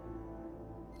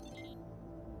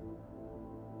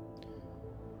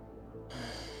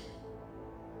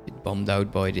 Bit bummed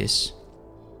out by this.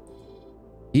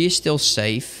 He is still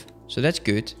safe, so that's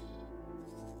good.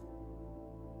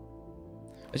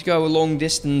 Let's go a long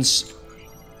distance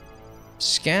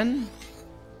scan.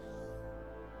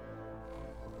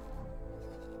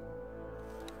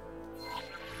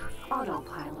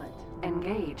 Autopilot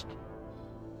engaged.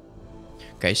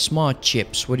 Okay, smart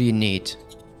chips. What do you need?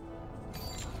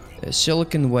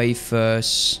 Silicon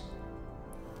wafers.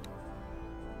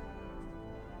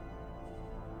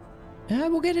 Yeah,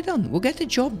 we'll get it done. We'll get the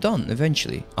job done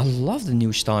eventually. I love the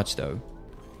new starts though.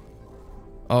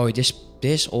 Oh,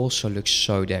 this also looks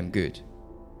so damn good.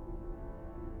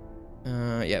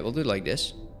 Yeah, we'll do it like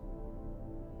this.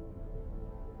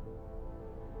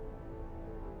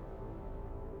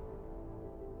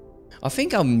 I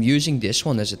think I'm using this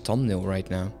one as a thumbnail right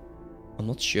now. I'm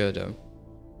not sure though.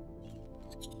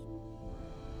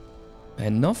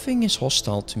 And nothing is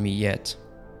hostile to me yet.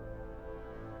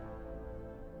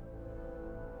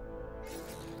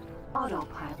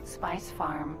 Autopilot Spice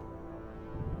Farm.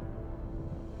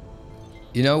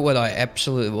 You know what I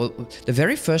absolutely... Well, the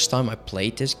very first time I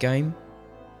played this game,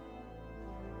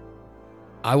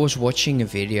 I was watching a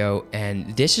video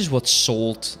and this is what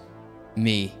sold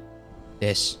me.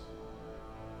 This.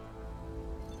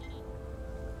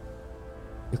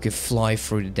 You can fly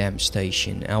through the damn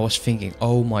station. And I was thinking,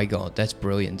 oh my god, that's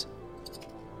brilliant.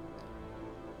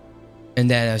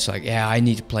 And then I was like, yeah, I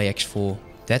need to play X4.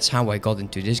 That's how I got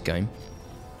into this game.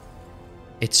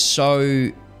 It's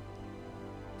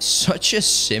such a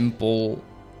simple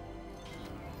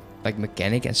like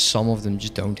mechanic, and some of them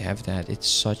just don't have that. It's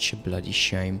such a bloody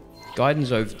shame.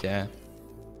 Guidance over there.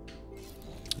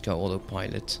 Go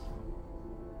autopilot.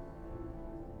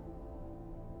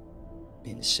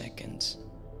 In a second.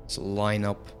 Let's line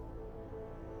up.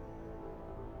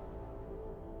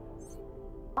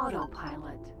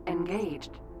 Autopilot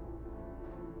engaged.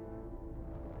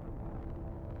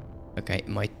 Okay,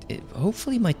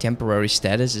 hopefully my temporary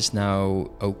status is now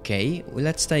okay. Well,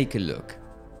 let's take a look.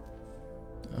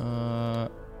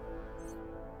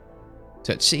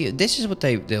 So see, this is what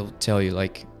they'll tell you.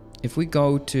 Like, if we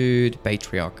go to the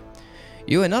Patriarch,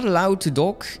 you are not allowed to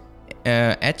dock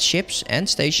at ships and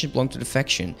stations belong to the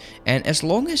faction, and as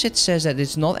long as it says that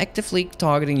it's not actively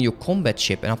targeting your combat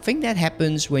ship, and I think that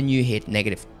happens when you hit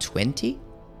 -20,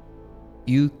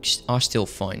 you are still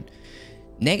fine.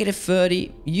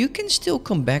 -30, you can still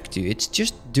come back to. It's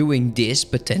just doing this,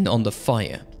 but then on the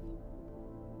fire,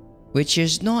 which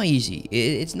is not easy.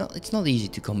 It's not easy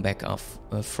to come back off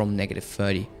from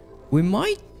 -30. We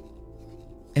might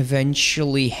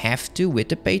eventually have to with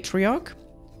the Patriarch.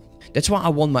 That's why I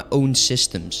want my own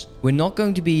systems. We're not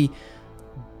going to be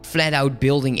flat out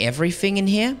building everything in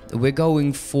here. We're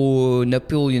going for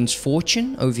Napoleon's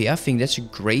Fortune over here. I think that's a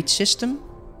great system.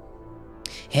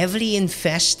 Heavily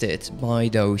infested by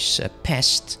those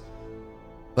pests.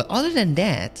 But other than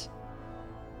that,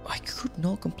 I could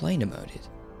not complain about it.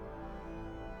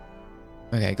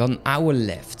 Okay, got an hour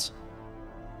left.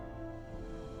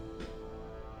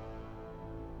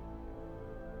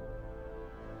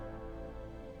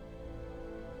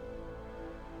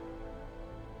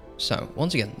 So,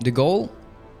 once again, the goal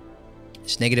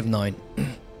is -9.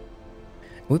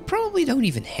 We probably don't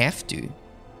even have to.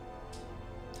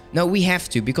 No, we have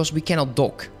to, because we cannot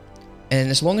dock. And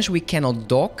as long as we cannot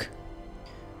dock,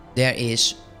 there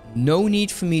is no need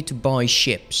for me to buy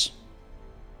ships.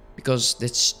 Because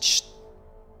that's just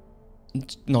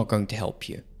not going to help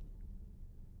you.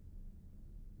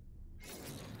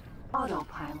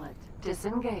 Autopilot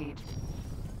disengaged.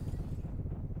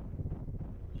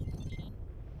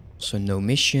 So no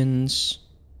missions.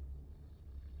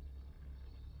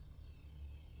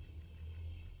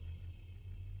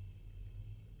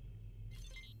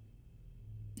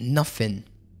 Nothing.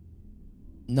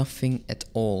 Nothing at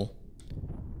all.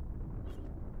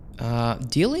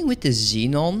 Dealing with the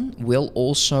Xenon will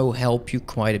also help you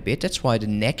quite a bit. That's why the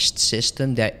next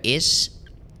system, there is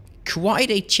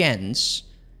quite a chance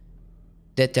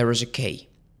that there is a K.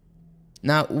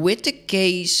 Now, with the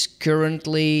Ks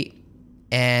currently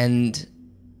and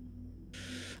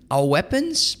our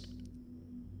weapons,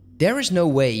 there is no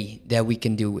way that we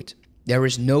can do it. There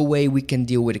is no way we can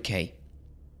deal with a K.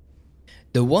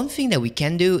 The one thing that we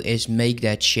can do is make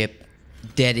that ship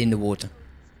dead in the water.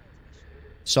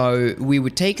 So we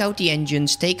would take out the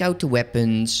engines, take out the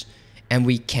weapons, and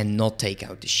we cannot take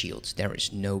out the shields. There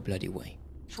is no bloody way.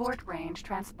 Short range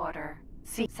transporter.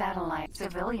 C. Satellite.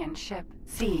 Civilian ship.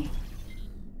 C.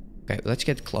 Okay, let's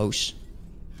get close.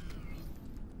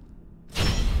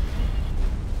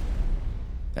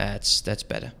 That's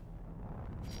better.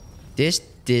 This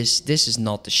is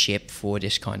not the ship for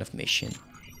this kind of mission.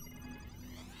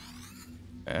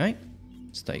 Alright,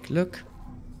 let's take a look.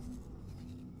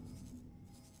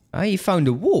 Ah, he found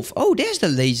a wolf. Oh, there's the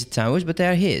laser towers, but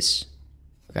they're his.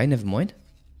 Okay, never mind.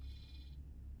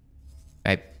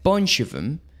 A bunch of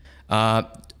them.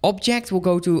 Object will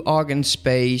go to Argon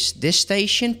Space. This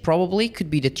station probably could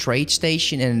be the trade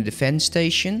station and the defense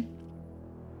station.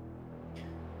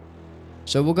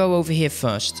 So we'll go over here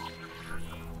first.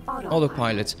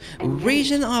 Autopilot. The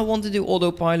reason I want to do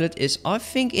autopilot is I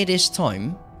think it is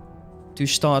time to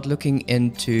start looking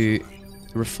into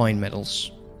refined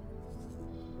metals.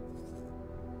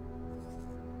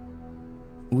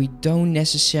 We don't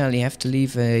necessarily have to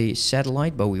leave a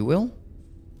satellite, but we will.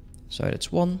 So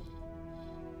that's one.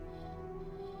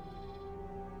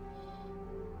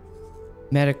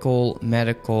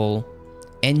 Medical.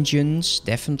 Engines,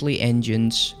 definitely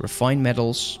engines. Refined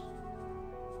metals.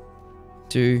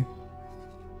 2.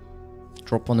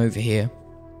 Drop one over here.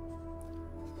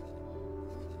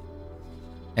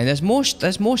 And there's more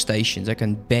stations, I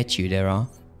can bet you there are.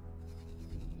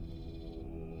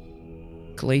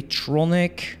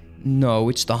 Claytronic. No,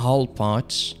 it's the hull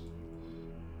parts.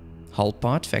 Hull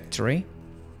part factory.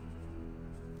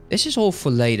 This is all for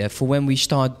later, for when we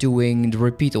start doing the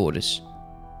repeat orders.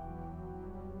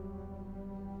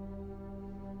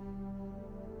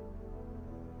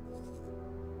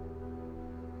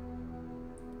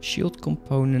 Shield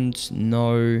components,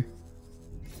 no.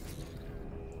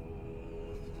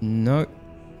 No.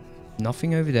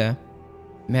 Nothing over there.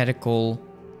 Medical.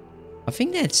 I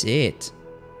think that's it.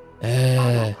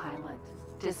 Alright.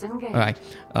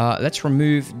 Let's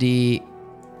remove the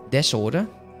disorder.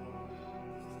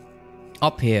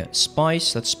 Up here.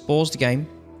 Spice. Let's pause the game.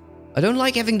 I don't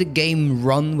like having the game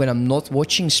run when I'm not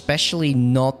watching, especially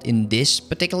not in this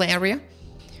particular area.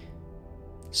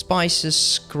 Spices,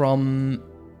 Scrum.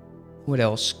 What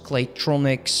else?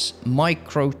 Claytronics.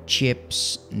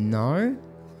 Microchips. No.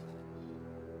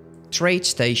 Trade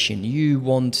station. You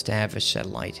want to have a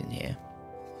satellite in here.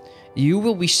 You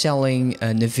will be selling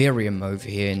Neverium over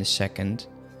here in a second.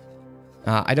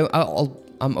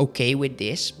 I'm okay with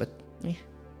this, but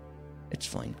it's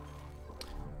fine.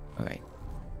 Okay.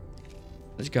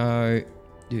 Let's go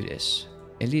do this.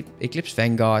 Eclipse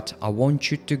Vanguard. I want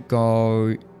you to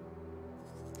go.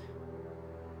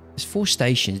 There's 4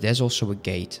 stations. There's also a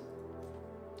gate.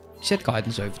 Set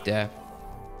guidance over there.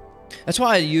 That's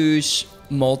why I use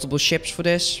multiple ships for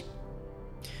this.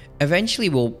 Eventually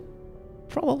we'll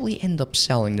probably end up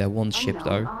selling that one ship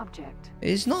though.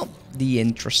 It's not the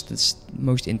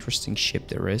most interesting ship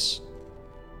there is.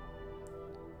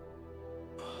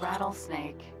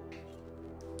 Rattlesnake.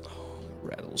 Oh,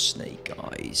 rattlesnake. rattlesnake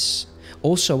eyes.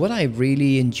 Also, what I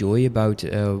really enjoy about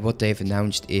what they've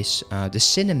announced is the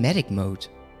cinematic mode.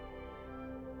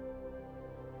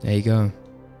 There you go.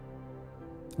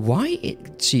 Why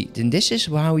see, then this is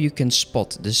how you can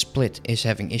spot the split is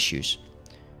having issues.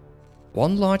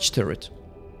 One large turret.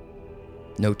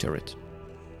 No turret.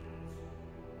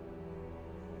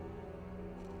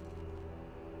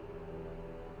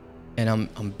 And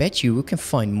I'm bet you we can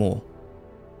find more.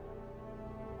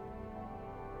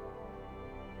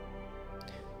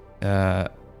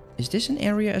 Is this an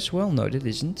area as well? No, that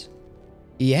isn't.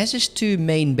 He has his 2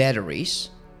 main batteries.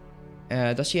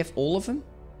 Does he have all of them?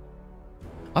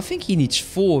 I think he needs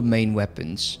 4 main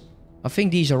weapons. I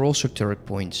think these are also turret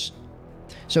points.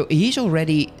 So he's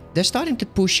already... They're starting to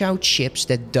push out ships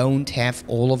that don't have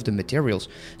all of the materials.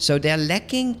 So they're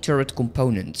lacking turret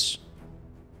components.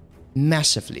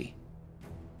 Massively.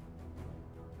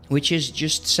 Which is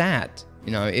just sad.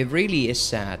 You know, it really is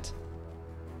sad.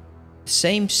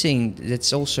 Same thing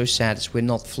that's also sad is we're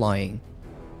not flying.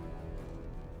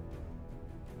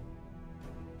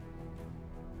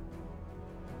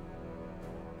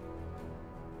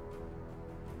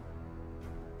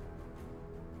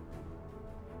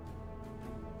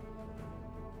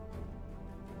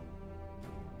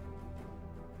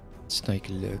 Let's take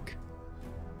a look.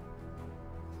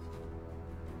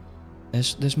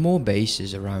 There's more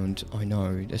bases around, I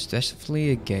know. There's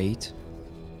definitely a gate.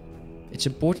 It's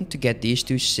important to get these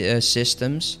 2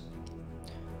 systems.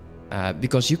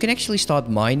 Because you can actually start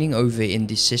mining over in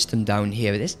this system down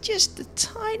here. There's just a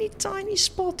tiny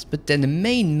spot. But then the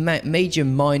main major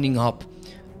mining hub,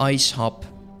 ice hub.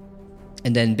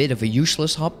 And then a bit of a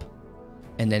useless hub.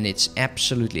 And then it's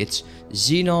absolutely, it's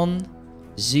xenon,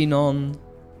 xenon,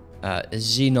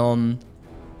 xenon.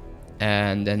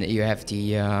 And then you have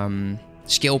the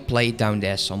skill plate down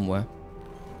there somewhere.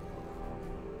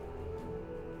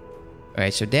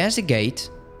 Alright, so there's the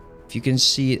gate. If you can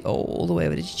see it all the way,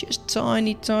 but it's just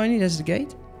tiny. There's the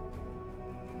gate.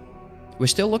 We're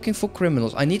still looking for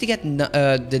criminals. I need to get the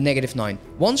 -9.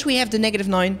 Once we have the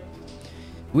 -9,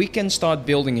 we can start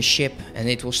building a ship and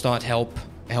it will start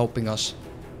helping us.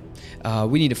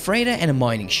 We need a freighter and a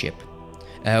mining ship.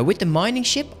 With the mining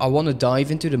ship, I want to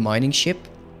dive into the mining ship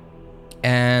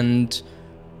and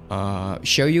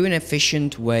show you an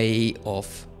efficient way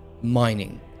of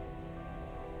mining.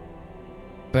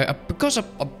 But because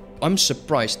I'm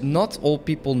surprised, not all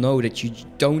people know that you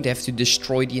don't have to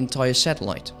destroy the entire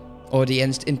satellite or the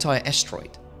entire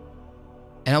asteroid.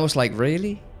 And I was like,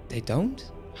 really? They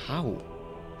don't? How?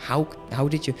 How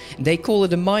did you? They call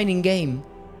it a mining game.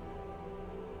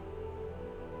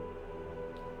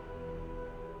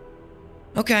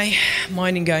 Okay,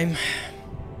 mining game.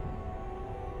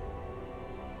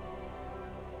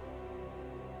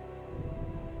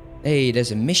 Hey,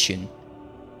 there's a mission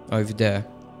over there.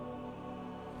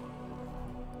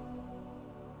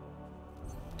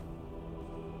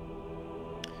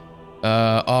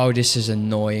 Oh, this is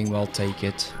annoying. Well, take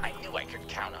it. I knew I could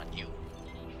count on you.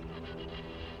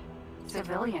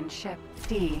 Civilian ship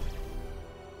D.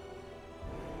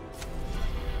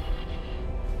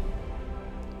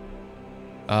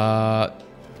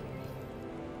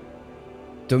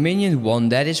 Dominion 1,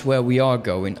 that is where we are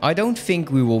going. I don't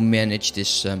think we will manage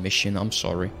this mission. I'm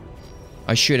sorry.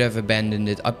 I should have abandoned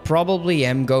it. I probably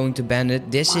am going to abandon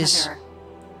it. This is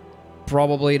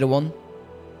probably the one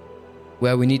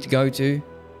where we need to go to.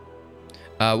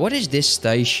 What is this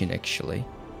station actually?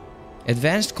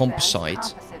 Advanced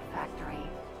composite. Factory.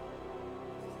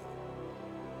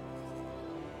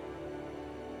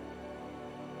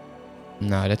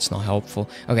 No, that's not helpful.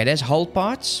 Okay, there's hull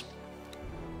parts.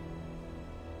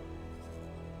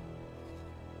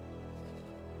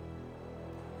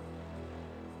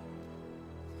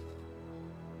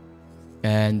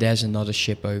 And there's another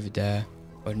ship over there.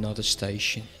 Or another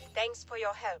station. Thanks for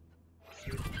your help.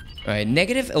 Alright,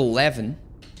 -11.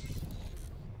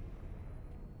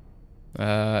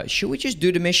 Should we just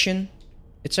do the mission?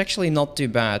 It's actually not too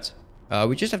bad.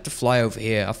 We just have to fly over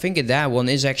here. I think that one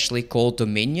is actually called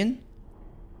Dominion.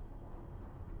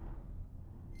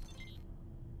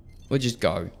 We'll just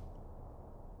go.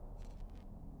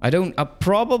 I don't...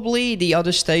 probably the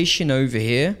other station over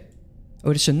here. Oh,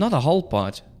 there's another hull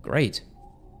part. Great.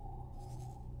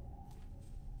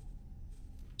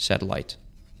 Satellite.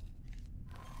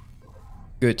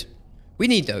 Good. We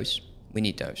need those. We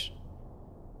need those.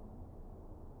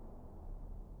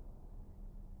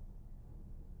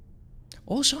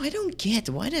 Also, I don't get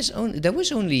why there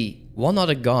was only one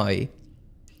other guy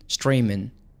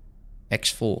streaming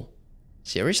X4.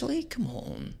 Seriously? Come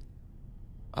on.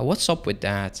 What's up with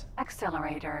that?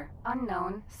 Accelerator.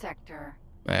 Unknown sector.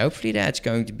 Hopefully that's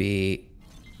going to be...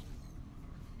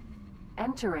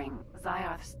 Entering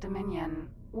Zioth's Dominion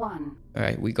 1.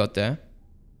 Alright, we got there.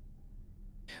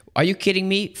 Are you kidding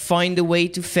me? Find a way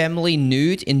to family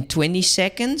nude in 20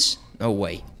 seconds? No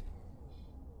way.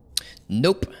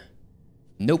 Nope.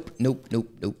 Nope, nope, nope,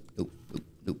 nope, nope, nope,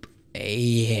 nope.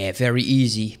 Yeah, very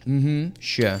easy.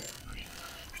 Sure.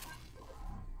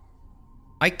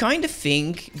 I kind of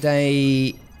think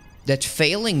that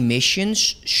failing missions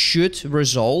should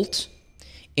result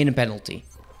in a penalty.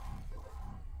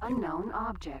 Unknown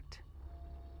object.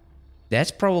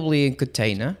 That's probably a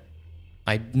container.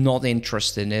 I'm not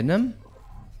interested in them.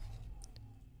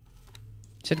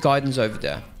 Set guidance over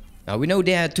there. Now we know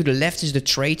there to the left is the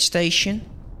trade station.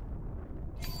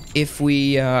 If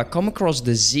we come across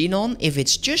the Xenon, if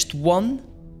it's just one,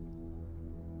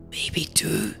 maybe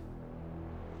two,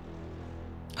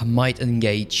 I might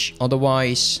engage.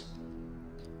 Otherwise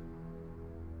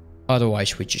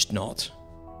we're just not.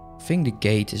 I think the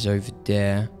gate is over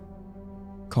there.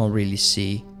 Can't really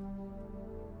see.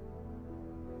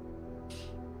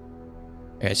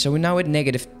 Alright, so we're now at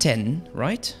 -10,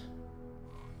 right?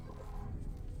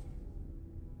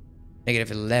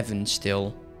 -11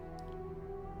 still.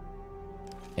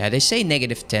 Yeah, they say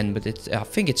 -10, but I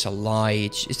think it's a lie.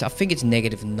 I think it's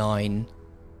 -9.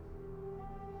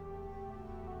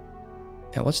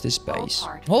 Yeah, what's this base?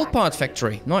 Whole part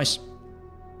factory. Nice.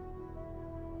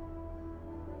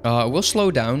 We'll slow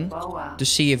down to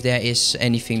see if there is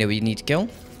anything that we need to kill.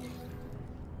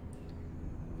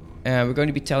 We're going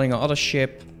to be telling our other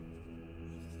ship.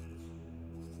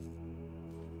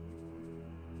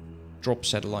 Drop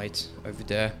satellite over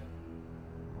there.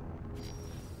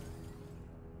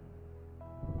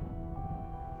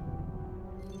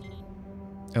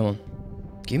 Come on.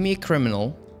 Give me a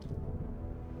criminal.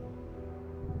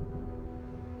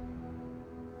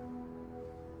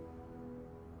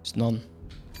 There's none.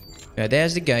 Yeah,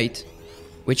 there's the gate.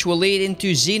 Which will lead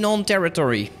into Xenon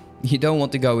territory. You don't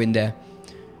want to go in there.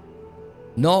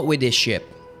 Not with this ship.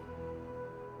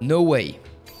 No way.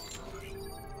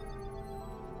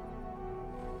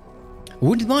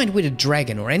 Wouldn't mind with a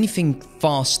dragon or anything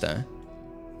faster.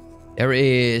 There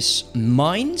is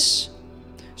mines.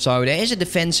 So there is a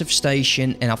defensive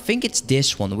station. And I think it's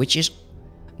this one, which is...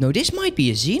 No, this might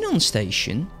be a Xenon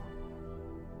station.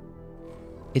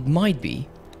 It might be.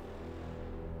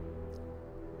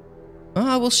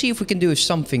 We'll see if we can do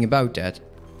something about that.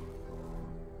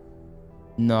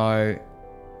 No.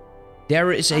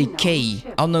 There is a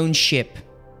unknown ship.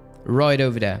 Right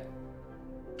over there.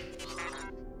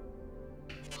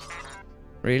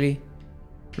 Really?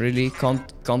 Really?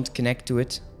 Can't connect to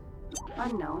it?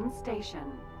 Unknown station.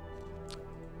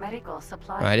 Medical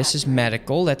supply. Alright, this is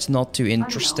medical. That's not too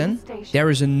interesting. There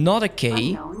is another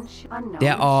K.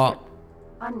 There are...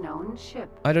 Unknown ship.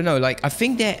 I don't know, like, I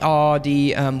think there are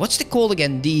the... what's it called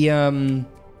again?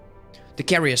 The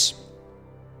carriers.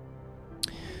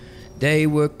 They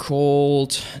were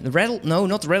called... No,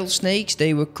 not rattlesnakes.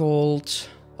 They were called...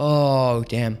 Oh,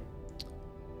 damn.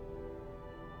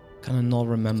 Can I not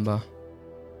remember?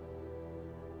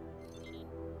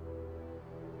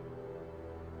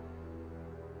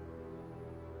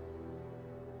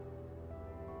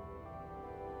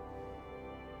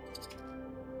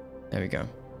 There we go.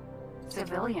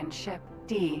 Civilian ship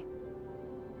D.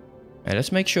 Right,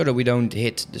 let's make sure that we don't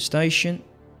hit the station.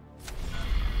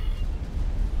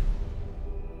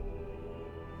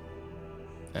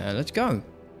 Let's go.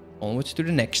 Onwards to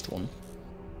the next one.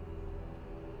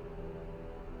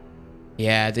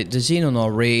 Yeah, the Xenon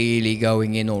are really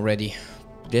going in already.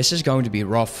 This is going to be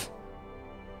rough.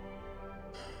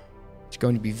 It's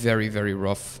going to be very, very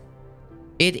rough.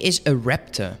 It is a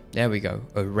raptor. There we go.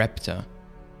 A raptor.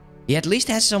 He at least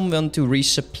has someone to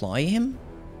resupply him.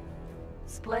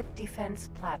 Split defense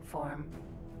platform.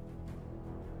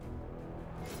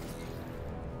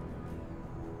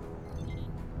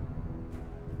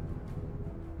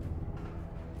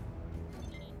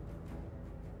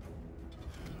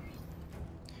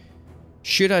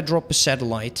 Should I drop a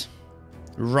satellite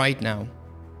right now?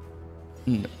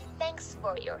 No. Thanks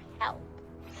for your help.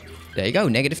 There you go,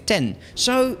 -10.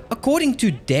 So, according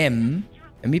to them...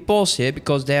 Let me pause here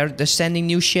because they're sending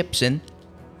new ships in.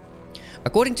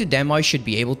 According to them, I should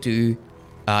be able to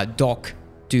dock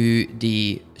to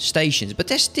the stations. But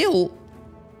they're still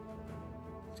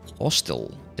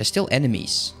hostile. They're still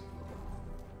enemies.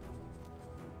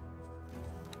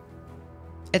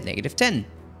 At -10.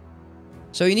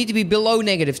 So you need to be below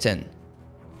 -10.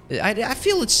 I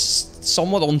feel it's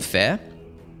somewhat unfair.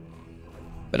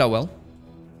 But oh well.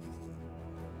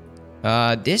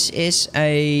 This is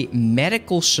a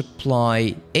medical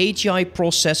supply, AGI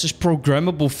processors,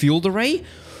 programmable field array.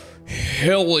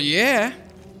 Hell yeah!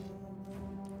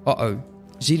 Uh-oh.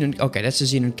 Xenon... Okay, that's a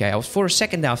Xenon K. For a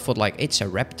second there, I thought, like, it's a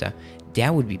Raptor.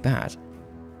 That would be bad.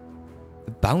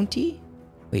 A bounty?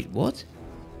 Wait, what?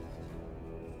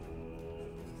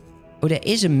 Oh, there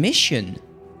is a mission.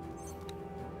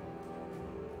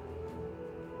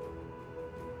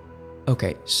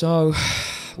 Okay, so...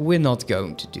 we're not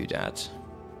going to do that.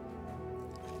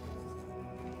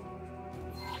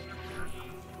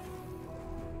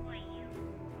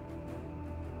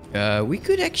 We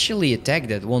could actually attack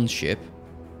that one ship.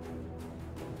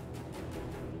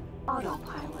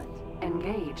 Autopilot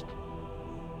engaged.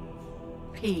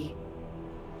 P.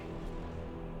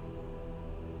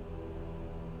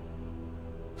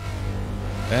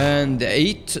 And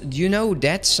do you know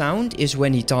that sound is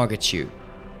when he targets you?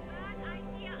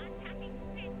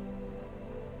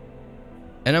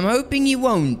 And I'm hoping he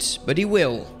won't, but he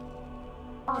will.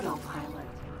 Autopilot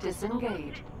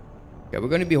disengaged. Okay, we're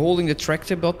going to be holding the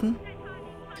tractor button.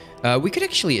 We could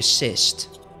actually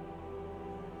assist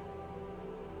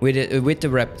with the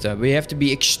Raptor. We have to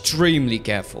be extremely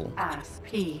careful.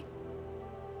 P.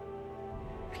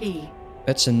 P.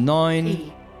 That's a 9,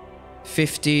 P.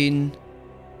 15.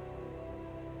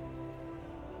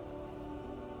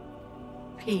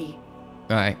 P.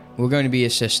 Alright, we're going to be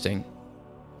assisting.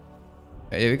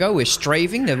 There we go, we're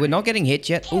strafing. We're not getting hit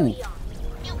yet. Ooh.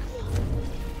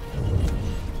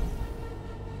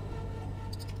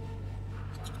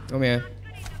 Come here.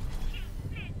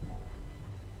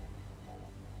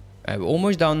 We're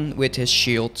almost done with his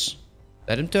shields.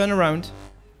 Let him turn around.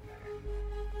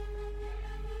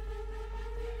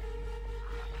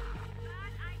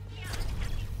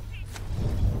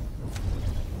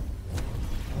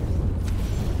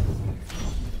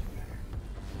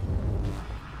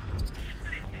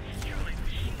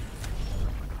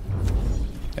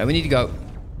 We need to go.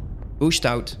 Boost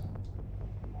out.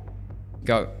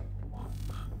 Go.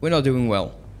 We're not doing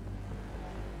well.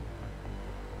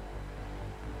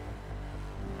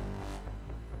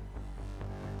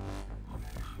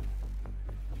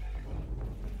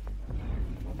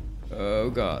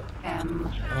 Oh god.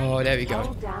 Oh, there we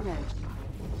go.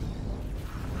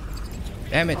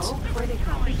 Damn it.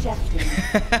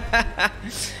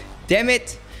 Damn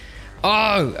it.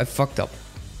 Oh, I fucked up.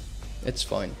 It's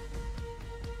fine.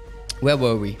 Where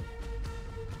were we?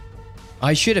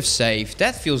 I should have saved.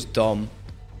 That feels dumb.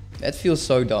 That feels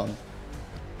so dumb.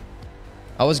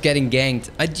 I was getting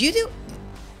ganked.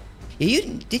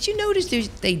 Did you notice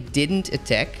they didn't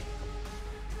attack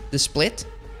the split?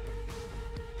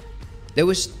 There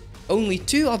was only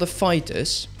 2 other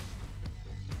fighters.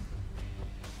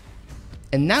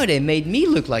 And now they made me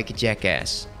look like a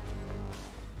jackass.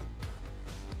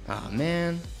 Ah,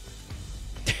 man.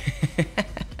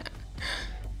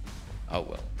 Oh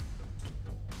well.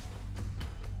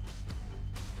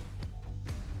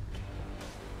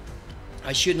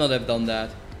 I should not have done that.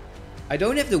 I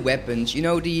don't have the weapons. You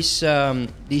know, these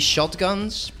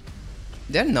shotguns?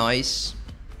 They're nice.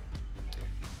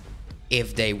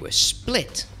 If they were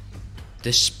split.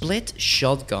 The split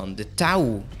shotgun, the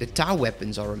Tau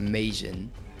weapons are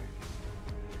amazing.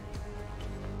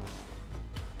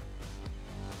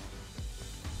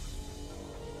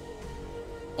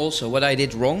 Also, what I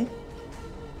did wrong.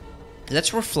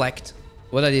 Let's reflect.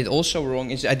 What I did also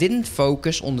wrong is I didn't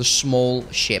focus on the small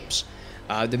ships.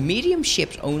 The medium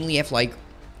ships only have like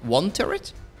 1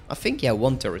 turret. I think, yeah,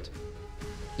 1 turret.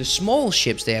 The small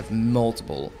ships, they have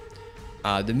multiple.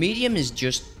 The medium is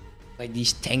just like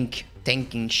these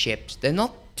tanking ships. They're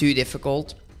not too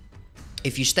difficult.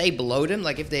 If you stay below them,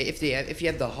 like if you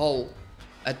have the hull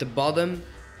at the bottom,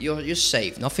 you're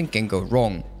safe. Nothing can go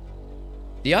wrong.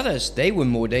 The others, they were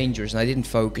more dangerous and I didn't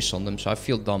focus on them, so I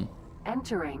feel dumb.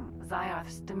 Entering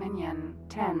Zioth's Dominion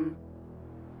 10.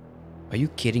 Are you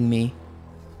kidding me?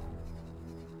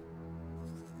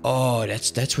 Oh,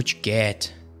 that's what you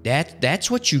get.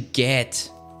 That's what you get.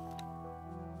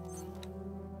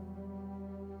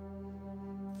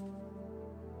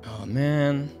 Oh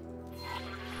man.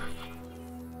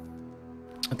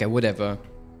 Okay, whatever.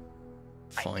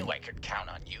 Fine. I knew I could count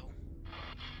on you.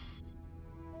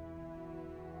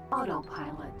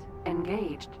 Autopilot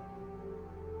engaged.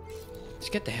 Let's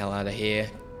get the hell out of here.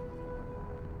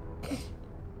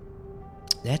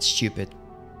 That's stupid.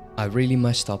 I really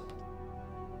messed up.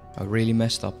 I really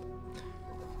messed up.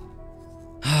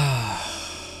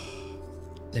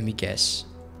 Let me guess.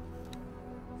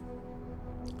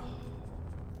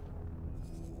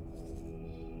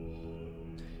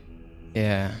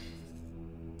 Yeah.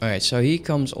 Alright, so he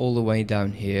comes all the way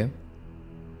down here.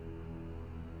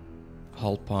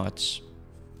 hull parts.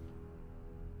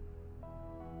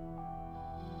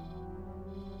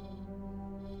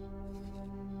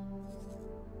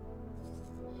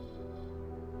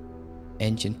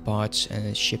 Engine parts and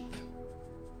a ship.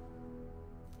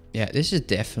 Yeah, this is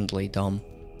definitely dumb.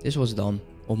 This was dumb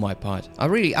on my part.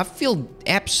 I feel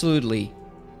absolutely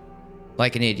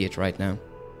like an idiot right now.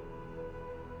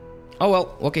 Oh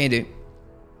well, what can you do?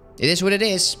 It is what it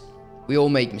is. We all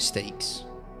make mistakes.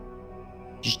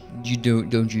 Just you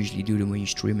don't usually do them when you're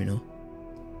streaming, huh?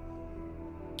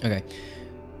 Okay.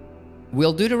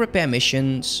 We'll do the repair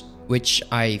missions, which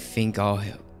I think are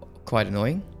quite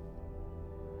annoying.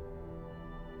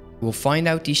 We'll find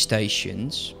out these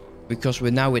stations, because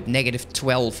we're now at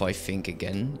 -12, I think,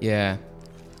 again. Yeah,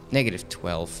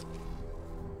 -12.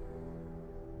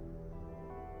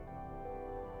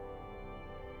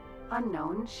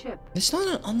 Unknown ship. It's not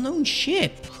an unknown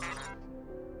ship.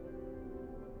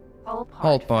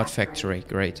 Hull Part factory,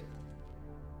 great.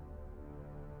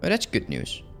 Well, that's good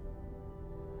news.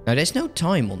 Now, there's no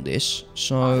time on this,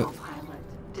 so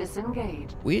Autopilot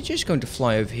disengaged. we're just going to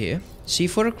fly over here, see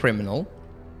for a criminal.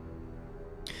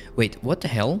 Wait, what the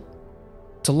hell?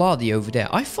 Taladi over there.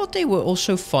 I thought they were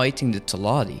also fighting the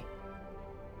Taladi.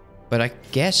 But I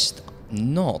guessed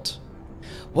not.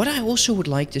 What I also would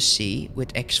like to see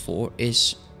with X4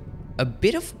 is a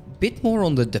bit more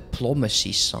on the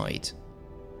diplomacy side.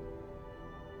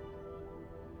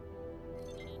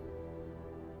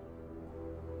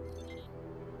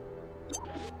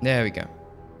 There we go.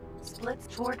 Split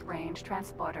short range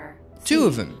transporter. Two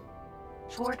of them.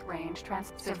 Short range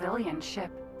civilian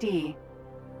ship D.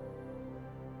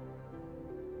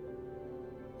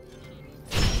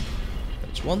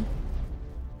 That's one.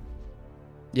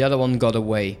 The other one got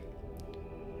away.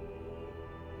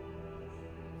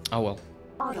 Oh well.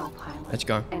 Autopilot. Let's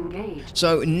go. Engaged.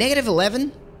 So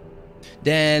 -11.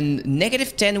 Then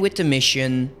 -10 with the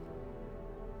mission.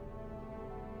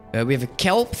 We have a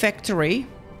kelp factory.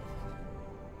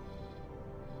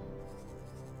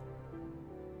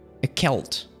 A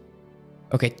kelt.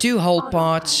 Okay, 2 hull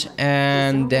parts,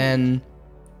 and then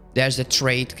there's the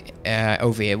trade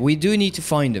over here. We do need to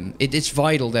find them. It's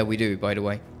vital that we do, by the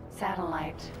way.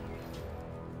 Satellite.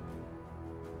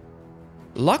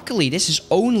 Luckily, this is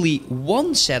only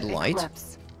one satellite.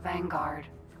 Eclipse. Vanguard.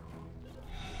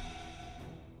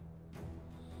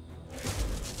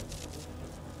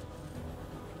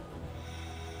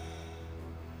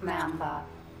 Mamba.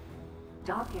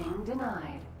 Docking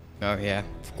denied. Oh yeah,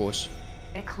 of course.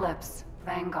 Eclipse.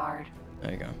 Vanguard.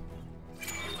 There you go.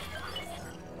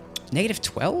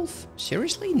 -12?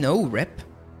 Seriously? No rep?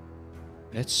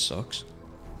 That sucks.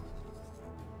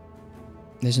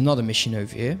 There's another mission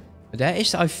over here. That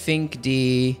is, I think,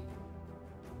 the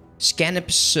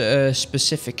Scanip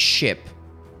specific ship.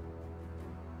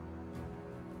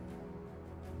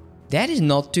 That is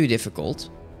not too difficult.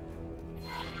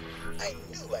 I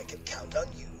knew I could count on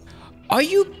you. Are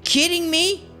you kidding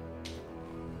me?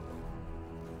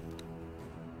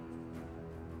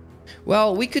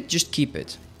 Well, we could just keep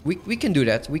it. We can do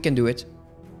that. We can do it.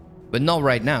 But not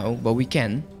right now, but we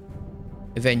can.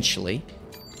 Eventually.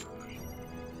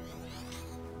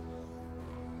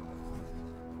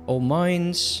 All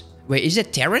mines. Wait, is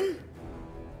that Terran?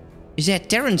 Is that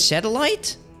Terran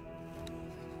satellite?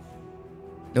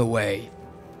 No way.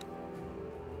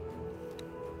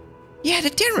 Yeah,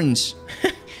 the Terrans.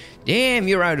 Damn,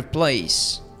 you're out of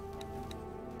place.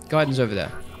 Guidance over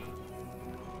there.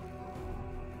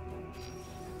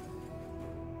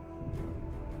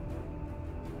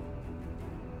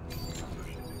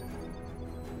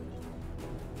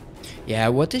 Yeah,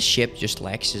 what this ship just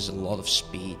lacks is a lot of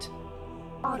speed.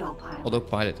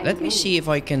 Autopilot. Let me see if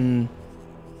I can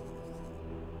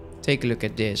take a look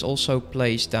at this. Also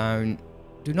place down.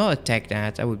 Do not attack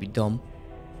that. That would be dumb.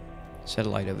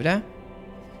 Satellite over there.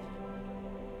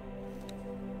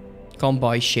 Can't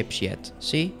buy ships yet.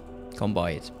 See? Can't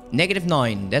buy it.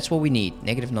 -9. That's what we need.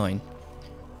 -9.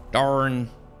 Darn.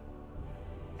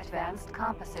 Advanced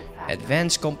composite factor.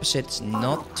 Advanced composites,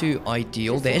 not too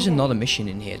ideal. There is another mission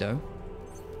in here though.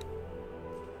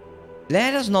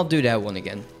 Let us not do that one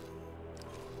again.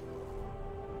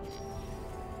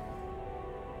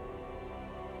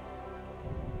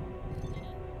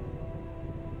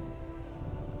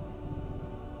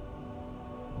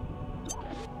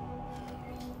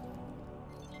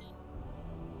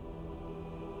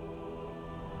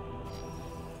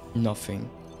 Nothing.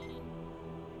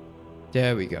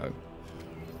 There we go.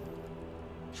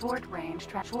 Short range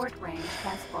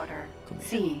transporter.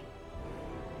 C.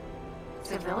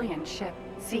 Civilian ship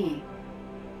C.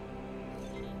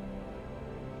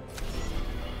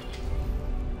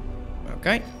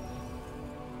 Okay.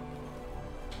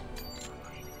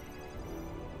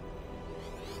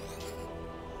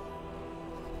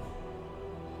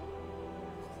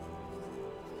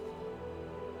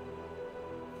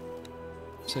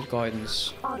 Set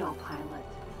guidance. Autopilot.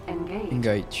 Engage.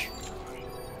 Engage.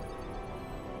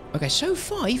 Okay, so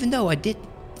far, even though I did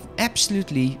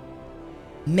absolutely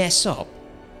mess up,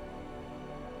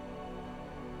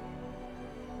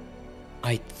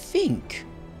 I think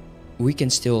we can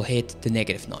still hit the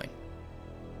 -9.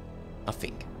 I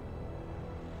think.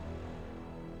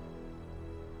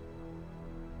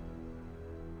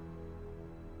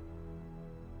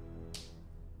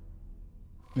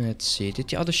 Let's see, did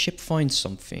the other ship find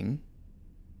something?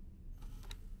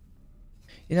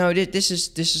 You know, this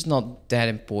is not that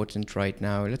important right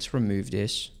now. Let's remove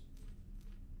this.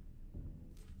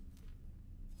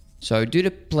 So do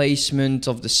the placement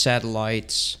of the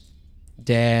satellites,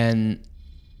 then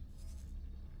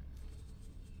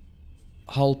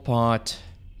hull part.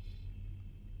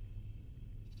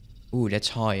 Ooh, that's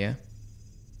higher.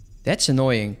 That's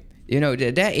annoying. You know,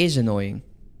 that is annoying.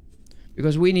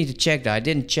 Because we need to check that. I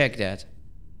didn't check that.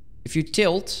 If you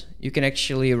tilt, you can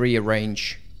actually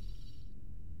rearrange.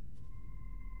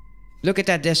 Look at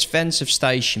that defensive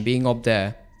station being up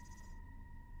there.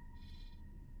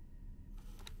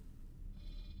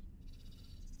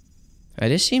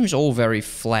 This seems all very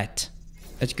flat.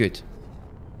 That's good.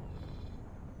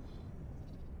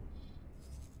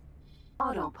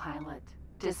 Autopilot.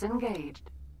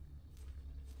 Disengaged.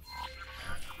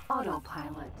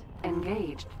 Autopilot.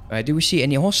 Engaged. Do we see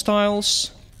any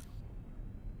hostiles?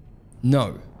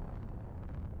 No.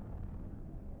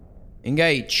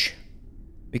 Engage.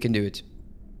 We can do it.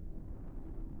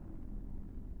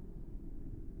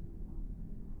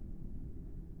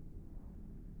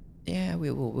 Yeah, we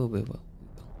will.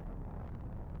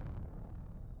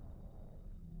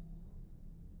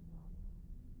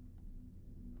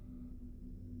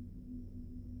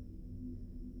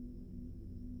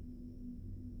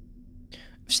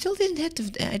 Still didn't have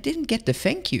to, I didn't get the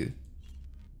thank you.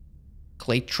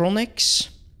 Claytronics.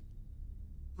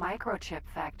 Microchip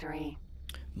factory.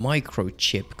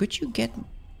 Microchip. Could you get...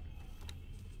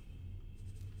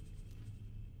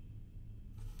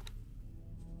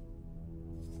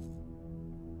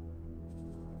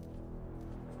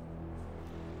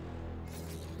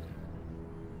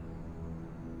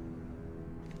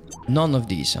 None of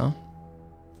these, huh?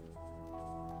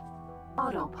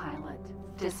 Autopilot.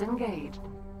 Disengaged.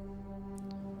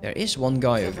 There is one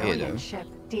guy over here, though. Ship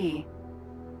D.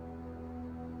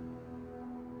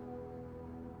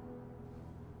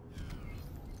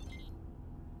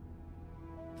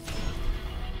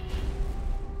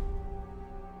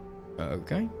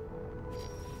 Okay.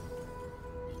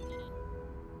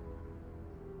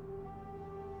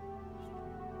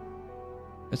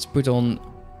 Let's put on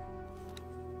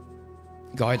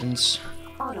guidance.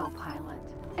 Autopilot.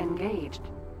 Engaged.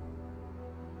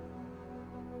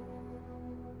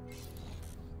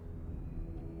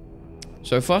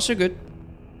 So far, so good.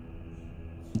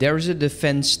 There is a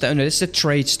defense... No, it's a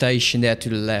trade station there to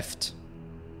the left.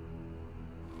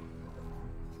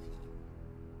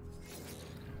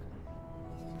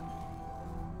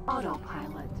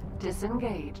 Autopilot.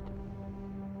 Disengaged.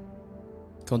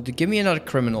 Give me another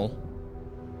criminal.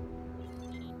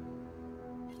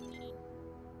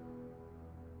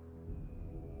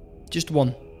 Just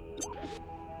one.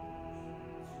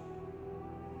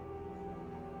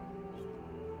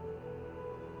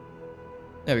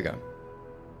 There we go.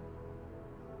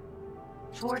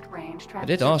 Short range I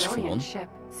did ask for civilian one. Ship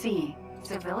C.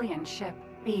 Civilian ship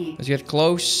B. Let's get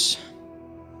close.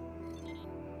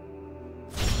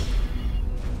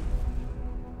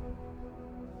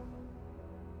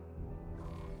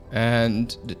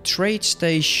 And the trade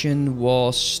station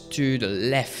was to the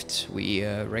left, we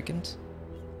reckoned.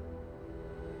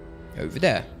 Over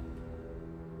there.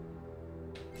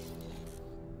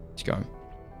 Let's go.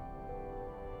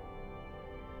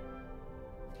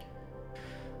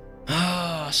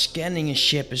 Scanning a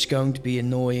ship is going to be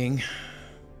annoying.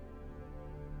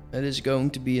 It is going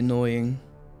to be annoying.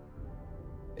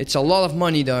 It's a lot of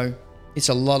money though. It's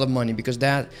a lot of money because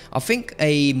that... I think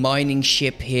a mining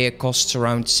ship here costs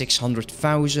around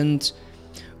 600,000.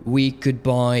 We could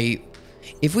buy...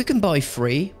 If we can buy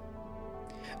 3...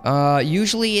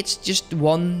 usually it's just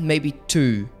 1, maybe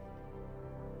 2.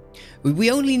 We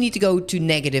only need to go to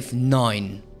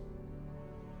 -9.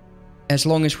 As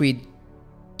long as we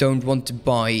don't want to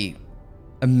buy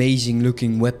amazing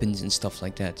looking weapons and stuff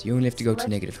like that. You only have to go to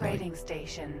Select -9. trading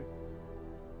station.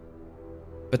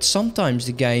 But sometimes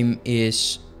the game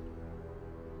is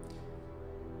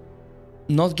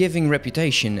not giving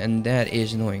reputation, and that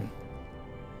is annoying.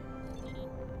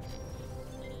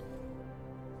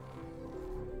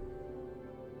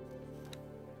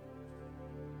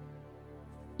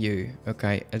 You,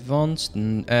 okay, advanced,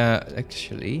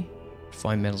 actually,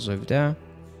 Fine metals over there.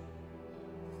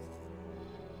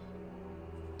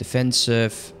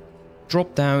 Defensive.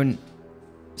 Drop down.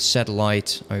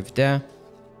 Satellite over there.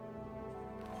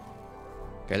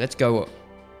 Okay, let's go.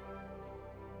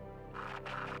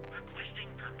 Requesting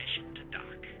permission to dock.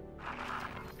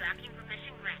 Docking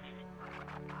permission granted.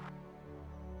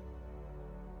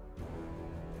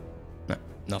 No,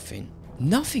 nothing.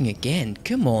 Nothing again.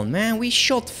 Come on, man. We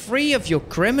shot 3 of your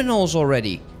criminals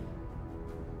already.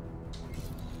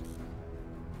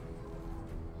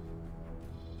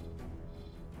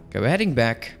 Okay, we're heading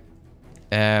back.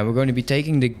 We're going to be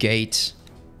taking the gate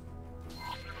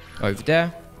over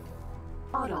there.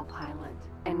 Autopilot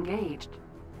engaged.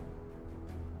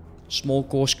 Small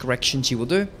course corrections he will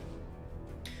do.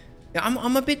 Yeah,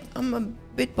 I'm a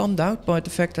bit bummed out by the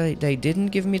fact that they didn't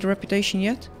give me the reputation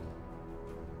yet.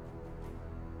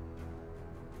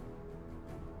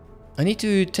 I need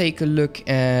to take a look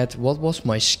at what was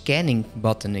my scanning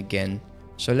button again.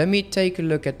 So let me take a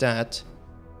look at that.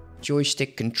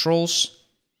 Joystick controls.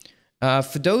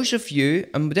 For those of you,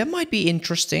 that might be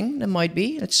interesting. That might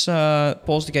be. Let's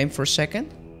pause the game for a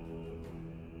second.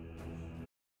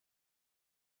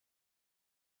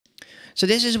 So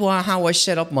this is how I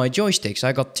set up my joysticks.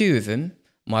 I got 2 of them.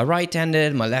 My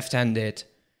right-handed, my left-handed.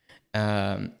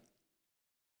 I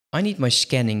need my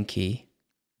scanning key.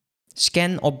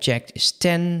 Scan object is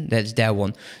 10. That's that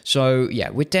one. So yeah,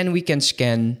 with 10 we can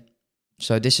scan.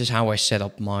 So this is how I set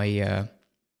up my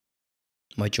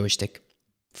my joystick.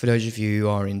 For those of you who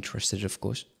are interested, of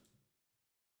course.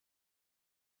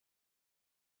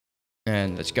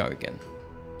 And let's go again.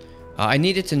 I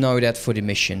needed to know that for the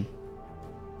mission.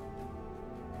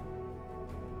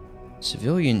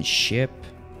 Civilian ship.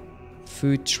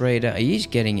 Food trader. He's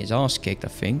getting his ass kicked, I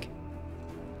think.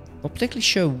 Not particularly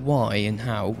sure why and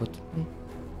how, but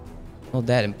not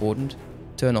that important.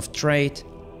 Turn off trade.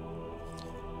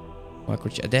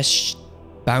 There's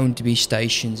bound to be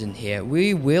stations in here.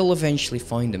 We will eventually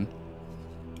find them.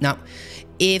 Now,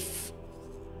 if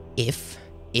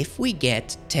we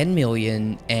get 10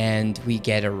 million and we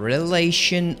get a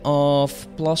relation of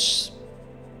plus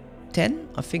 10,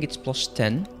 I think it's plus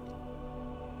 10.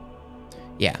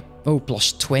 Yeah. Oh,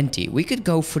 plus 20. We could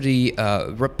go for the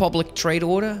Republic trade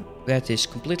order. That is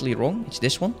completely wrong. It's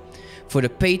this one. For the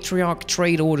Patriarch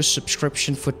trade order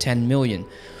subscription for 10 million.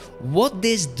 What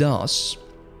this does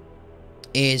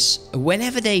is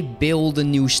whenever they build a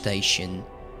new station,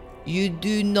 you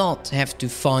do not have to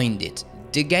find it.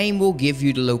 The game will give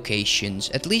you the locations.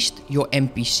 At least your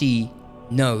NPC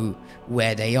know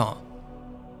where they are.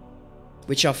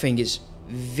 Which I think is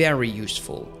very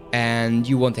useful. And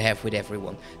you want to have with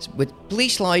everyone. With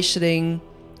police licensing,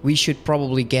 we should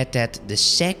probably get that the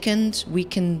second we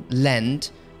can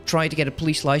land. Try to get a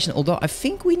police license. Although I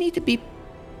think we need to be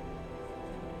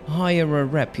higher a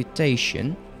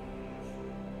reputation.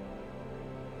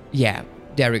 Yeah,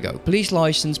 there we go. Police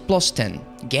license plus 10.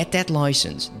 Get that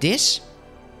license. This,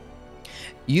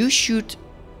 you should,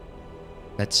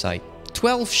 let's say,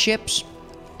 12 ships,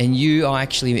 and you are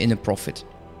actually in a profit.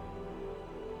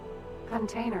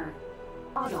 Container.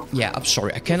 Yeah, I'm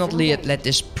sorry. I cannot let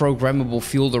this programmable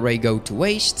fuel array go to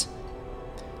waste.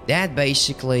 That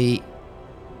basically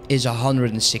is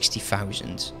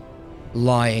 160,000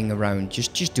 lying around,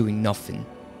 just doing nothing,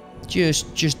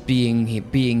 just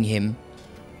being him.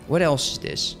 What else is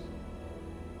this?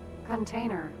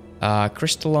 Container.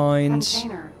 Crystallines.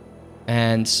 Container.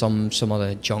 And some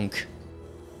other junk.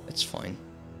 That's fine.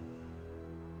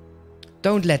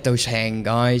 Don't let those hang,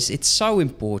 guys. It's so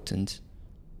important.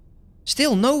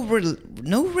 Still, no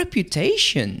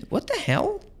reputation. What the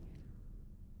hell?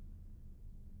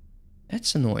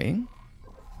 That's annoying.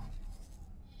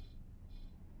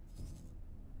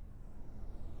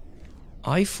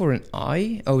 Eye for an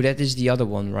eye? Oh, that is the other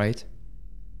one, right?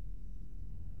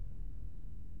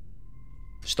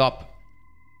 Stop.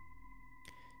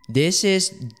 This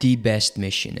is the best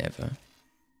mission ever.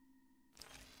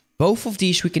 Both of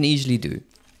these we can easily do.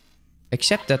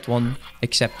 Except that one,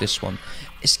 except this one.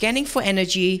 Scanning for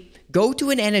energy, go to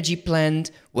an energy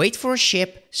plant, wait for a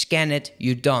ship, scan it,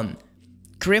 you're done.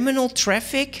 Criminal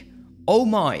traffic, oh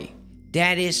my,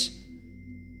 that is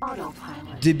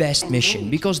the best mission,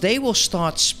 because they will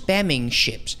start spamming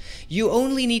ships. You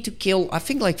only need to kill, I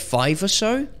think, like 5 or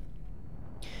so.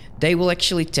 They will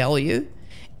actually tell you,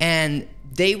 and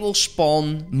they will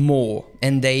spawn more,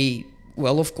 and they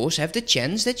will of course have the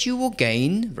chance that you will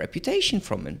gain reputation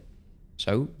from it.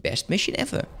 So, best mission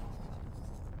ever.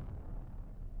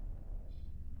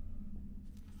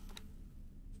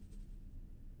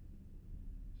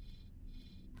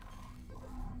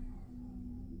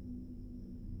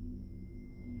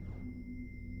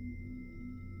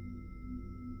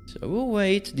 So we'll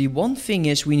wait. The one thing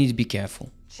is we need to be careful.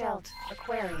 Shelf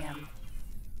aquarium.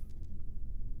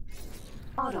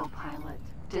 Autopilot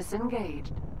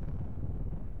disengaged.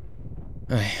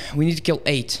 We need to kill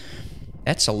 8.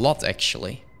 That's a lot,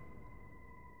 actually.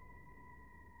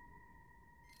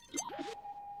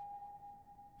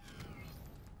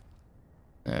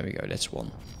 There we go, that's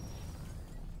 1.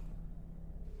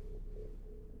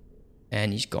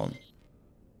 And he's gone.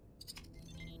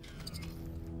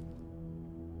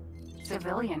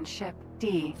 Civilian ship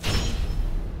D.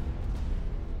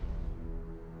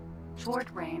 Short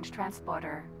range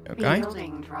transporter. Okay.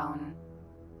 Building drone.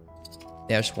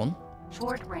 There's 1.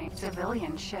 Short range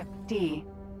civilian ship D.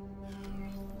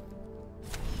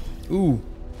 Ooh,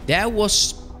 that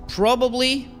was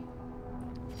probably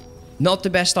not the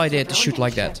best idea to shoot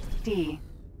like that. D.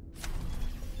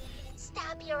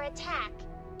 Stop your attack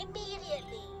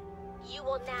immediately. You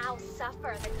will now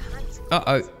suffer the consequences.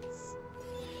 Uh-oh.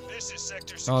 This is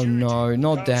Sector Oh Security. no,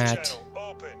 not Comms that. channel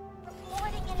open.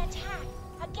 Reporting an attack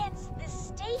against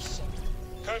this station.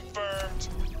 Confirmed.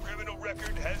 Criminal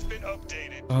record has been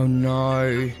updated. Oh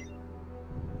no.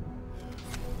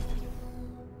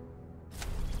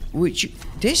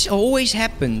 This always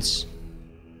happens.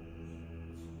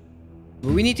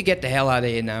 But we need to get the hell out of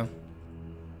here now.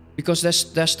 Because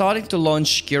they're starting to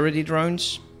launch security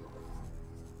drones.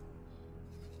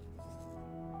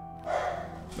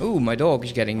 Ooh, my dog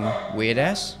is getting weird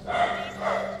ass.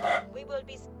 We will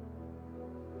be.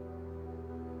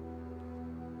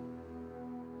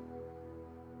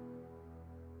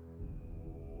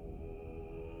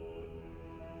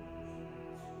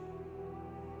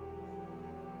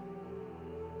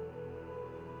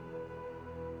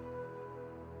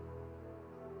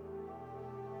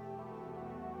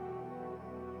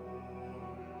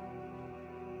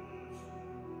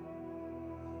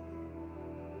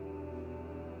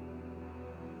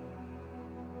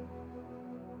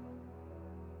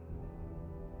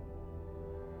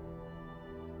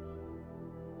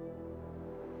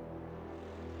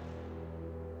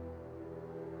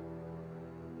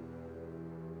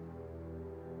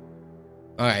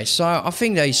 Alright, so I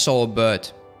think they saw a bird.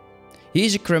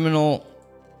 He's a criminal.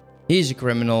 He's a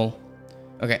criminal.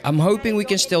 Okay, I'm hoping we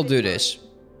can still do this.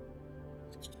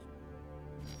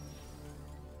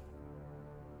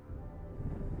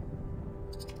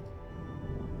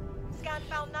 Scan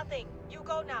found nothing. You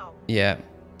go now. Yeah,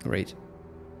 great.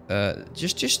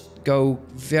 Just go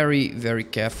very, very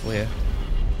careful here.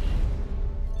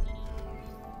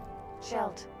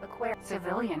 Shelt aquarium.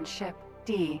 Civilian ship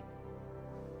D.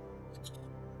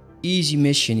 Easy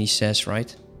mission, he says,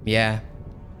 right? Yeah,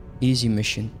 easy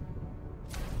mission.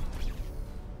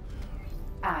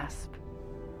 Asp.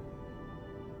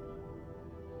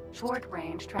 Short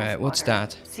range transporter. Alright, what's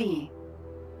that? C.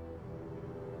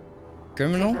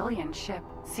 Criminal? Civilian ship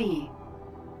C.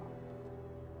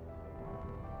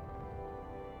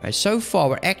 Alright, so far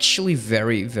we're actually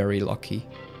very, very lucky.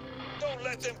 Don't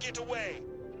let them get away.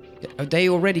 Are they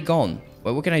already gone?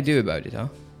 Well, what can I do about it, huh?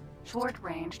 Short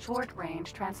range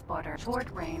transporter. Short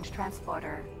range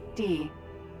transporter D.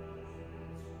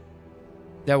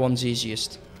 That one's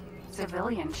easiest.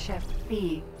 Civilian ship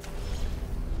B.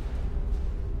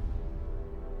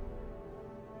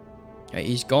 Okay,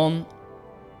 he's gone.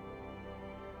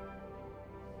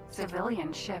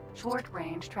 Civilian ship. Short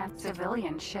range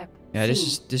civilian ship Yeah,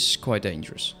 C. this is quite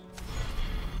dangerous.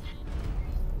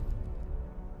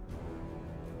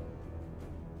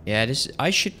 Yeah,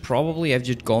 I should probably have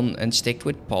just gone and stick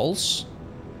with Pulse.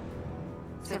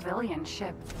 Civilian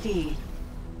ship D.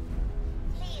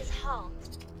 Please halt.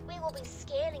 We will be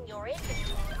scanning your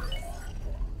inventory.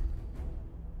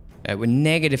 We're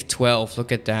negative 12.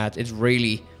 Look at that. It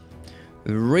really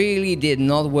did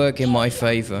not work in my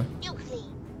favor You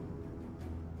clean.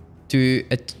 to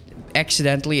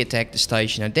accidentally attack the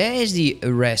station. Now there is the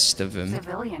rest of them.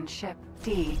 Civilian ship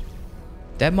D.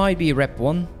 That might be rep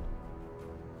 1.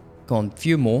 Come on,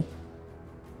 few more.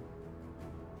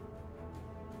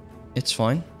 It's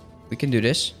fine. We can do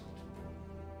this.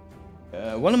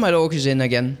 One of my dogs is in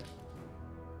again.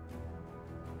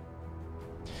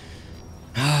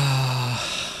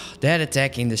 That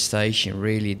attacking the station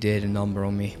really did a number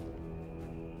on me.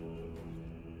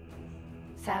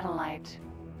 Satellite.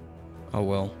 Oh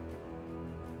well.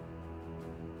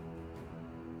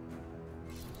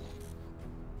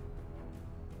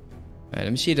 Alright,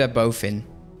 let me see they're both in.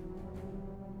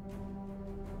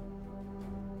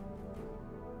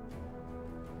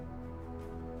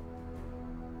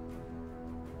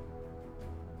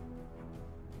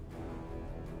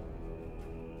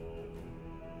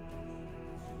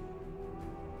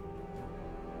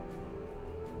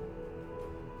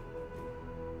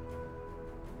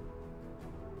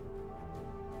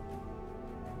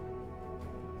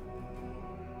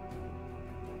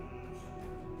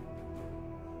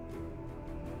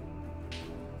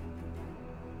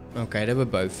 Okay, they were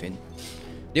both in.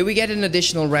 Did we get an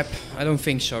additional rep? I don't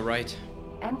think so, right?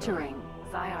 Entering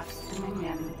Ziox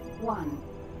Dominion 1.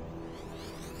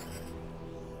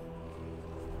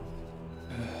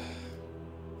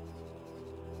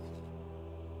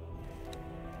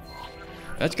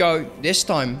 Let's go. This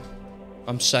time,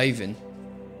 I'm saving.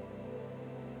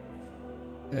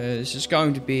 This is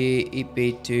going to be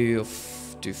EP2 of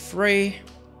 2-3.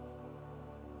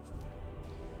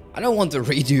 I don't want to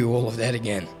redo all of that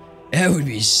again. That would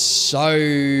be so...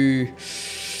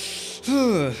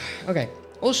 Okay.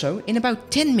 Also, in about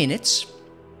 10 minutes,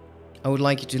 I would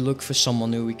like you to look for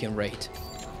someone who we can raid.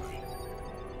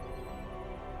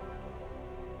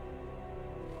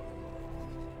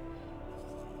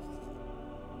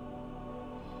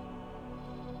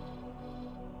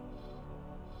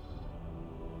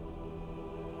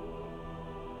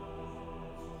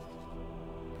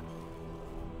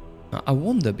 I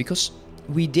wonder, because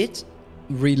we did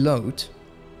reload,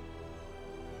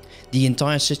 the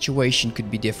entire situation could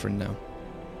be different now.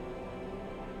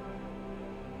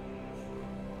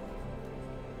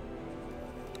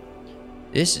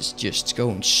 This is just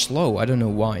going slow, I don't know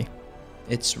why.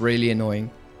 It's really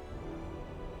annoying.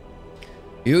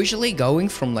 Usually going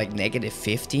from like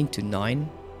 -15 to 9,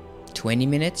 20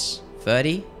 minutes,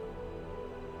 30.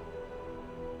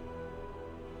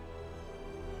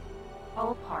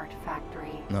 Hull part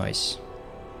factory. Nice.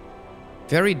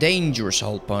 Very dangerous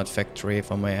hull part factory,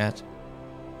 if I may add.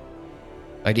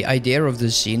 Like the idea of the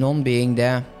xenon being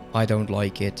there, I don't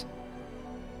like it.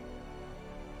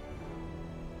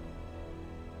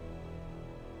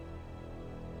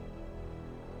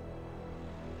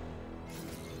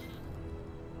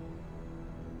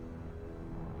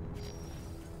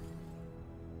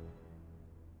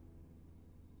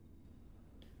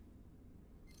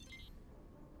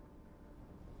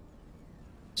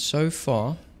 So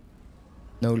far,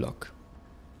 no luck.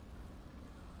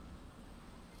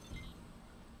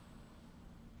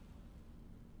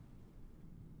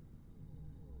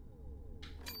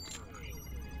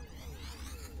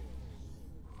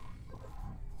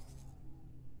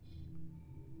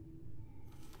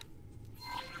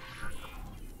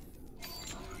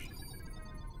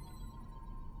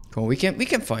 Come on, we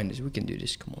can find this. We can do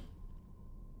this. Come on.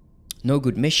 No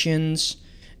good missions.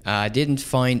 I didn't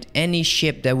find any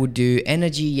ship that would do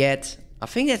energy yet. I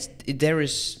think that there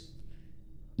is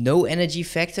no energy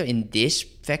factor in this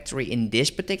factory in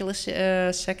this particular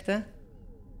sector.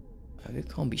 I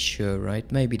can't be sure,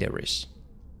 right? Maybe there is.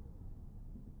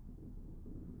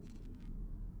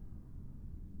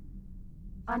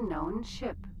 Unknown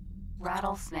ship.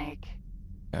 Rattlesnake.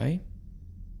 Okay.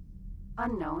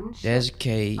 Unknown ship. There's a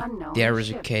K. Unknown There is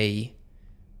a ship. K.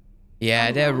 Yeah,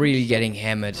 Unknown they're really ship. getting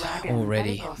hammered Dragon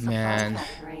already, medical supply man.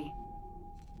 factory.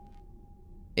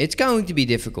 It's going to be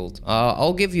difficult.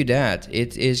 I'll give you that.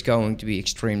 It is going to be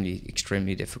extremely,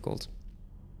 extremely difficult.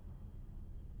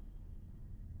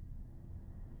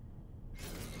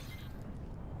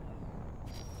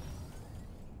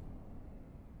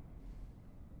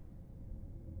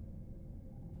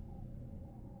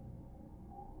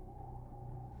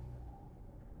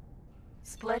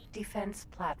 Split defense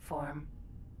platform.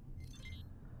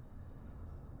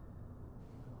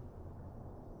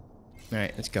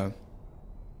 Alright, let's go.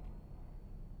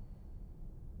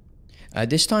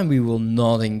 This time we will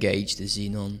not engage the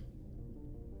xenon.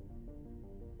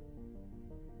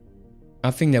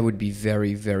 I think that would be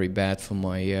very, very bad for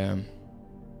my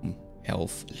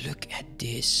health. Look at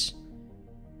this.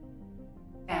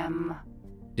 M.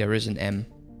 There is an M.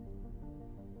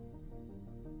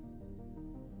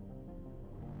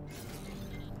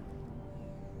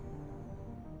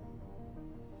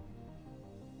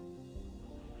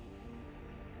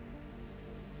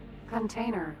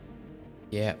 Container.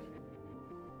 Yeah.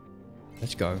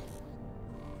 Let's go.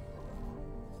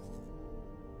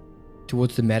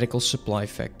 Towards the medical supply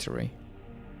factory.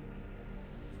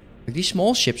 Like, these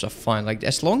small ships are fine. Like,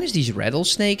 as long as these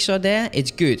rattlesnakes are there,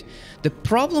 it's good. The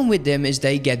problem with them is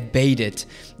they get baited.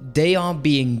 They are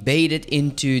being baited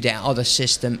into their other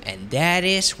system, and that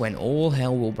is when all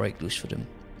hell will break loose for them.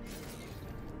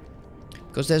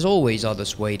 Because there's always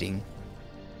others waiting.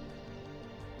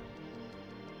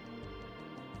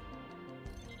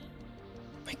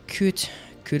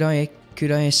 Could I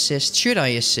assist? Should I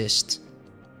assist?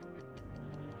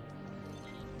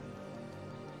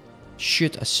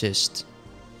 Should assist.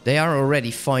 They are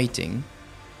already fighting.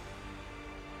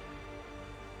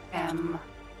 M.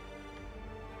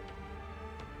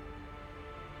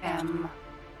 M.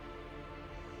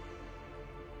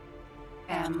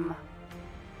 M.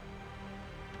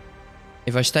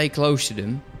 If I stay close to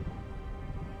them.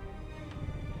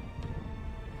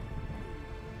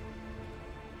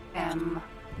 M.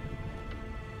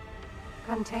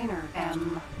 Container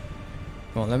M.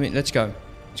 Come on, let's go.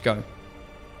 Let's go.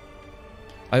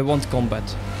 I want combat.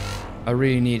 I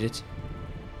really need it.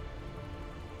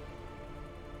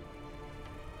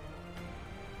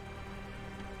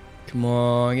 Come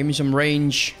on, give me some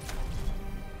range.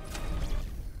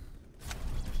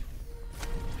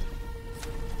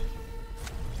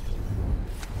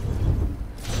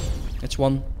 That's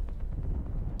one.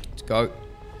 Let's go.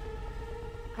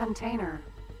 Container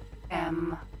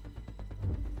M.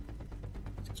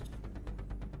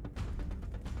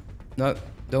 No,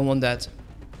 don't want that.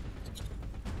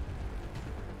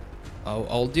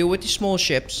 I'll deal with the small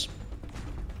ships.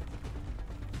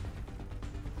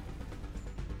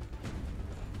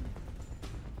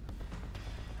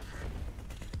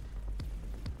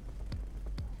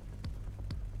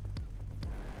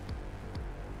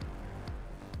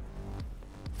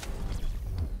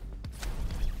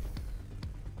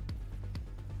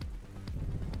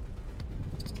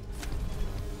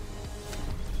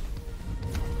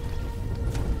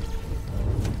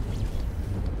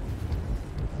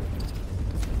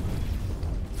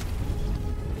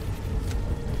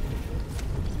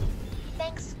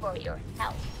 Thanks for your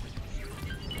help.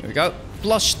 There we go.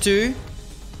 +2.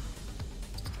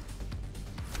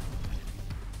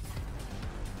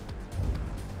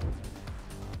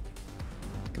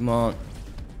 Come on.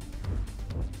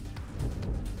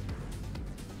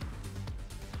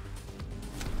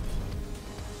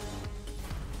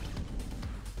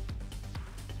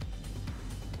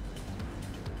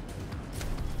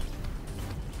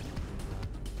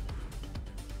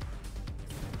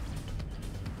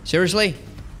 Seriously?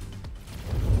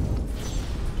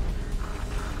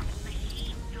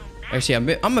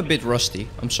 Actually, I'm a bit rusty.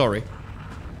 I'm sorry.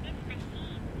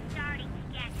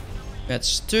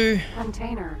 That's 2.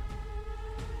 Container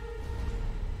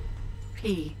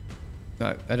P.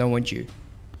 No, I don't want you.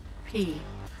 P.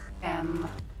 M.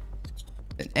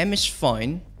 An M is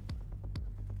fine.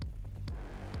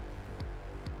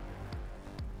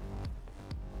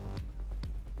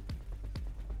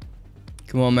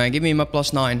 Come on, man. Give me my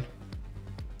 +9.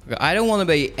 Okay, I don't want to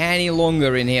be any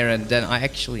longer in here than I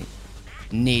actually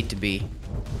need to be.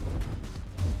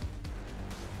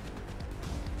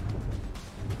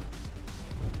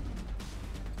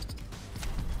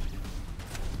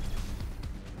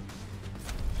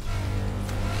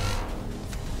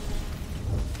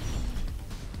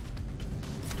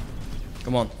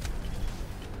 Come on.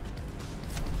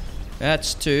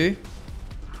 That's 2.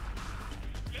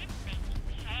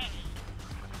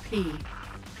 P.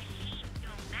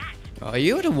 Oh,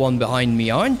 you're the one behind me,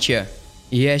 aren't you?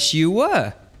 Yes, you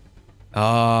were.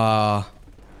 Ah,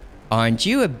 aren't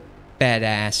you a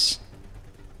badass?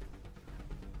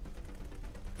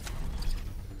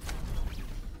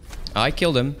 I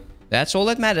killed him. That's all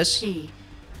that matters. P.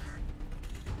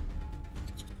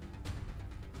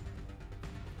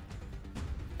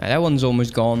 That one's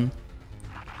almost gone.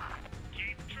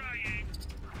 Keep trying. Let's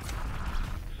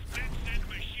send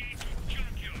machine to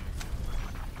junkyard.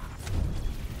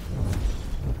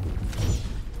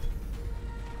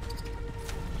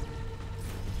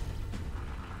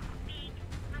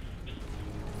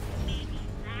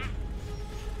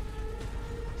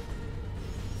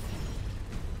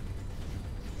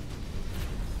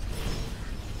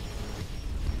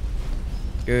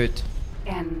 Good.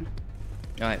 N.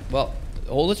 Alright, well,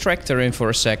 hold the tractor in for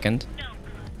a second.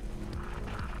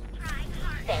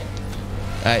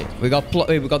 Alright, we got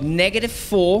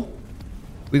 -4.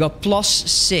 We got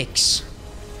 +6.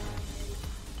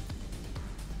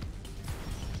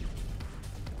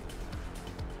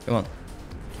 Come on.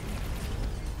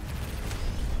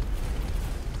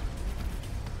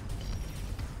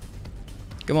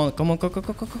 Come on, come on,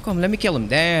 come. Let me kill him.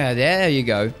 There you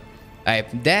go.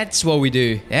 Alright, that's what we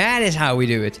do. That is how we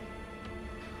do it.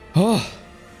 Oh.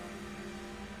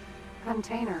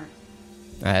 Container.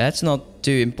 That's not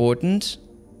too important.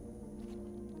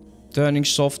 Turning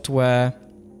software.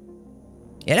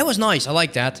 Yeah, that was nice. I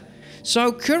like that.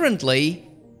 So currently,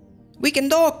 we can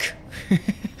dock.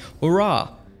 Hurrah.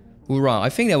 Hurrah. I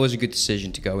think that was a good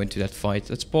decision to go into that fight.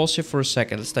 Let's pause here for a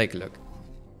second. Let's take a look.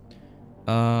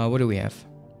 What do we have?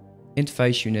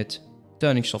 Interface unit.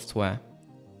 Turning software.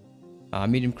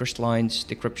 Medium crystallines.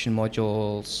 Decryption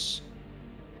modules.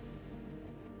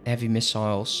 Heavy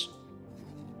missiles.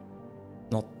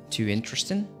 Not too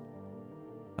interesting.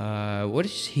 What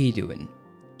is he doing?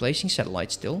 Placing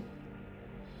satellites still.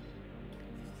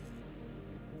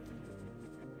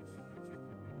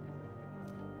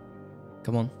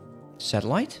 Come on.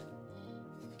 Satellite?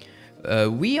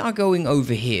 We are going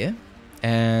over here.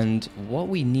 And what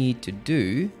we need to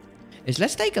do is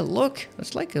let's take a look.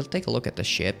 Take a look at the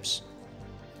ships.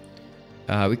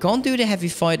 We can't do the heavy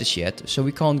fighters yet, so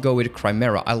we can't go with the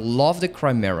Chimera. I love the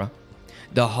Chimera.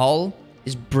 The hull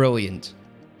is brilliant.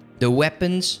 The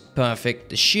weapons, perfect.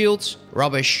 The shields,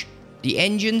 rubbish. The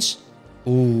engines,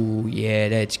 oh yeah,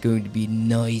 that's going to be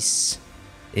nice.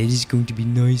 It is going to be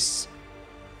nice.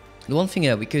 The one thing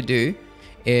that we could do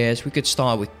is we could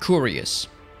start with couriers.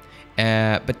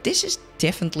 But this is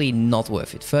definitely not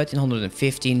worth it.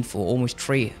 1315 for almost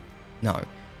 3. No.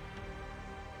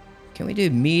 Can we do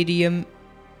medium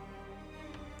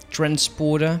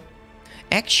transporter?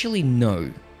 Actually,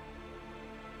 no.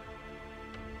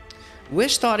 We're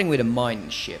starting with a mining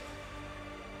ship.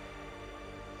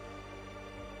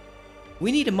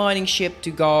 We need a mining ship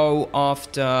to go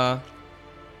after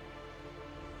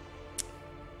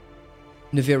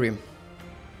Nevirium.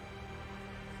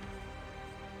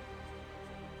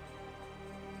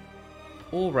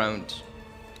 All round.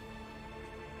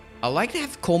 I like to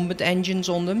have combat engines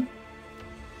on them,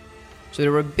 so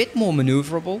they're a bit more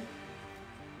maneuverable.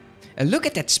 And look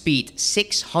at that speed,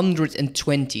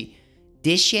 620.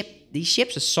 These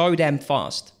ships are so damn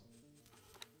fast.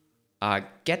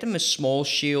 Get them a small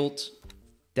shield.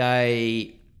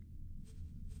 Mining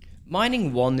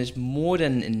 1 is more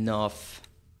than enough.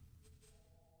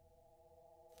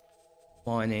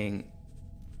 Mining.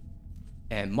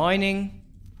 And mining.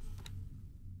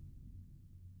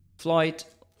 Flight,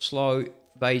 slow,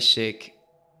 basic.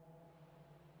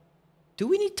 Do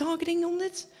we need targeting on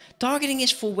it? Targeting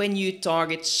is for when you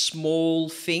target small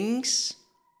things.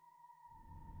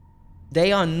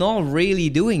 They are not really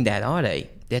doing that, are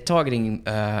they? They're targeting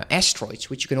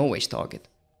asteroids, which you can always target.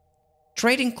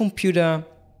 Trading computer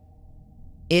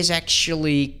is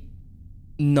actually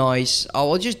nice. I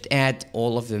will just add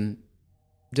all of them.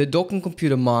 The docking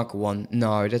computer Mark 1.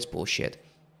 No, that's bullshit.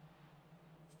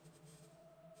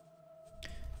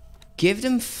 Give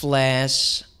them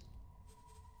flares,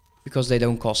 because they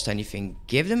don't cost anything.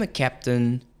 Give them a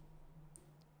captain.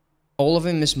 All of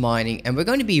them is mining. And we're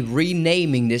going to be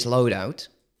renaming this loadout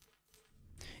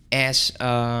as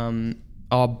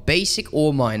our basic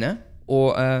ore miner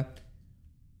or a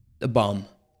bomb.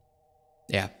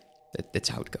 Yeah, that's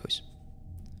how it goes.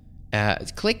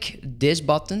 Click this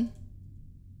button.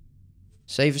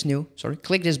 Save as new. Sorry.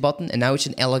 Click this button and now it's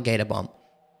an alligator bomb.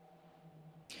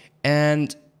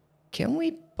 And can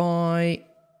we buy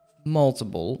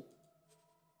multiple?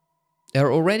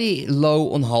 They're already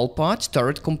low on hull parts,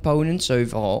 turret components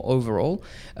overall.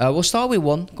 We'll start with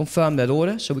 1, confirm that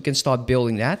order, so we can start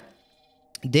building that.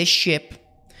 This ship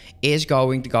is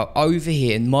going to go over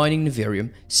here in mining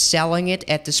Nevirium, selling it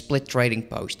at the split trading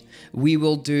post. We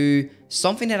will do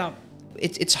something that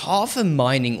it's half a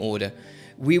mining order.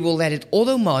 We will let it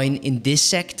auto mine in this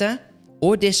sector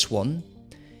or this one.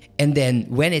 And then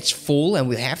when it's full and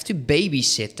we have to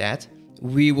babysit that,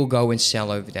 we will go and sell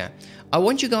over there. I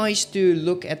want you guys to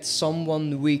look at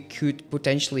someone we could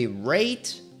potentially raid.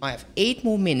 I have 8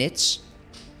 more minutes.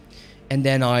 And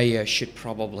then I should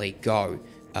probably go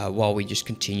while we just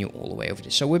continue all the way over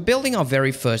this. So we're building our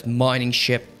very first mining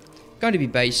ship. Going to be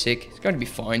basic. It's going to be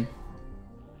fine.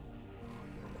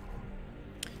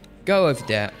 Go over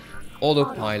there.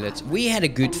 Autopilot. We had a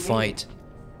good fight.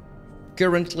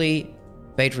 Currently,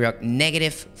 Patriarch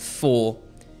 -4.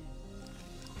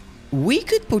 We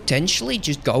could potentially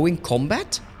just go in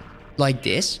combat like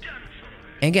this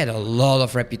and get a lot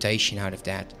of reputation out of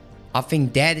that. I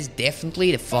think that is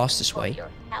definitely the fastest way.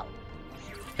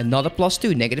 Another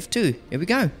 +2, -2. Here we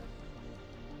go.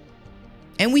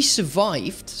 And we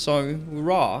survived, so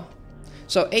hurrah.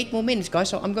 So 8 more minutes, guys.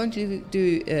 So I'm going to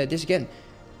do this again.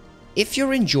 If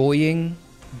you're enjoying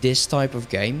this type of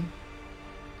game,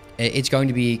 it's going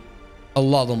to be a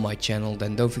lot on my channel,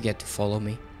 then don't forget to follow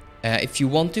me. If you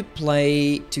want to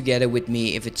play together with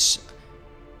me, if it's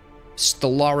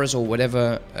Stellaris or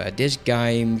whatever, this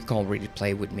game, you can't really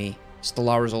play with me.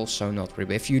 Stellaris also not really.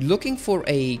 But if you're looking for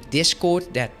a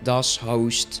Discord that does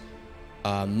host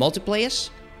multiplayers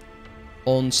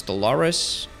on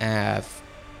Stellaris,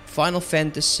 Final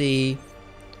Fantasy,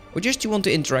 or just you want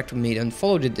to interact with me, then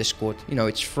follow the Discord. You know,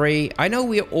 it's free. I know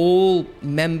we're all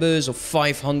members of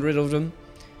 500 of them.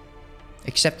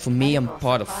 Except for me, I'm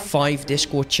part of 5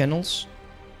 Discord channels.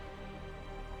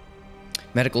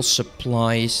 Medical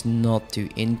supplies, not too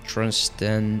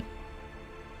interesting.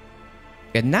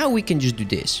 Okay, now we can just do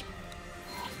this.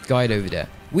 Guide over there.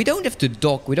 We don't have to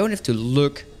dock, we don't have to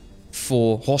look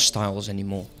for hostiles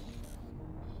anymore.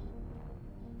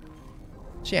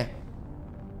 So yeah.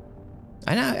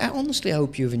 And I honestly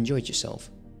hope you've enjoyed yourself.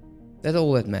 That's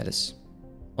all that matters.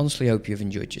 Honestly hope you've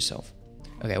enjoyed yourself.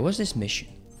 Okay, what's this mission?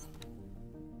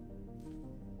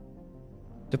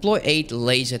 Deploy 8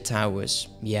 laser towers.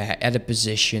 Yeah, at a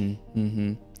position.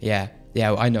 Yeah,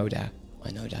 I know that.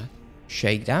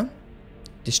 Shakedown.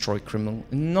 Destroy criminal.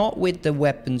 Not with the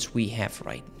weapons we have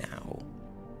right now.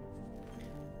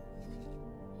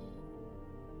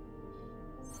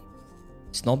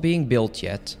 It's not being built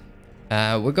yet.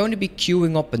 We're going to be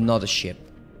queuing up another ship.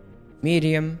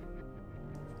 Medium.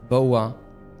 Boa.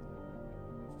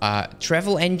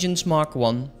 Travel engines Mark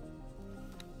 1.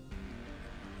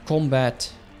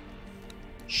 Combat.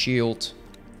 Shield.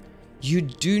 You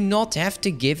do not have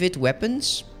to give it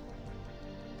weapons.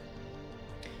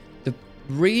 The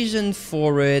reason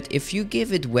for it, if you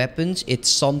give it weapons, it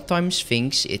sometimes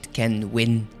thinks it can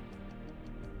win.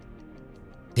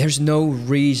 There's no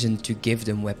reason to give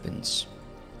them weapons.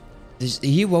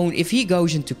 He won't. If he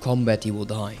goes into combat, he will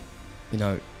die. You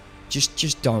know,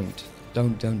 just don't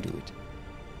do it.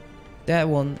 That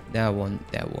one.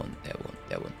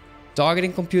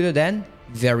 Targeting computer then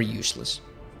very useless.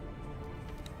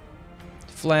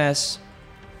 Flash.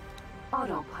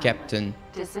 Autopilot Captain.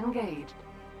 disengaged.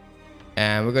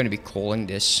 And we're going to be calling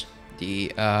this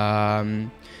the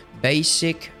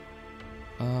basic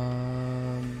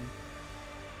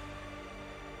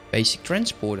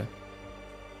transporter.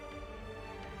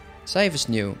 Save as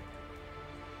new.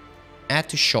 Add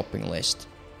to shopping list.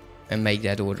 And make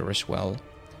that order as well.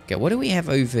 Okay, what do we have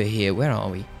over here? Where are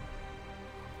we?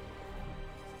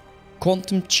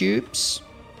 Quantum tubes.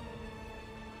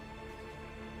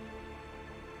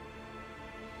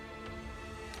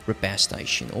 Repair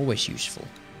station, always useful.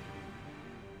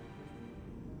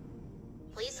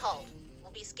 Please hold.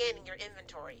 We'll be scanning your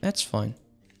inventory. That's fine.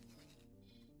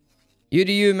 You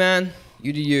do you, man.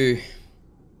 You do you.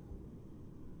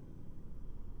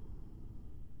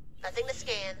 Nothing to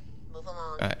scan. Move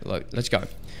along. Alright, look, let's go.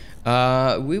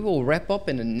 We will wrap up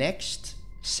in the next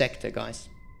sector, guys.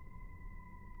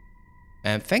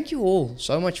 And thank you all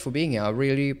so much for being here. I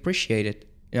really appreciate it.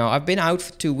 You know, I've been out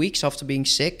for 2 weeks after being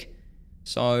sick.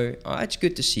 So, it's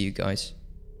good to see you guys.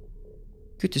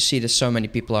 Good to see that so many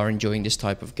people are enjoying this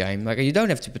type of game. Like, you don't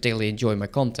have to particularly enjoy my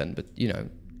content, but, you know,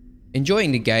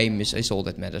 enjoying the game is all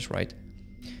that matters, right?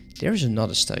 There's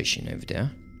another station over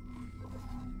there.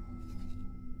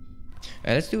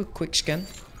 Let's do a quick scan.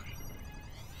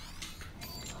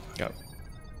 Go.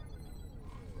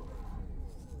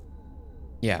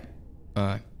 Yeah.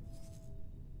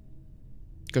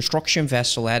 Construction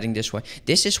vessel heading this way.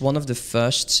 This is one of the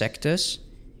first sectors.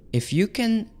 If you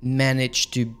can manage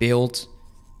to build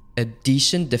a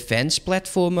decent defense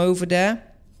platform over there,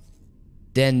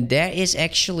 then there is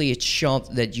actually a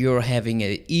shot that you're having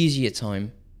an easier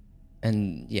time.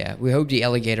 And yeah, we hope the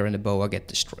alligator and the boa get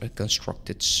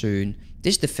constructed soon.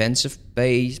 This defensive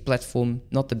base platform,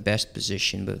 not the best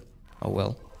position, but oh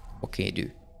well, what can you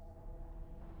do?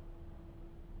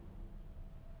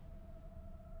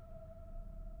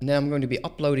 Now I'm going to be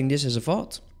uploading this as a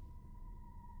VOD.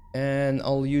 And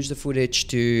I'll use the footage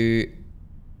to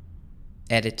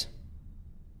edit.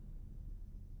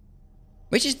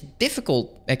 Which is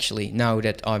difficult, actually, now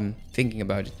that I'm thinking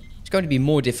about it. It's going to be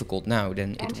more difficult now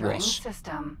than it Entering was.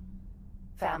 system.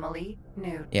 Family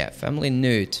nude. Yeah, family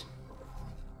nude.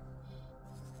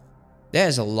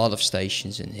 There's a lot of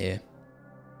stations in here.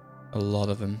 A lot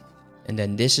of them. And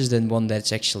then this is the one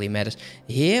that's actually matters.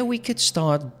 Here we could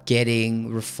start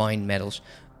getting refined metals.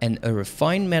 And a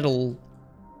refined metal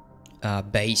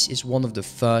base is one of the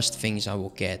first things I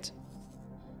will get.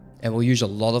 And we'll use a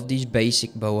lot of these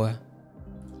basic boa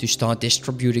to start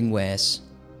distributing wares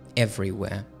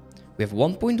everywhere. We have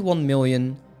 1.1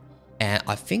 million. And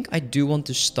I think I do want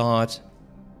to start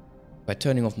by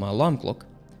turning off my alarm clock.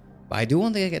 But I do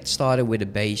want to get started with a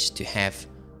base to have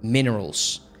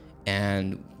minerals.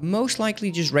 And most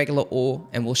likely just regular ore,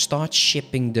 and we'll start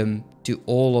shipping them to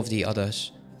all of the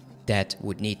others that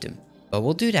would need them. But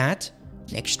we'll do that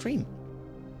next stream.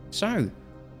 So,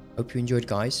 hope you enjoyed,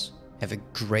 guys. Have a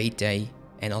great day,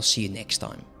 and I'll see you next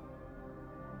time.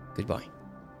 Goodbye.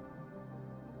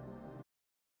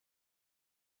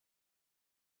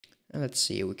 And let's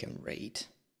see if we can raid.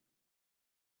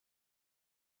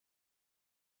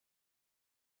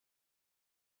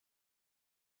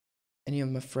 Any of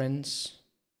my friends?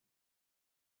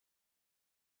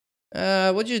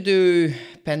 What'd you do,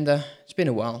 Panda? It's been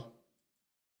a while.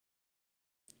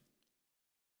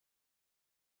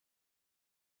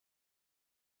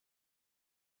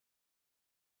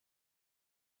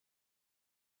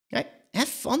 Right, have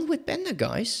fun with Panda,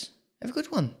 guys. Have a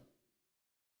good one.